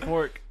pull your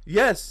pork.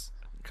 yes,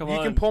 Come you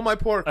on. can pull my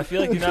pork. I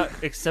feel like you're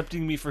not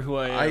accepting me for who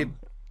I I am.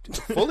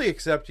 fully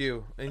accept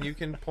you, and you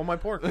can pull my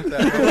pork if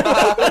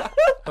that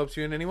helps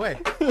you in any way.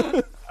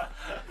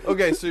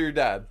 Okay, so your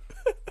dad.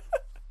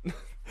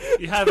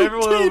 You have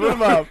everyone over.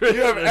 him up. for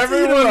You have Christmas.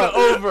 everyone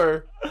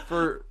over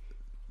for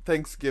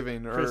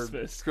Thanksgiving or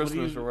Christmas.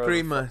 Christmas What or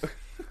whatever.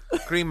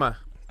 Crema.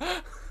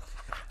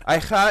 I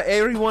have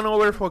everyone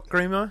over for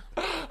crema.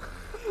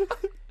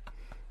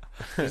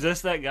 Is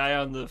this that guy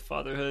on the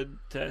fatherhood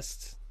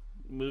test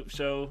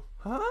show?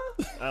 Huh?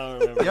 I don't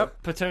remember.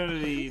 Yep.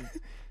 Paternity.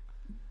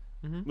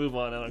 Move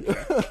on. I don't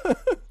care.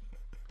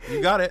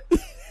 You got it.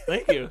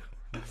 Thank you.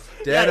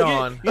 Dead Yeah,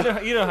 on.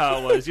 You know how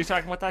it was. You're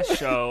talking about that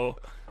show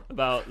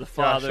about the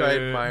father I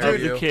admire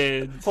of you. the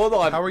kids. Hold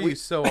on. How are you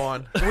so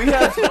on?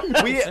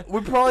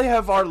 We probably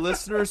have our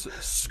listeners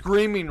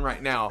screaming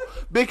right now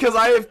because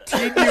I have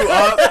teed you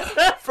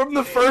up from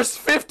the first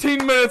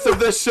 15 minutes of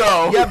this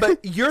show. Yeah,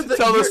 but you're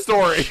tell the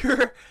story.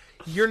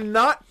 You're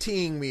not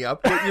teeing me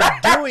up. What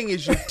you're doing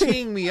is you're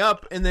teeing me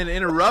up and then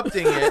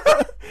interrupting it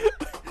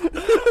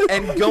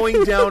and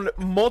going down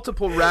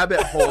multiple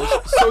rabbit holes.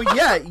 So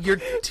yeah,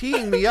 you're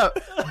teeing me up,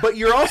 but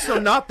you're also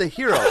not the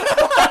hero.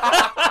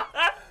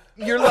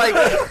 You're like,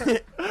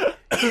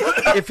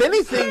 if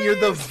anything, you're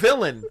the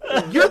villain.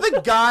 You're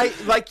the guy,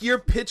 like, you're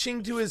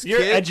pitching to his You're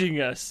kid. edging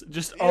us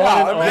just on Yeah,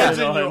 and I'm on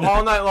edging and you on.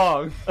 all night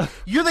long.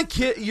 You're the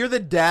kid. You're the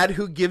dad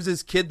who gives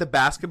his kid the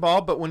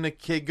basketball, but when the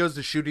kid goes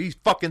to shoot it, he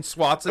fucking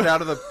swats it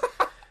out of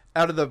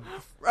the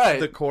Right.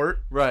 the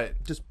court. Right.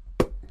 Just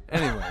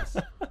Anyways.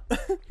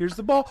 here's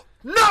the ball.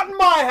 Not in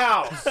my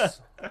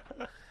house.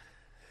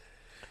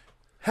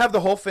 Have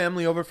the whole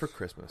family over for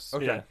Christmas.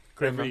 Okay. Yeah,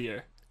 Grandma. every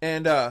year.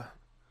 And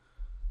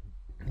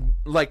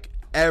like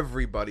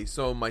everybody.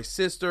 So my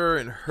sister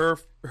and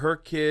her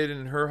kid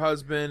and her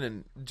husband,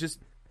 and just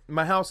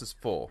my house is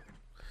full.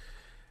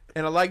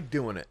 And I like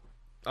doing it.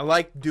 I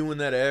like doing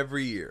that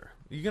every year.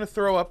 You gonna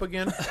throw up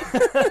again?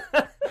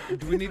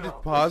 Do we need to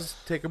pause,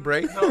 take a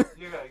break? No,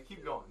 you gotta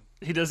keep going.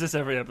 He does this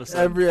every episode.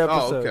 Every Oh,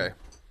 episode. okay.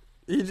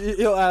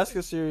 He'll ask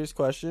a serious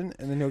question,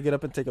 and then he'll get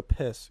up and take a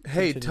piss.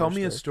 Hey, Continue tell your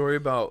me a story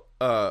about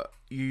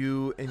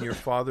you and your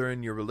father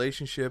and your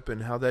relationship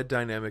and how that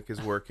dynamic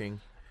is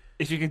working.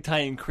 If you can tie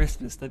in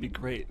Christmas, that'd be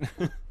great.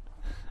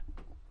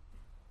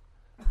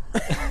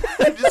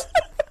 Just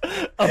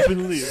Up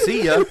and leave.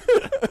 see ya.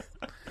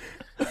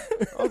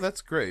 Oh,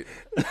 that's great.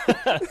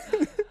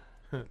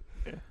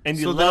 And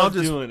you So then I'll love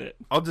just- doing it.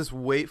 I'll just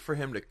wait for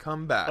him to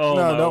come back. Oh,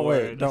 No, my don't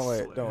word. wait. Don't This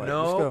is wait. Don't wait.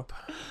 Nope.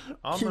 Let's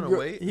I'm Keep gonna go-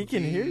 wait. he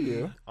can hear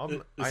you.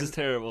 This is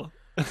terrible.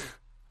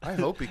 I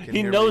hope he can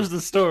He hear knows me.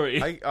 the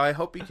story. I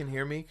hope he can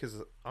hear me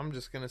because I'm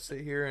just going to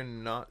sit here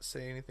and not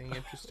say anything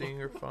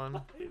interesting or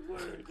fun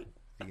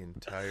the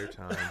entire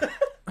time.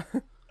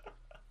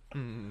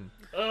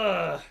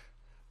 Ugh.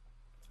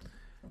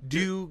 Do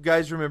you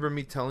guys remember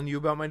me telling you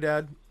about my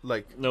dad?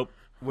 Like, Nope.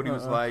 what he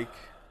was like?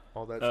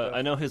 All that stuff?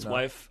 I know his No.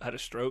 wife had a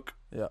stroke.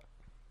 Yeah.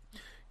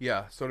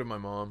 Yeah, so did my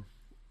mom.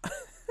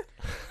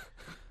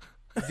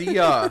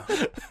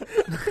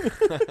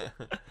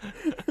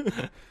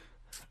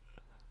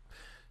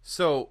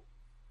 So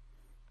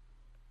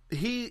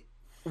he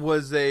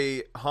was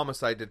a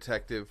homicide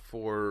detective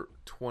for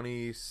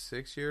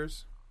 26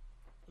 years,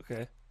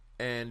 Okay.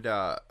 and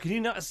Can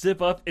you not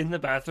zip up in the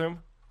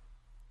bathroom?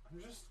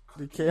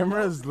 The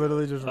camera is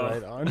literally just Oh.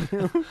 right on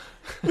you.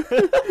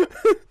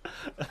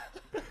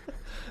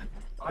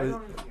 I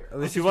don't even hear. At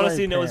least If you he's want to wearing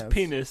see Noah's pants.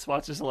 penis,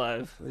 watch this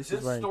live. At least This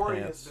he's wearing story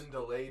pants. has been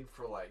delayed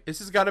for like. this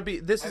has got to be.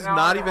 This is An hour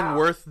not and a even half.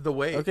 worth the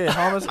wait. Okay,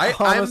 I'm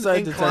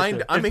homicide inclined.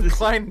 detective. I'm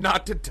inclined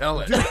not to tell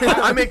it.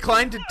 I'm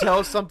inclined to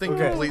tell something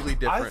Okay. completely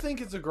different. I think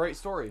it's a great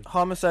story.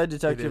 Homicide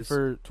detective is.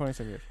 for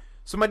 27 years.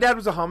 So my dad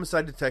was a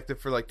homicide detective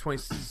for like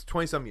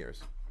 20 some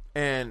years,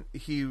 and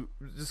he was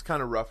just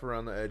kind of rough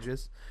around the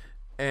edges,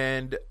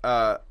 and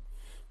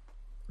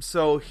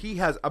so he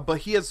has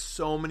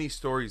so many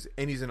stories,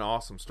 and he's an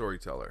awesome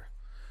storyteller.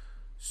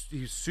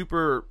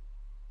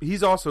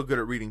 He's also good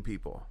at reading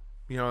people.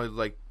 You know,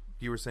 like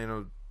you were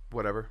saying,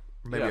 whatever.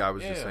 Maybe Yeah, I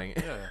was yeah, just saying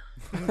it.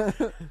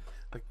 Yeah.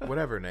 Like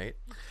whatever, Nate.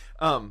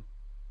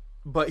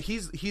 But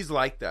he's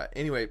like that.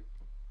 Anyway,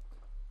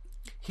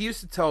 he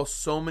used to tell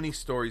so many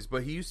stories,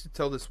 but he used to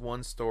tell this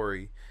one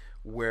story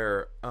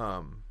where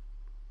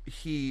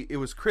it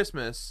was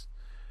Christmas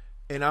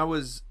and I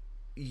was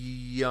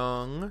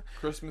young.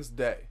 Christmas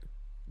Day.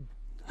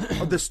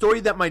 The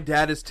story that my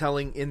dad is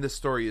telling in the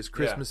story is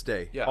Christmas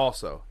Day. Yeah.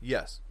 Also,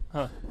 yes.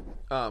 Huh.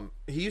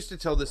 He used to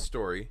tell this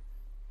story,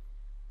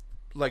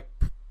 like,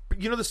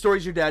 you know the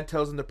stories your dad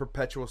tells in the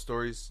perpetual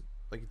stories,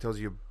 like he tells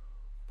you.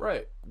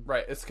 Right.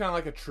 It's kind of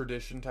like a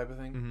tradition type of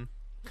thing. Mm-hmm.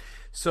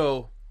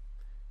 So,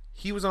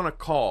 he was on a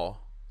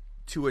call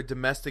to a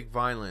domestic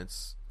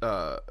violence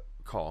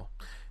call,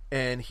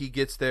 and he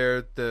gets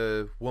there.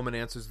 The woman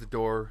answers the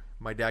door.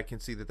 My dad can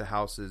see that the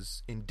house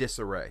is in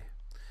disarray.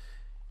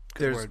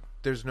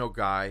 There's no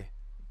guy,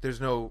 there's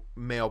no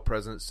male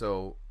present.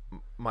 So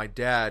my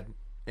dad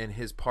and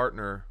his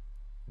partner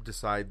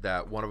decide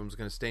that one of them's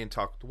going to stay and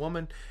talk with the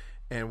woman,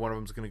 and one of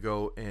them's going to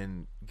go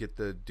and get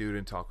the dude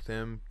and talk with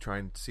him, try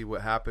and see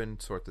what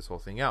happened, sort this whole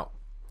thing out.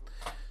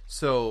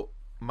 So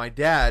my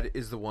dad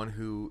is the one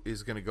who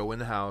is going to go in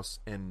the house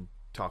and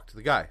talk to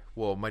the guy.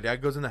 Well, my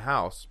dad goes in the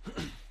house,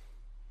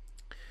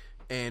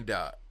 and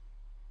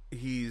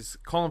he's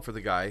calling for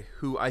the guy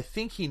who I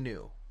think he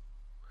knew.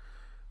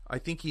 I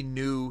think he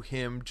knew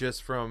him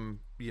just from,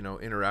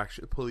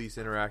 police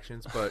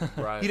interactions, but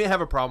Right. he didn't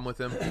have a problem with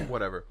him.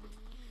 Whatever.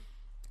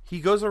 He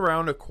goes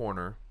around a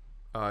corner,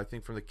 I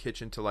think from the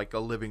kitchen to like a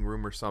living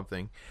room or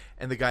something,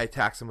 and the guy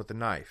attacks him with a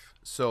knife.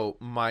 So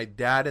my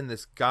dad and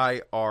this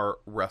guy are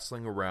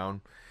wrestling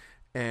around,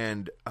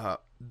 and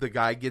the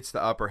guy gets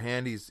the upper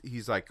hand.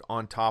 He's like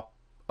on top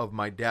of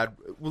my dad,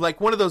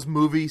 like one of those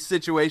movie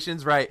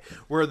situations, right,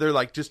 where they're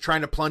like just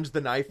trying to plunge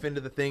the knife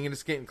into the thing and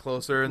it's getting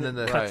closer, and then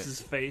the cuts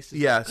his face.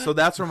 Yeah, so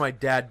that's where my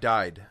dad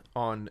died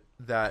on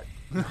that.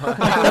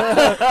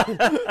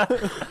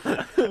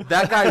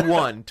 That guy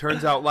won.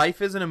 Turns out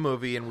life isn't a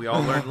movie, and we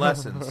all learn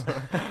lessons.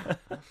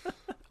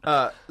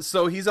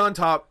 So he's on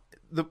top.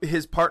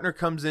 His partner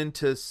comes in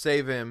to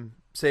saves him.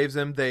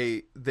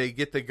 They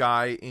get the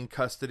guy in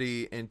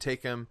custody and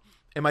take him.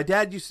 And my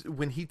dad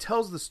when he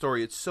tells the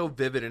story, it's so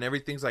vivid and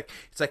everything's like,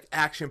 it's like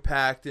action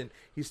packed, and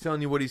he's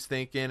telling you what he's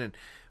thinking and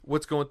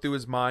what's going through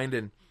his mind.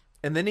 And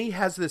then he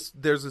has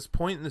there's this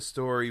point in the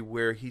story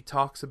where he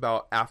talks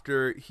about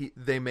after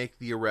they make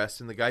the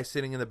arrest, and the guy's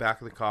sitting in the back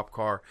of the cop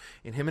car,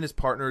 and him and his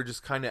partner are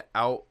just kind of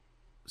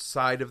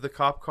outside of the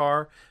cop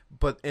car,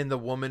 and the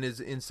woman is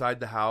inside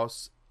the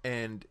house,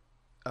 and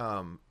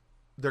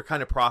they're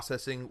kind of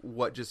processing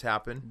what just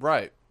happened.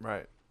 Right.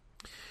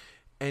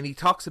 And he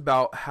talks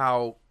about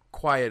how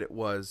quiet it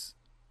was,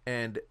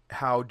 and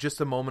how just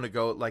a moment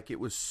ago, like, it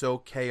was so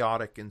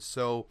chaotic and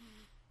so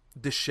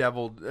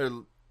disheveled,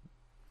 or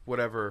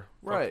whatever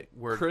word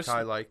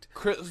Kai liked.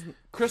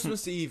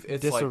 Christmas Eve,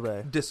 it's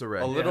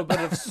disarray. A little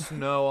bit of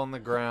snow on the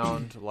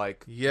ground,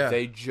 like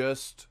they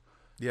just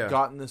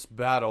got in this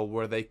battle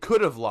where they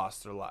could have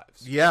lost their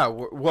lives. Yeah,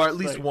 well, at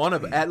least one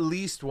of them.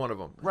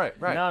 Right.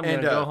 Now I'm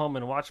gonna go home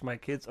and watch my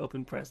kids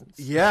open presents.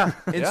 Yeah,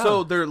 and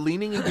so they're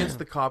leaning against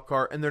the cop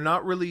car, and they're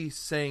not really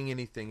saying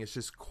anything. It's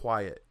just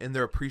quiet, and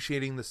they're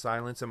appreciating the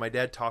silence. And my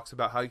dad talks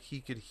about how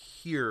he could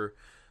hear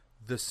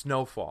the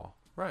snowfall.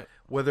 Right.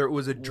 Whether it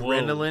was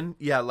adrenaline,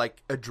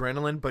 like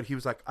adrenaline, but he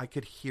was like, I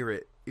could hear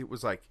it. It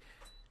was like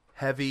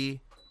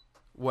heavy,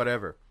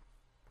 whatever.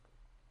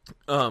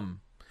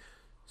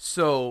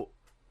 So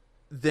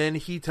then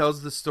he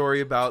tells the story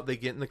about they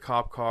get in the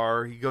cop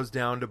car. He goes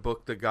down to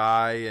book the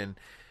guy and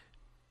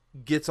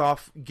gets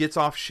off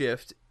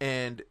shift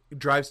and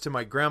drives to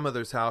my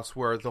grandmother's house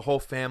where the whole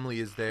family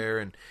is there.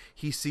 And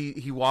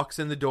he walks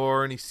in the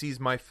door and he sees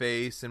my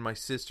face and my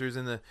sister's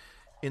in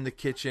the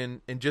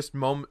kitchen. And just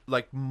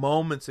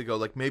moments ago,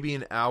 like maybe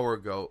an hour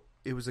ago,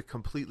 it was a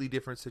completely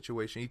different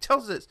situation. He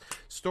tells this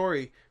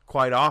story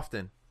quite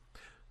often.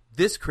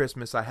 This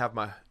Christmas, I have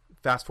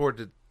fast forward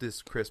to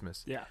this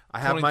Christmas. Yeah. I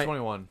have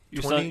 2021.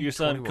 Your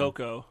son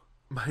Coco.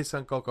 My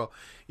son Coco.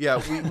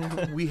 Yeah,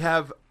 we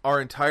have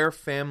our entire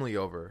family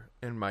over,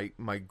 and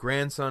my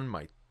grandson,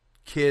 my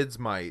kids,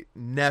 my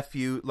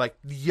nephew, like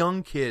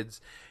young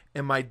kids,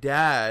 and my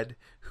dad,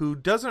 who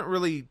doesn't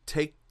really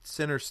take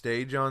center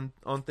stage on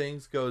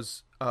things,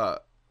 goes, I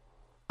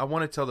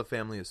want to tell the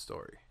family a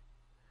story.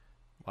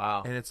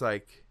 Wow. And it's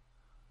like,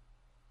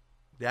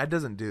 Dad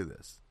doesn't do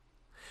this.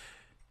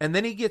 And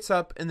then he gets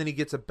up, and then he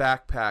gets a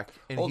backpack,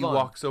 and he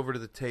walks over to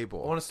the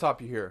table. I want to stop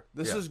you here.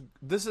 This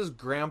is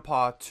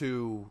Grandpa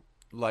to,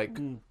 like,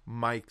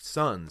 my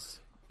sons,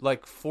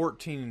 like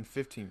 14 and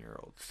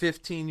 15-year-olds.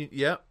 15.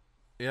 Yep.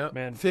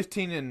 Man,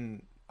 15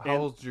 and how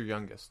old's your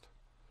youngest?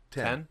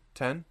 10.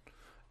 10.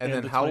 And And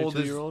then the how old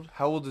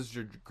 22-year-old? is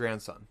your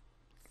grandson?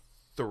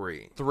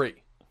 3.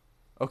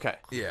 Okay.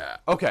 Yeah.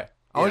 Okay.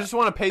 I just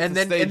want to paint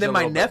the stage. And then a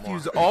my little bit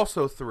nephew's more.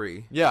 also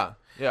 3. Yeah.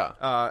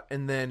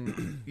 And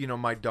then,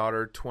 my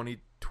daughter,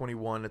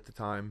 21 at the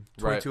time,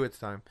 22 at the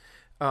time.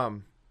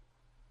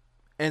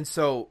 And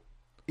so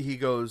he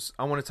goes,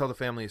 I want to tell the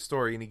family a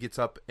story. And he gets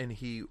up and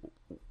he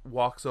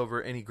walks over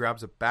and he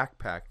grabs a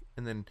backpack.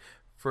 And then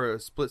for a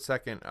split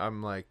second,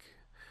 I'm like,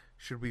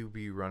 should we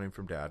be running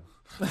from Dad?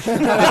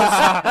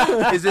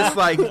 Is this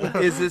like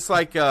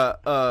a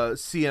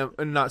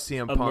CM, not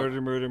CM a Punk?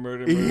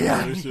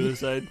 murder,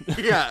 suicide.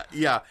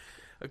 Yeah.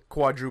 A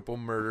quadruple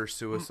murder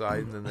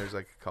suicide, and then there's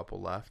like a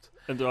couple left.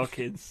 And they're all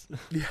kids.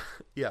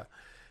 Yeah.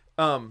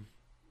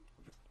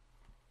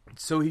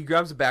 So he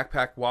grabs a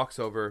backpack, walks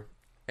over,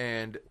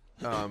 and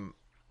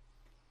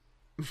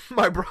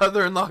my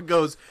brother-in-law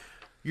goes,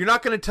 "You're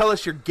not going to tell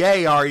us you're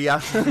gay, are you?"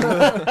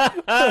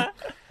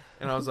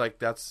 And I was like,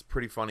 "That's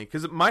pretty funny,"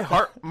 because my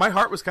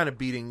heart was kind of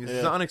beating. This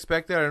is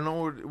unexpected. I don't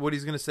know what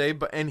he's going to say,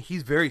 and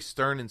he's very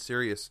stern and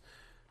serious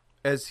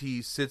as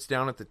he sits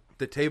down at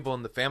the table,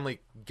 and the family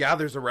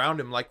gathers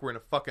around him like we're in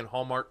a fucking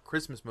Hallmark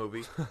Christmas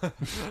movie.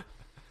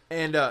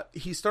 And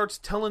he starts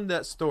telling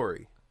that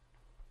story.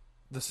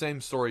 The same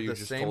story you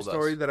just told us. The same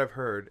story that I've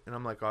heard. And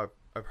I'm like, oh,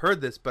 I've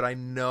heard this, but I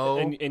know...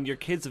 And your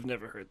kids have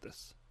never heard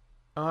this.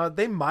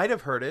 They might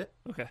have heard it.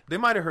 Okay. They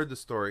might have heard the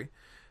story.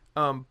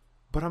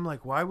 But I'm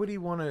like, why would he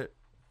want to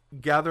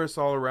gather us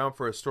all around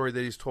for a story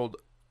that he's told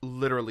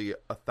literally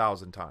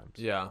 1,000 times?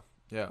 Yeah.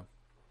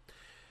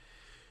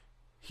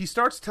 He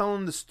starts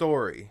telling the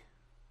story,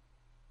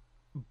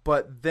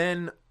 but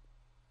then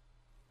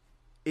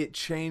it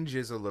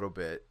changes a little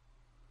bit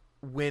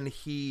when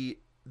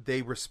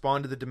they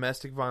respond to the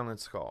domestic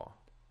violence call.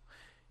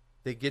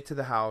 They get to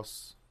the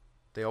house,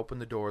 they open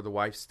the door, the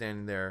wife's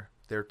standing there,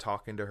 they're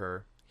talking to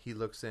her. He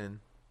looks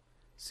in,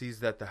 sees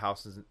that the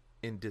house is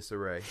in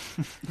disarray,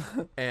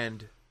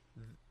 and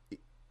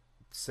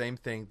same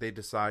thing. They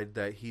decide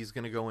that he's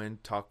going to go in,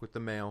 talk with the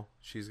male.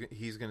 His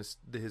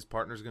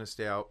partner's going to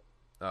stay out.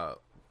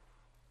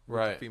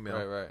 Right. The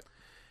female. Right.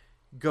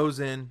 Goes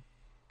in.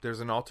 There's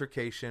an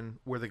altercation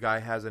where the guy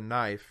has a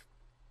knife,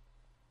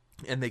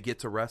 and they get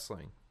to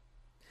wrestling.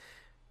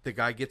 The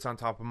guy gets on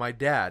top of my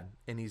dad,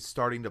 and he's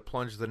starting to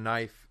plunge the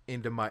knife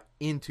into my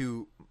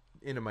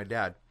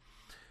dad.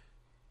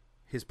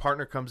 His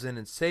partner comes in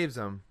and saves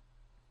him,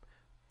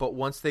 but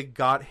once they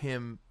got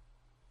him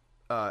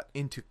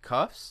into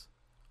cuffs,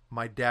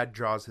 my dad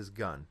draws his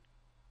gun,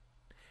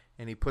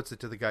 and he puts it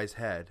to the guy's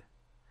head,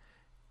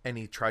 and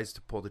he tries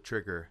to pull the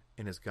trigger,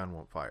 and his gun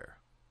won't fire.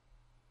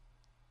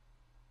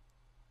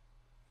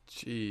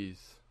 Jeez.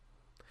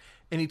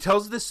 And he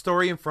tells this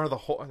story in front of the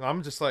whole... And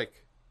I'm just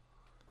like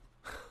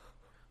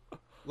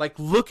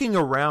looking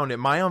around.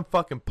 Am I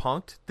unfucking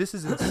punked? This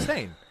is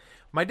insane.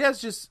 My dad's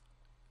just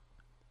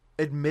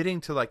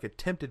admitting to like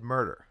attempted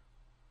murder.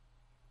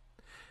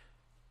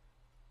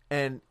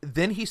 And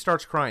then he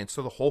starts crying.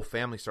 So the whole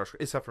family starts,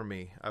 except for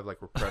me. I have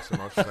like repressed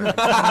emotions.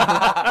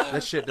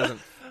 That shit doesn't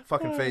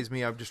fucking faze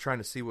me. I'm just trying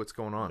to see what's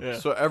going on. Yeah.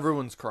 So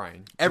everyone's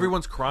crying.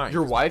 Everyone's crying.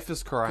 Your wife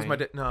is crying.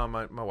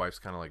 My wife's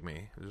kind of like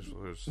me.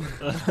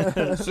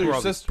 So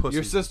your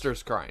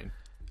sister's crying.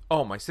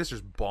 Oh, my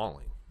sister's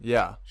bawling.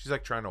 Yeah. She's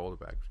like trying to hold it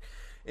back.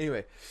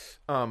 Anyway,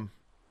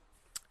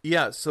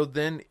 yeah. So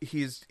then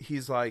he's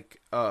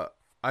like,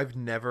 I've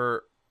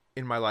never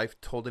in my life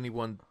told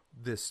anyone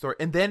this story.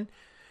 And then,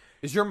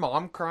 is your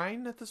mom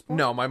crying at this point?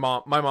 no, my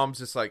mom's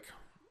just like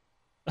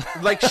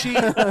she,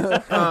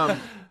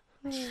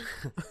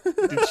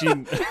 Did she?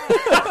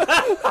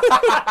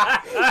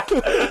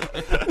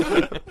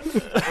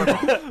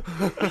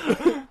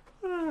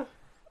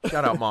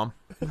 Shout out, Mom.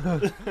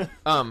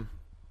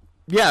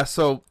 Yeah.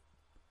 So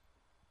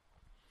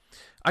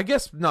I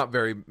guess not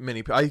very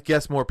many. I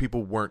guess more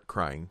people weren't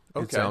crying.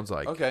 Okay. It sounds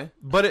like. Okay.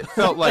 But it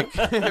felt like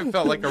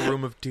a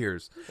room of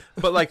tears.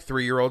 But like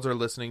 3-year-olds are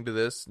listening to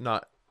this,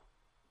 not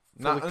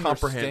fully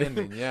comprehending.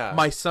 Understanding, yeah.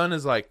 My son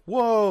is like,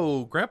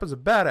 "Whoa, Grandpa's a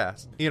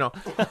badass." You know.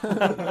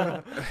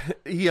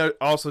 He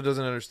also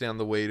doesn't understand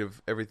the weight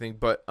of everything.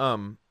 But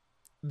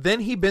then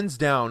he bends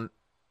down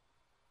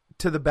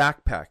to the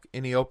backpack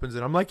and he opens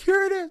it. I'm like,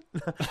 "Here it is."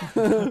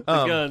 The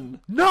gun.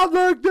 Not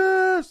like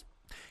this.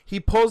 He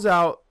pulls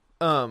out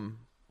the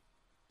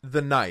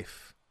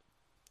knife.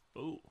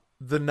 Ooh.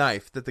 The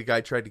knife that the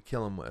guy tried to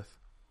kill him with.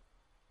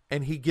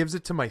 And he gives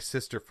it to my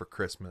sister for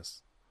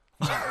Christmas.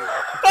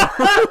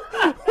 What?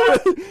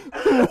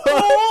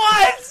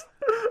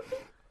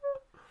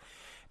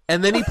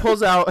 And then he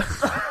pulls out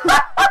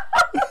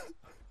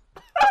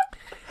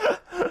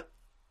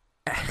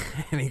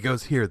and he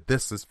goes, "Here,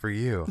 this is for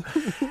you."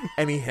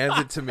 And he hands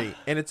it to me.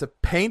 And it's a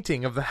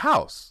painting of the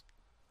house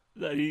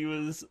That he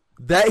was.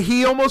 that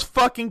he almost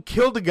fucking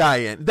killed a guy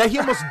in. That he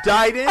almost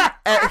died in.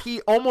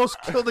 He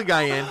almost killed a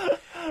guy in.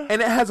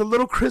 And it has a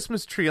little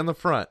Christmas tree on the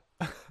front.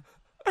 I'm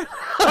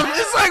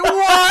just like,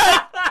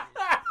 what?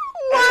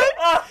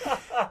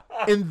 What?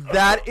 And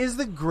that is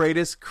the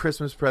greatest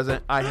Christmas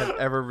present I have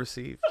ever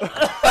received.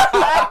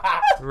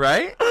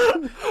 Right?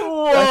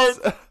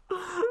 What?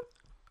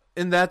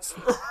 And that's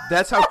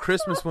how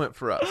Christmas went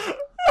for us.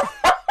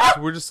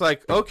 So we're just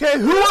like, okay,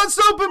 who wants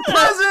to open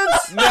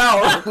presents?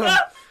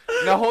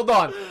 Now hold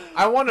on.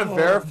 I want to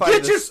verify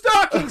Get this. your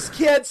stockings,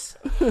 kids.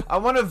 I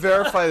want to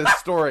verify this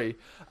story.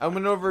 I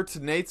went over to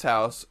Nate's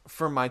house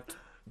for my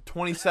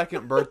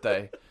 22nd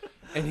birthday,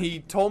 and he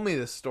told me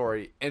this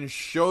story and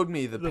showed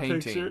me the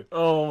painting. Picture?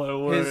 Oh my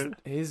word!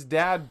 His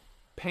dad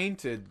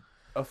painted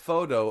a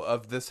photo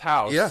of this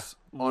house. Yeah.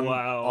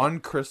 On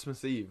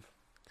Christmas Eve.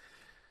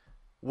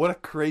 What a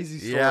crazy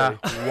story. Yeah,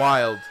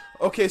 wild.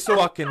 Okay, so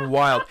Fucking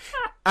wild.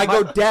 I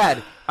go,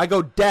 Dad,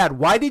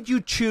 why did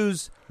you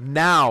choose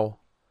now?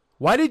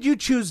 Why did you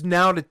choose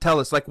now to tell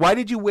us? Like, why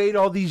did you wait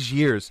all these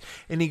years?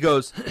 And he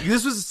goes,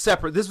 this was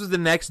separate. This was the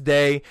next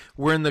day.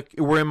 We're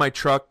in my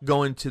truck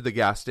going to the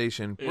gas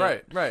station. Yeah.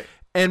 Right.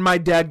 And my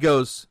dad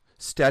goes,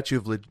 statute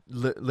of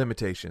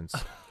limitations.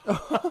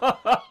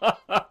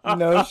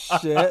 No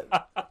shit.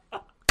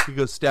 He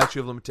goes, statute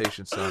of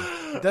limitations,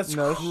 son. That's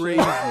No crazy.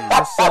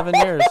 That's 7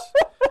 years.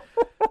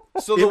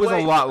 So It was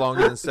a lot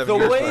longer than 7 The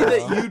years. way but,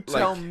 that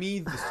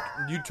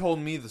you told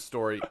me the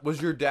story was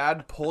your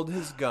dad pulled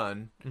his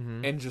gun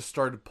and just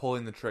started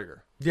pulling the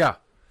trigger, Yeah.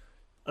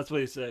 That's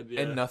what he said.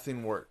 Yeah. and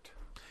nothing worked.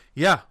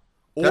 Yeah.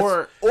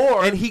 Or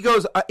And he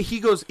goes,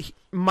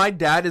 my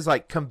dad is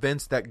like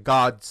convinced that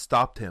God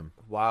stopped him.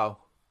 wow.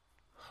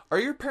 Are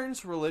your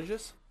parents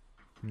religious?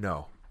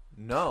 No.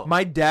 No.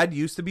 My dad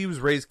used to be. He was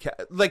raised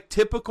like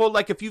typical.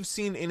 Like if you've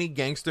seen any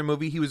gangster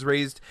movie, he was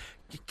raised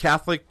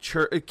Catholic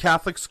church,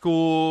 Catholic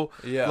school.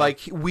 Yeah.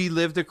 Like we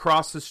lived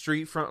across the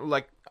street from.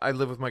 Like I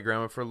lived with my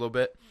grandma for a little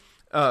bit.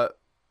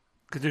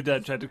 Because your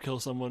dad tried to kill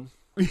someone.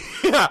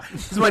 Yeah,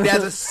 because my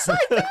dad's a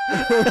psycho.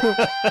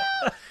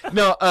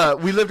 No,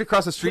 we lived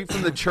across the street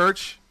from the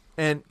church,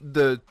 and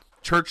the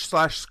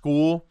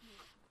church/school,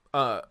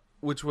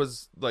 which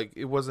was like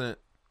it wasn't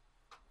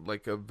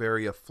like a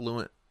very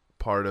affluent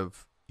part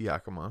of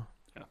Yakima.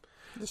 Yeah.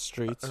 The I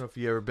streets. don't know if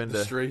you ever been The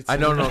to streets. I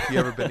don't know if you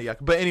ever been to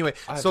Yakima. But anyway,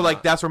 I have so like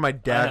not. that's where my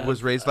dad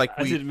was raised. Like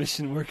I we did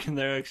mission work in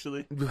there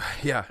actually.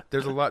 yeah,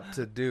 there's a lot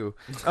to do.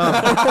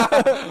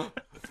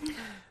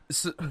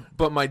 So,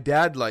 but my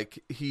dad,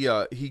 like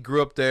he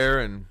grew up there,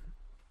 and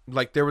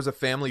like there was a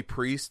family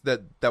priest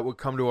that would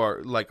come to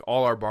our like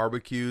all our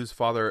barbecues.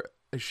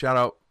 Shout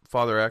out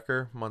Father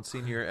Ecker,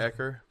 Monsignor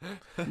Ecker,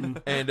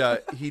 and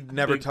he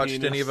never Big touched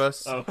penis. any of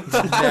us. Oh.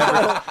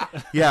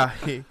 Never. Yeah,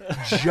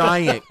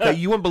 giant.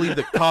 You wouldn't believe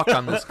the cock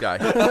on this guy.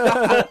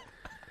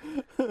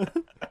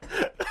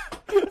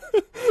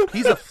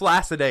 He's a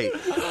flaccid 8.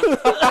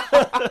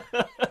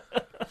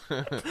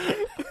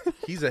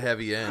 He's a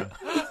heavy end.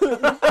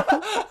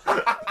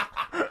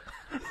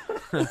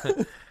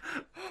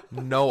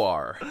 No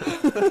R.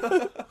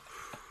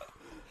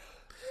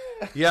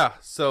 Yeah,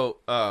 so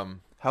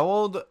How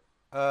old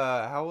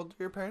are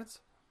your parents?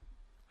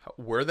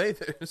 were they?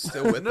 They're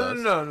still with us.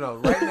 No.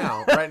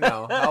 Right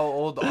now. How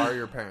old are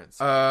your parents?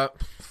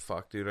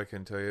 Fuck, dude, I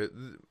couldn't tell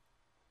you.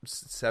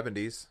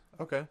 70s.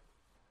 Okay.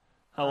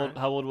 How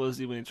old was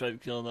he when he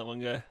tried killing that one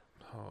guy?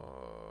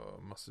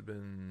 Must have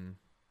been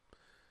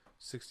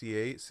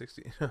 68,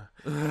 60.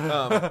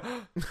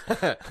 I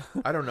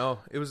don't know.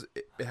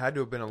 It had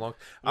to have been a long.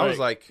 I was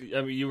like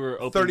I mean, you were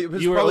open, 30. It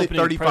was you were probably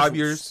opening 35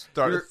 presents.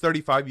 years.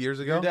 35 years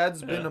ago. Your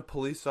dad's been Yeah. a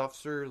police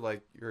officer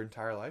like your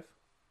entire life?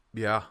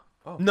 Yeah.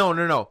 Oh.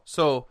 No.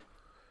 So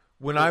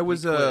when But I he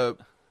was quit.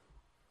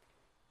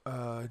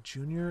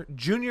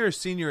 junior or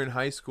senior in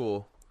high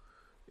school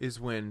is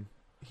when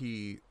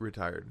he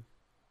retired,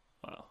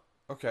 Wow.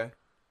 Okay.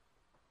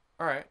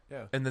 All right.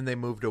 Yeah. and then they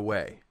moved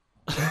away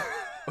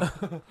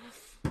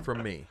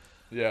from me.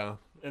 Yeah.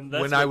 And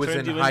that's When what I was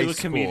turned in you high into a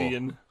school.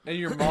 comedian. And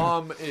your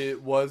mom,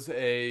 it was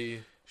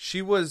a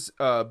She was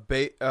a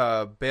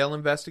bail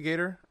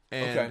investigator,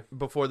 and Okay.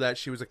 before that,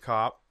 she was a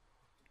cop.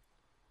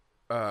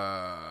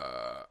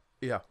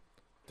 Yeah.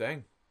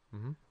 dang.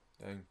 Mm-hmm.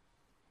 Dang.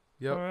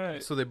 Yep. All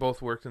right. So they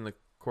both worked in the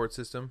court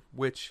system,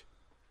 which,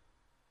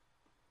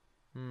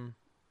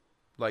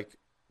 like,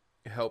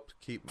 helped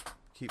keep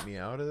me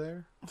out of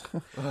there.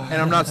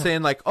 And I'm not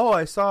saying like, oh,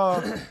 I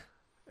saw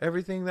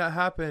everything that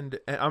happened.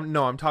 And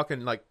I'm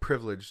talking like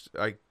privileged.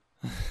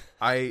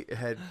 I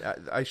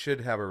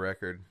should have a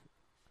record,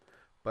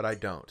 but I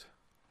don't.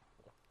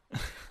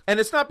 And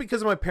it's not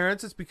because of my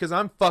parents. It's because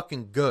I'm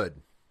fucking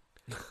good.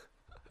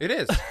 It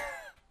is.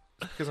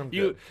 Because I'm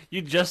good.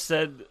 You just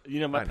said,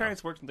 I my know.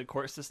 parents worked in the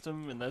court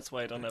system, and that's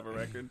why I don't have a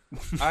record.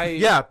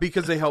 Yeah,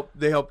 because they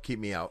help keep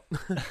me out.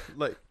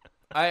 Like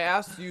I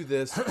asked you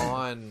this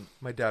on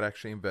my dad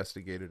actually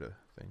investigated a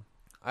thing.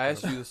 I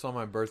asked you this on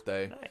my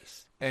birthday,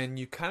 Nice. and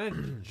you kind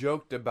of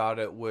joked about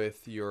it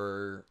with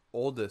your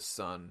oldest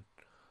son.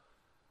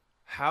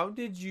 How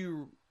did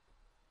you?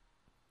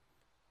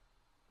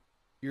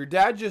 Your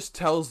dad just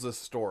tells the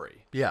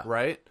story, Yeah.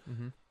 right?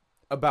 Mm-hmm.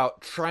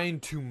 About trying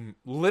to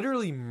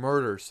literally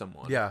murder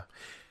someone. Yeah.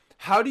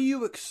 How do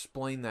you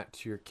explain that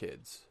to your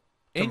kids?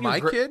 To And my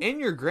your kid? and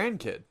your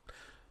grandkid.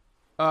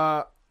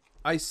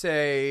 I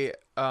say,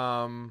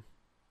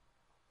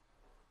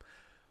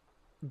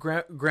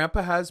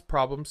 Grandpa has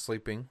problems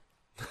sleeping.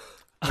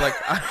 Like,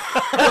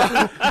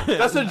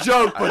 That's a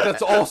joke, but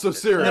that's also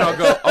serious.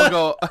 and I'll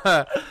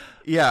go.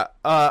 Yeah.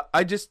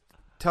 I just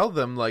tell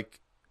them like,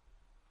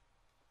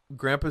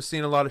 Grandpa's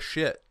seen a lot of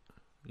shit.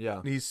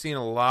 Yeah. He's seen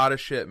a lot of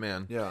shit,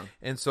 man. Yeah.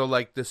 And so,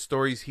 like, the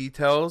stories he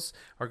tells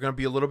are going to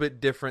be a little bit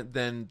different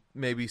than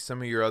maybe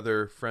some of your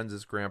other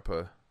friends'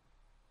 grandpa.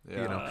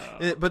 Yeah. You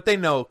know, but they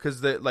know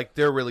because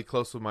they're really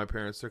close with my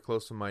parents. They're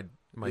close with my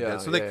Yeah,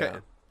 dad, so they yeah, kind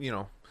of, you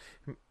know.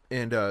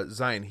 And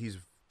Zion, he's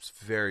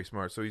very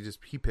smart, so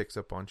he picks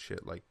up on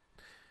shit. Like,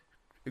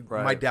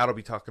 Right. my dad will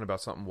be talking about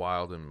something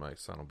wild, and my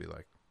son will be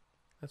like,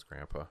 "That's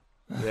Grandpa,"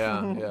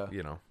 Yeah. Yeah.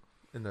 you know,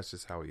 and that's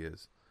just how he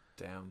is.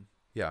 Damn.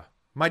 Yeah,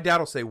 my dad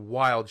will say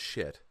wild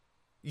shit.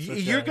 Such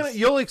as?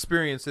 You'll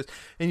experience this,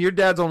 and your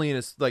dad's only in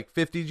his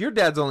 50s. Your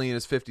dad's only in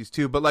his 50s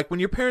too. But like when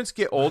your parents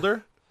get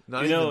older,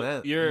 Not You even know,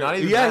 that. you're- Not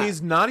even yeah, that.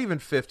 he's not even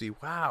 50.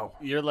 Wow,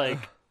 You're like,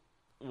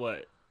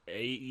 what,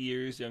 8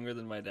 years younger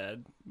than my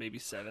dad? Maybe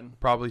 7.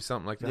 probably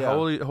something like that. Yeah. How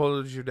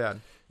old is your dad?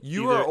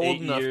 You Either are old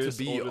 8 enough to years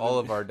be older all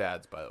than of me. our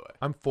dads, by the way.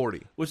 I'm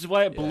 40. Which is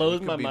why it Yeah, blows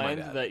you my could be my mind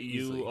dad, that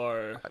you easily.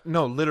 are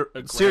No, A literally,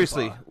 grandpa.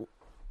 seriously.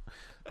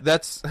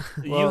 That's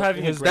you Well,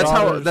 having a his that's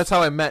daughters-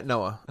 how I met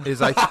Noah.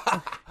 Is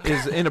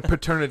in a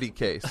paternity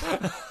case.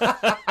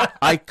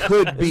 I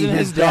could be Isn't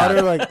his his dad.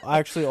 daughter like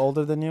actually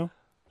older than you?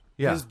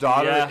 Yeah, His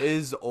daughter Yeah.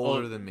 is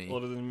older than me.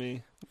 Older than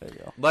me. There you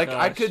go. Like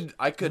I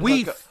Gosh. could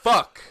we hook up,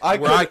 fuck I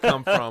where I could-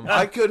 come from.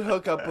 I could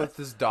hook up with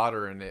his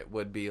daughter and it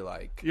would be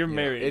like You're you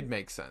know, married. It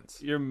makes sense.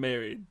 You're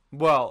married.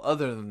 Well,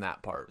 other than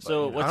that part. But,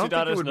 So you know. what's I your don't think it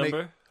daughter's would make-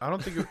 number? I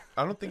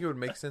don't think it would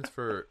make sense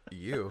for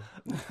you.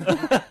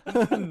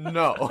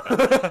 no.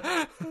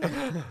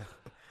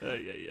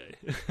 Yeah.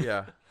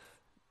 Yeah,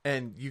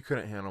 and you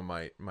couldn't handle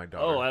my daughter.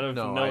 Oh, I don't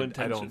no, no I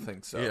intention. don't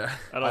think so. Yeah.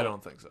 I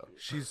don't think so.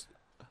 She's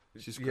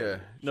She's yeah,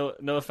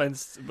 great. No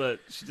offense, but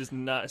she does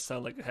not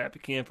sound like a happy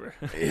camper.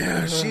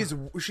 yeah. She's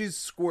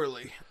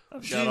squirrely.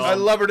 I've She's- got I all,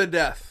 love her to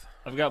death.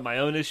 I've got my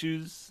own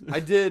issues. I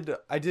did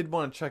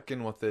want to check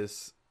in with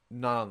this,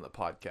 not on the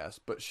podcast,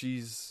 but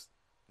she's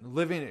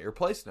living at your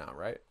place now,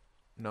 right?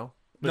 No?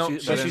 But No,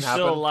 she's that didn't still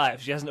happen?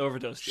 alive. She hasn't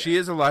overdosed yet. She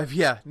is alive.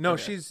 Yeah. No,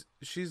 Okay.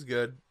 she's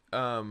good.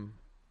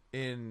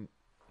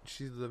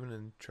 She's living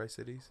in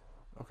Tri-Cities.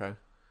 Okay.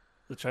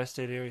 The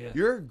tri-state area.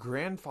 You're a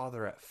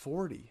grandfather at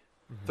 40.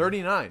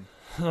 39.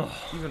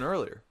 Even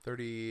earlier.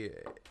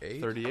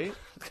 38? 38?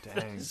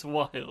 Dang. It's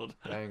wild.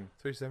 Dang.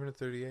 37 to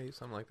 38,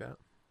 something like that.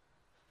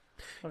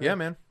 Okay. Yeah,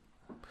 man.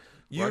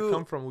 Where I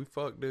come from, we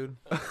fuck, dude.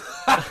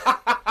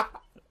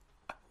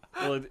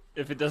 Well,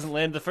 if it doesn't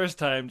land the first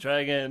time, try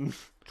again.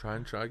 Try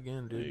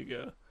again, There you dude.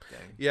 go.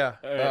 Dang. Yeah.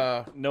 All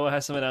right. Noah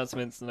has some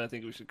announcements, and I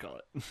think we should call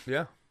it.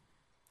 Yeah.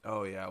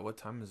 Oh, yeah. What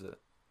time is it?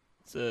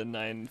 It's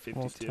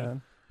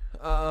 9:52.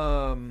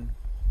 10.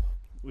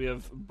 We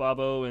have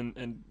Bobo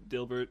and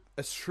Dilbert.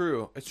 It's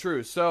true. It's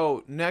true.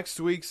 So, next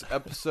week's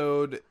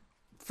episode,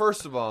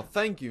 first of all,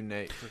 thank you,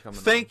 Nate, for coming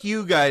on. Thank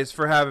you guys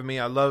for having me.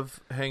 I love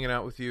hanging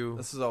out with you.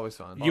 This is always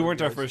fun. You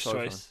weren't our It's first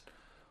always choice.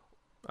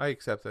 I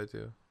accept that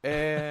too.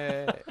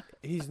 fun.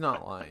 He's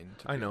not lying.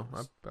 To I be know.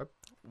 honest.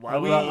 Why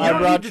we? You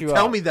don't need to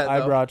tell me that, I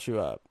though. brought you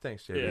up.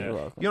 Thanks, JB. Yeah. You're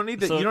welcome. You don't need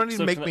to. So- you don't need so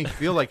to make can me I-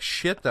 feel like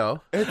shit,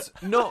 though. It's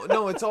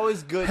no. It's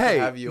always good Hey,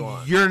 to have you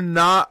on. you're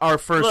not our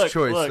first Look,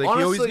 choice. look, Like, you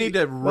always honestly, need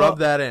to well, rub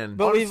that in.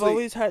 But we've Honestly-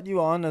 always had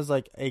you on as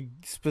like a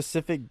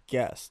specific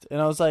guest, and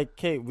I was like,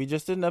 "Okay, we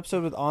just did an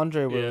episode with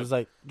Andre where Yeah. it was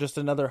like just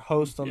another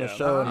host on the Yeah.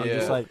 show, and you Yeah.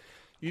 just like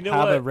You know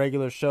have what? a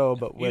regular show,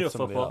 but You know with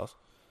somebody football.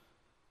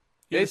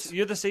 else."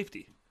 You're the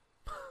safety.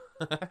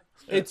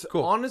 It's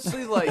Cool.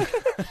 honestly like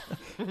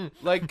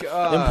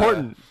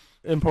Important.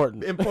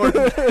 Important,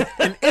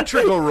 an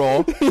integral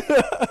role.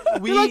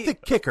 We like the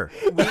kicker.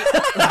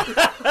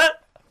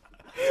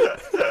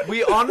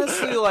 we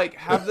honestly like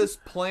have this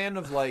plan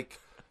of like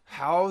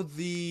how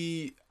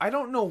the I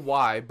don't know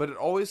why, but it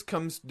always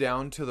comes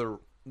down to the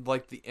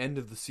end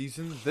of the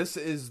season. This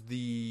is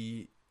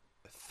the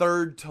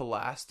third to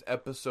last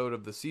episode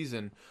of the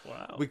season.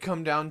 Wow. We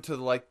come down to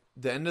like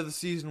the end of the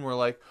season. We're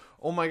like,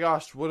 oh my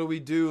gosh, what do we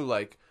do?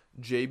 Like,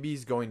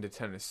 JB's going to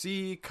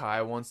Tennessee.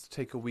 Kai wants to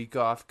take a week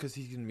off because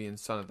he's gonna be in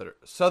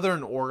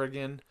Southern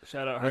Oregon.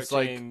 Shout out And Heart it's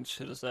like- Change.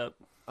 Hit us up.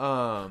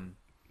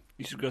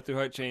 You should go through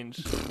Heart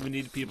Change. We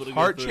need people to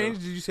Heart go through. change?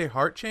 Did you say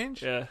heart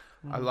change? Yeah.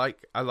 I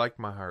like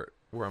my heart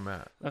where I'm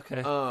at.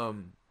 Okay.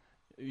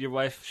 Your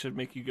wife should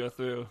make you go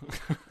through.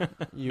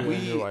 You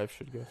and your wife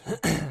should go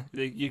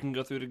through. You can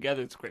go through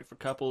together. It's great for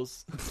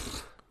couples.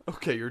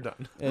 Okay, you're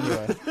done.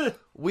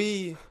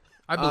 Anyway,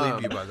 I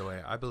believe you, by the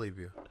way. I believe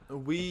you.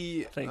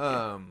 We Thank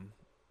you.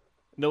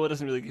 Noah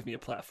doesn't really give me a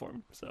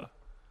platform, so.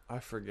 I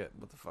forget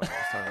what the fuck I was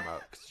talking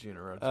about because you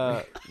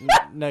interrupted me.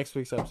 next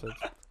week's episode.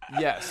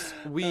 Yes,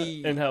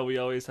 we And how we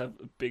always have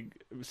big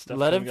stuff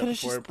Let him coming up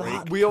finish before his a break.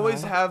 thought. we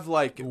always have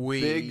like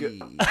big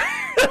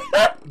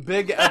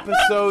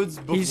episodes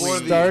before He's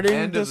the starting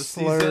end to of the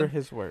slur season.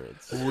 his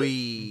words.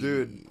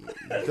 Dude,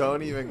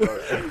 don't even go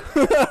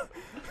there.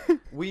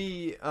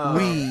 We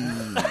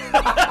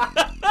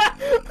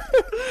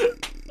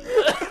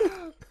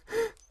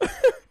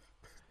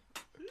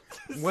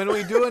when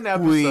we do an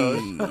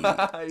episode,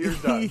 you're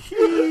done.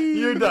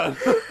 You're done.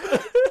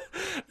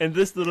 And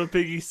this little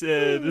piggy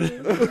said,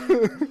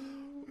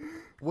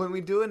 When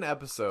we do an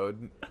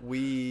episode,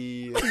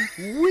 we at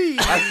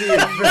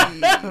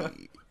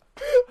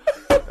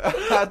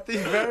the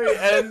very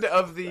end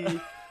of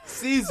the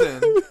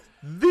season,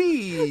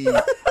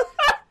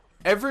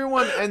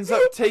 everyone ends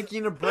up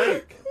taking a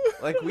break.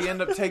 Like, we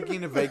end up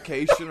taking a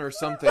vacation or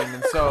something,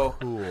 and so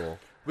Cool.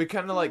 we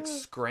kind of like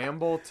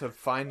scramble to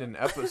find an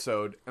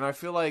episode. And I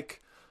feel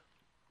like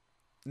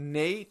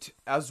Nate,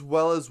 as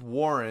well as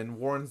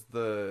Warren's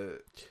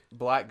the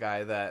black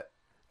guy that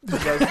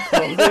does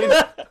clothing.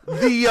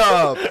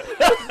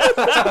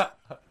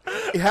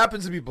 It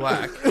happens to be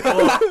black.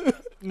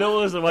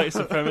 Noah's a white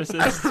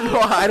supremacist.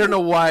 Well, I don't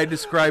know why I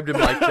described him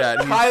like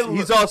that. I-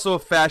 He's also a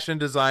fashion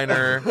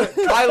designer.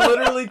 I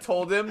literally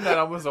told him that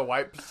I was a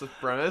white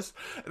supremacist,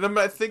 and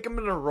I think I'm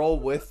gonna roll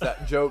with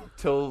that joke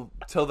till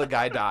the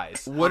guy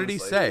dies. What did he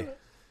honestly. say?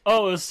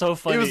 Oh, it was so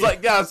funny. He was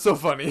like, "Yeah, it's so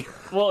funny."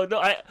 well,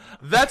 no,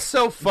 That's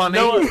so funny.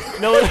 Noah,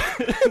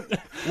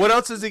 What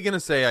else is he gonna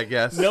say? I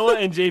guess. Noah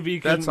and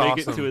JB couldn't That's make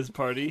it awesome. to his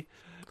party,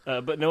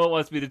 but Noah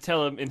wants me to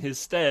tell him in his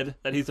stead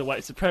that he's a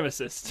white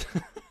supremacist.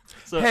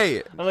 So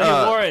Hey, I'm like,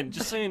 hey, Warren,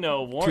 just so you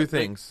know, two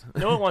things.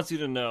 Noah wants you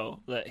to know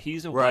that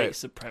he's a Right. white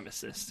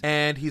supremacist.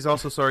 And he's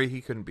also sorry he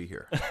couldn't be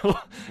here.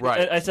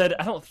 Right. And I said,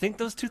 I don't think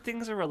those two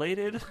things are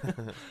related.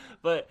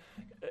 But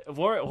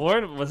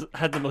Warren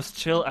had the most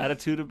chill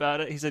attitude about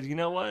it. He said, you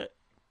know what?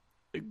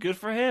 Good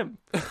for him.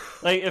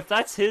 Like, if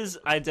that's his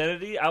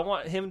identity, I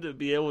want him to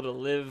be able to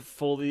live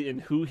fully in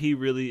who he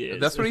really is.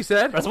 That's what he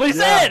said? That's what he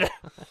said.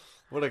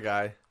 What a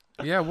guy.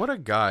 Yeah, what a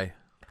guy.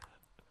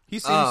 He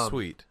seems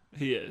sweet.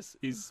 He is.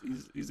 He's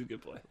a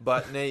good boy.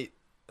 But Nate,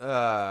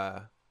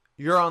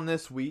 you're on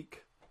this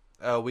week.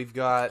 We've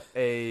got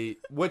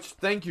which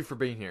thank you for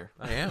being here.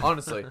 I am.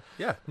 Honestly.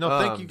 Yeah. No,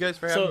 thank you guys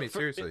for having me.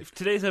 Seriously.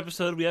 Today's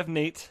episode, we have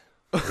Nate.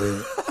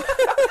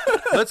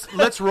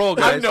 Let's roll,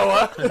 guys. I'm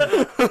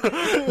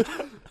Noah.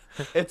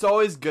 It's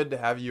always good to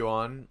have you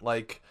on.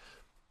 Like,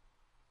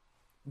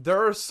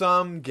 there are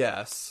some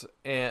guests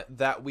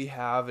that we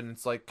have, and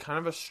it's like kind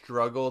of a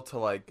struggle to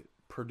like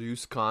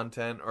produce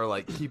content or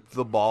like keep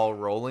the ball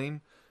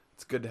rolling.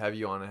 It's good to have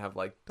you on and have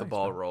like the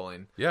ball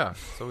rolling. Yeah,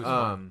 it's always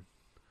fun.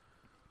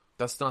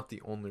 That's not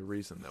the only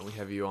reason that we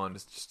have you on,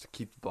 is just to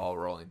keep the ball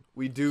rolling.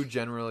 We do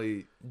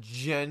genuinely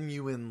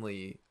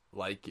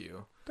like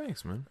you.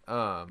 Thanks, man.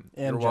 And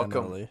You're welcome.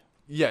 generally.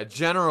 Yeah,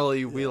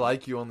 generally we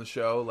like you on the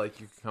show. Like,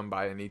 you can come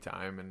by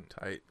anytime, and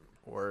Tight.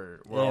 we're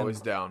And-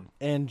 always down.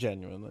 And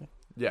genuinely.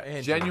 Yeah,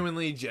 And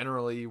genuinely,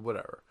 generally,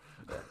 whatever.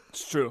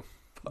 It's true.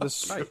 The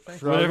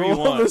Thanks. Whatever you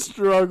want. the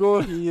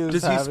struggle he is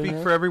Does he having speak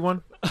here. for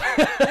everyone?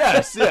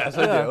 Yes,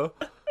 I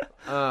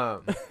Yeah.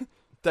 do.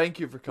 Thank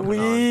you for coming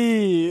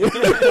We. on.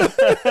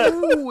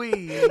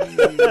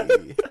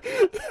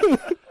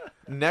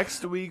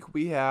 Next week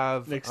we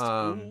have Next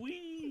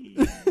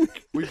week.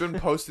 we've been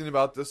posting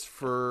about this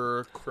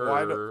for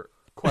quite a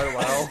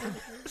while.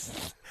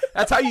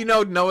 That's how you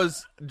know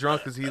Noah's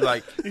drunk, because he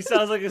like He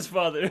sounds like his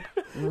father.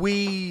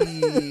 we.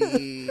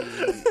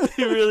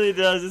 He really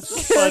does. It's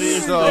the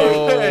funniest thing.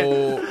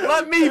 So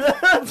Let me.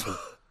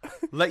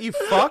 let you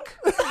fuck?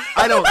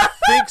 I don't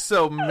think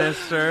so,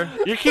 mister.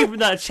 You're keeping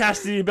that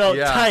chastity belt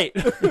Yeah. tight.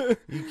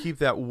 You keep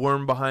that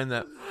worm behind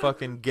that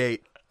fucking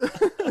gate.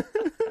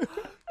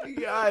 You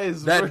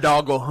guys, That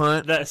dog will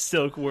hunt. That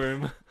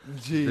silkworm.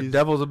 The jeez.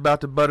 devil's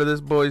about to butter this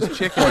boy's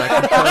chicken. I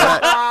can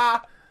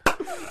tell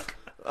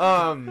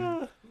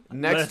that.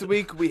 Next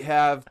week we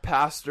have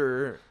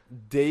Pastor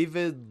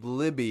David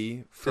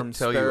Libby from To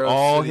tell you Sparrow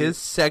all City. his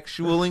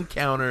sexual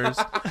encounters.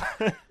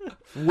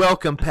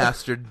 Welcome,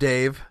 Pastor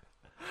Dave.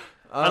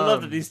 I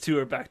love that these two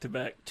are back to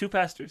back. Two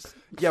pastors.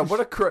 Yeah, what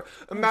a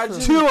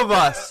imagine Two of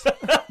us.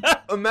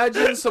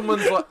 Imagine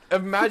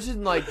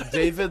imagine like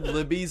David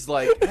Libby's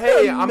like,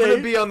 hey, I'm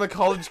gonna be on the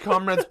College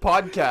Comrades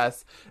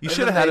podcast. You And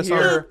should have then had they us on.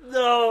 hear-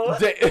 No.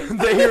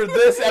 They hear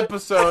this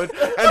episode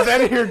and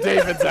then hear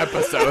David's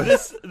episode.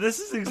 This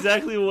is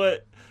exactly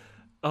what.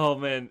 Oh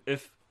man,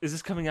 is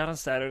this coming out on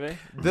Saturday?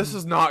 This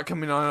is not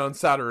coming on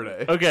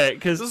Saturday. Okay, This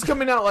because is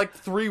coming out like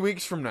 3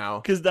 weeks from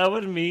now. that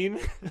would mean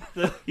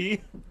that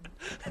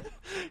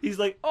he's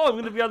like, oh, I'm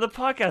gonna be on the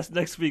podcast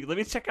next week. Let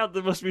me check out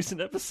the most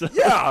recent episode.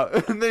 Yeah,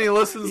 and then he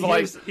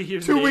listens He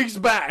hears 2 me. weeks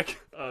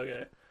back.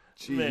 Okay.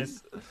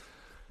 Jeez.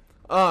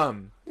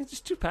 It's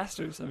just two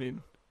pastors. I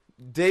mean,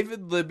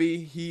 David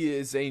Libby, he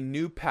is a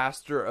new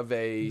pastor of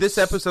a. This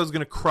episode's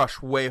gonna crush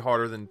way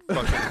harder than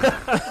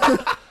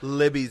fucking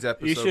Libby's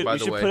episode. you should by you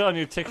the should way, put it on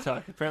your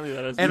TikTok. Apparently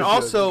that is. and good.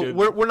 also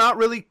Good. we're not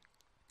really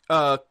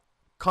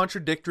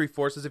contradictory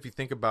forces if you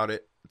think about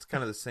it. It's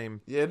kind of the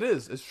same. Yeah, it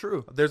is. It's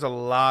true. There's a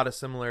lot of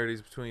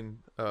similarities between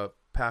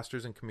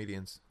pastors and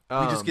comedians. We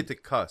just get to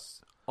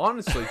cuss,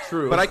 Honestly,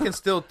 true. but I can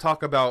still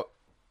talk about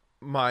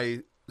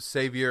my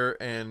Savior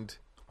and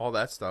all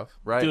that stuff.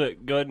 right. Do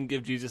it. Go ahead and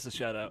give Jesus a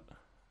shout out.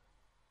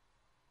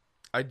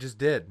 I just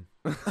did.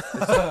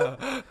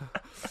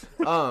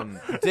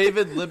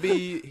 David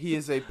Libby, he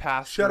is a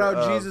pastor. Shout out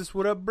of- Jesus.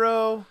 What up,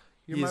 bro?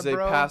 You're He's my a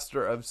bro.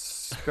 pastor of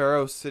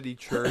Sparrow City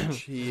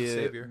Church. He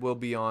Savior. will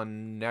be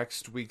on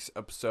next week's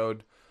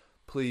episode.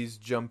 Please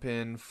jump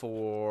in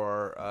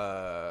for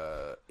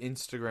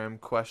Instagram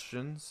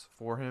questions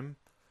for him.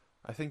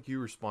 I think you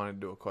responded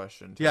to a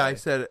question today. Yeah, I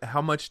said,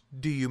 how much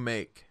do you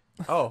make?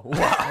 Oh,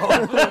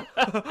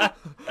 wow.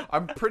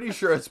 I'm pretty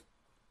sure it's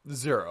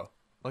 0.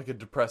 Like a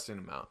depressing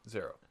amount.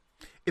 0.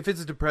 If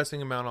it's a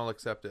depressing amount, I'll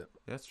accept it.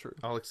 That's true.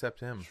 I'll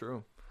accept him.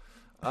 True.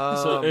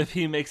 So if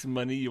he makes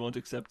money, you won't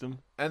accept him.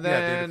 And Yeah,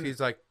 then dude, if he's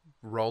like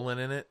rolling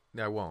in it,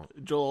 I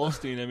won't. Joel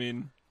Osteen. I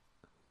mean,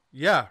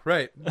 Yeah,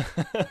 right.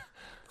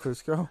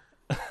 Cusco?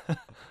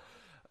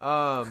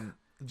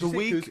 the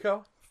week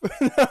no,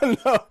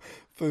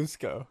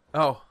 Fusco.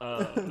 Oh, I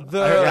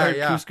Yeah, heard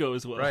yeah. Cusco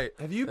as well. right.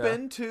 have you Yeah.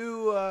 been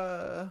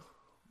to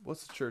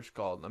what's the church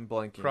called? I'm blanking.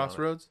 on it.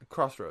 Crossroads?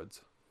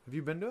 Crossroads. Have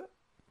you been to it?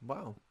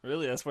 Wow.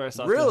 Really, that's where I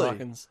saw Really? Tim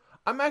Hawkins.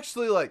 I'm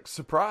actually like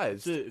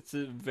surprised. It's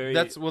a very.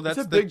 That's It's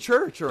a the big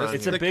church around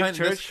It's here. a big kind,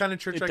 church. That's the kind of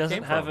church it I doesn't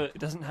came have from. it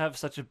doesn't have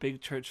such a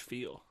big church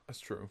feel. That's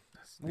true.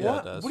 Yeah, What?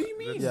 it does. What do you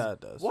mean? Yeah, it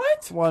does.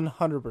 What?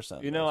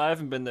 100%. You know, I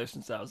haven't been there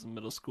since I was in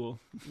middle school,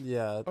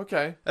 Yeah.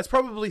 Okay. That's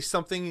probably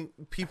something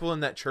people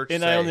in that church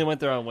and say. I only went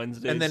there on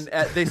Wednesdays. And then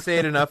they say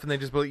it enough, and they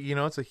just believe,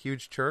 it's a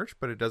huge church,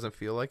 but it doesn't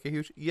feel like a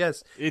huge.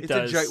 Yes, It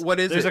it's does. what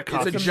is There's it? a It's a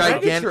coffin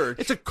gigantic. church.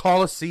 It's a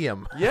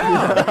coliseum.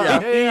 Yeah.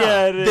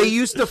 yeah, it is. They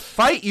used to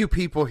fight you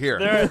people here.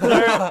 There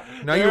Now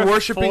there you're are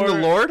worshiping the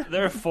Lord?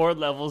 There are 4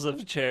 levels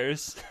of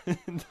chairs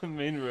in the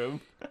main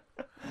room.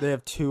 They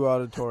have 2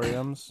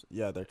 auditoriums.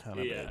 Yeah, they're kind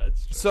of Yeah, big.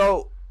 it's true.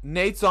 So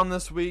Nate's on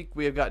this week.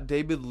 We have got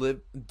David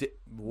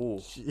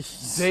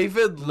Jeez.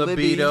 David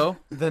Libby Libido.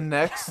 the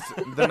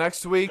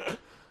next week.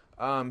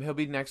 He'll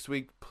be next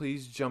week.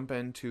 Please jump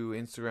into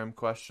Instagram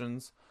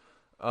questions.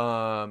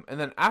 And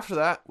then after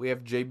that, we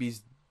have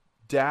JB's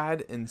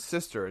dad and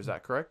sister. Is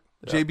that correct?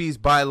 JB's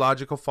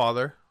biological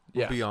father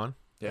will Yeah. be on.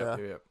 Yeah.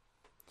 Yeah.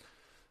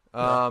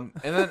 And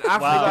then after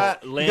Wow,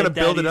 that, you gotta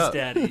build it up.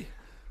 Daddy.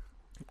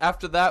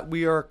 after that,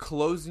 we are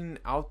closing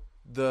out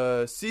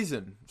the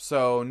season.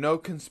 So no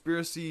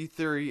conspiracy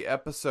theory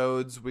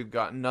episodes. We've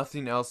got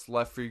nothing else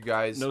left for you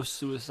guys. No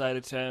suicide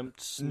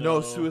attempts.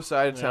 No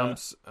suicide Yeah.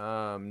 attempts.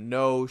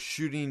 No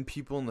shooting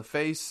people in the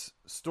face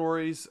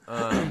stories.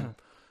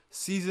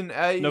 Season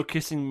 8. No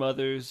kissing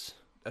mothers.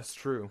 That's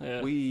true.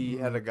 Yeah. We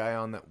had a guy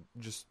on that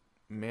just,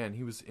 man,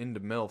 he was into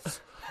MILFs.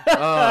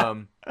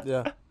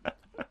 Yeah.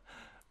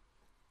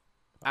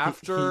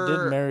 After he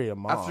did marry a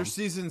mom. After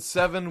season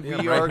 7,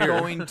 Yeah, we right are here.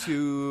 going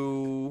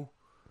to,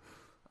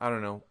 I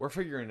don't know. We're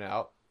figuring it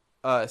out.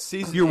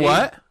 Season You're 8,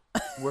 what?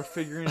 We're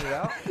figuring it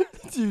out.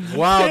 Dude, you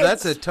Wow, can't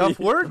that's a speak. tough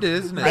word,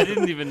 isn't I it?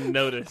 didn't even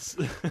notice.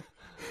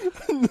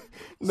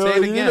 No, Say it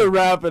you need again. to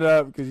wrap it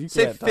up because you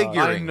Say can't figure.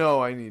 talk. I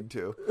know I need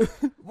to.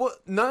 Well,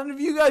 none of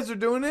you guys are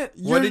doing it.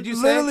 What did you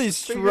say? Literally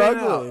Figure it out.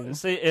 struggling.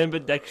 Say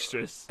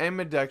ambidextrous.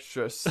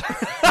 Ambidextrous.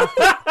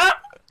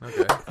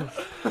 Okay.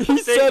 He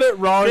said it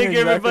wrong Thank exactly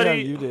everybody. how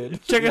you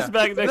did. Check us Yeah.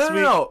 back next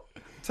no.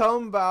 week. Tell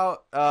them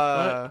about,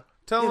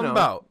 Tell you them know,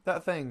 about.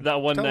 that thing. That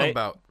one Tell them night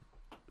about.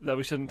 that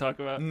we shouldn't talk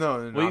about. No, What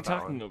are you not that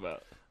talking one.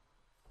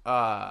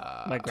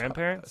 about? My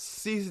grandparents?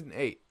 Season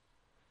 8.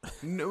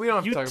 No, we don't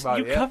have to talk about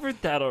you it yet.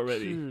 covered that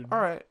already. Dude. All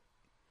right.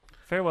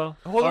 Farewell.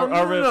 Hold on. No.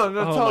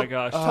 Oh tell, my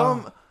gosh. Tell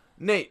them,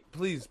 Nate,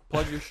 please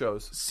plug your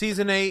shows.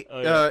 Season 8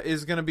 Oh, yeah.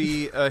 is going to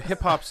be a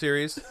hip-hop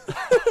series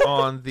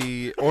on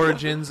the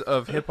origins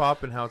of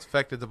hip-hop and how it's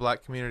affected the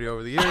black community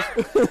over the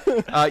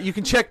years. You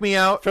can check me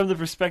out. From the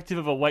perspective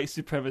of a white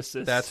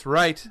supremacist. That's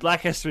right.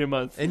 Black History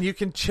Month. And you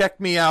can check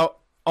me out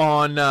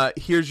on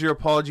Here's Your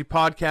Apology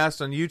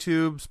podcast on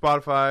YouTube,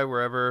 Spotify,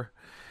 wherever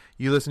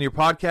you listen to your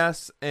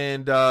podcasts.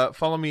 And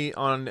follow me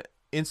on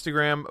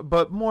Instagram.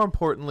 But more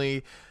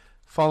importantly,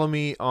 follow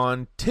me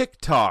on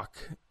TikTok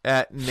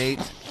at Nate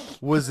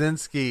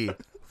Wauzynski.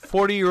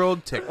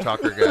 40-year-old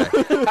TikToker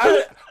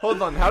guy.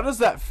 Hold on. How does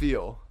that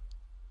feel?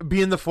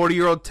 Being the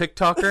 40-year-old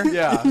TikToker?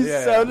 Yeah. He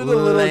sounded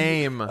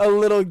Lame. a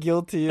little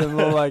guilty and a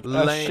little like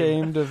Lame.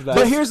 ashamed of that.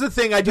 But here's the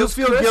thing. I do Does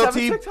feel Chris have a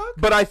guilty, TikTok?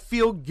 but I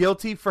feel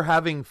guilty for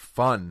having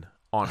fun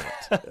on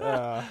it.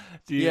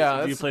 Do you,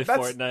 Yeah, do you play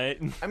that's-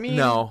 Fortnite? I mean,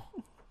 No.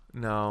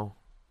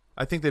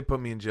 I think they'd put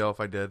me in jail if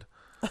I did.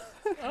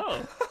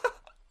 Oh.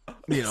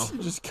 You know. You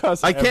just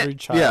cuss I every can't.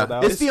 child Yeah,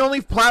 out. it's the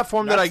only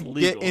platform that I That's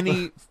get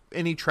legal.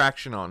 any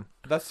traction on.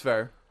 that's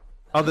fair.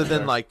 Other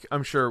than like,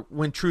 I'm sure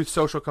when Truth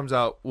Social comes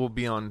out, we'll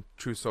be on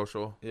Truth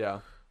Social. Yeah.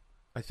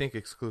 I think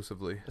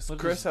exclusively. Does What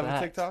Chris is have a that?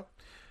 TikTok?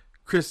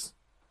 Chris,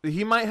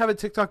 he might have a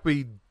TikTok, but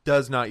he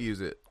does not use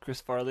it. Chris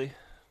Farley.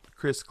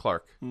 Chris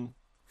Clark.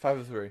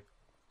 503.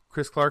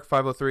 Chris Clark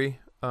 503.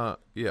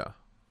 Yeah,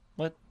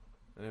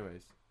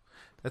 Anyways.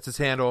 that's his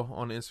handle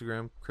on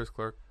Instagram. Chris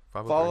Clark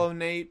 503. Follow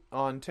Nate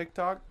on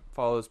TikTok.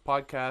 Follow his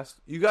podcast.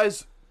 You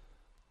guys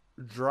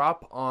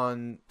drop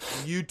on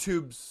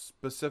YouTube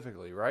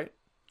specifically, right?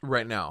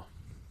 right now.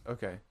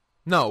 Okay.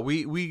 No,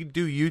 we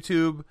do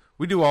YouTube.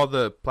 We do all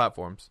the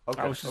platforms.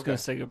 Okay. I was just okay. going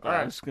to say goodbye. All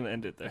right. I was just going to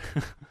end it there.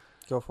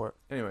 Go for it.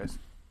 Anyways.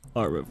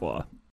 Au revoir.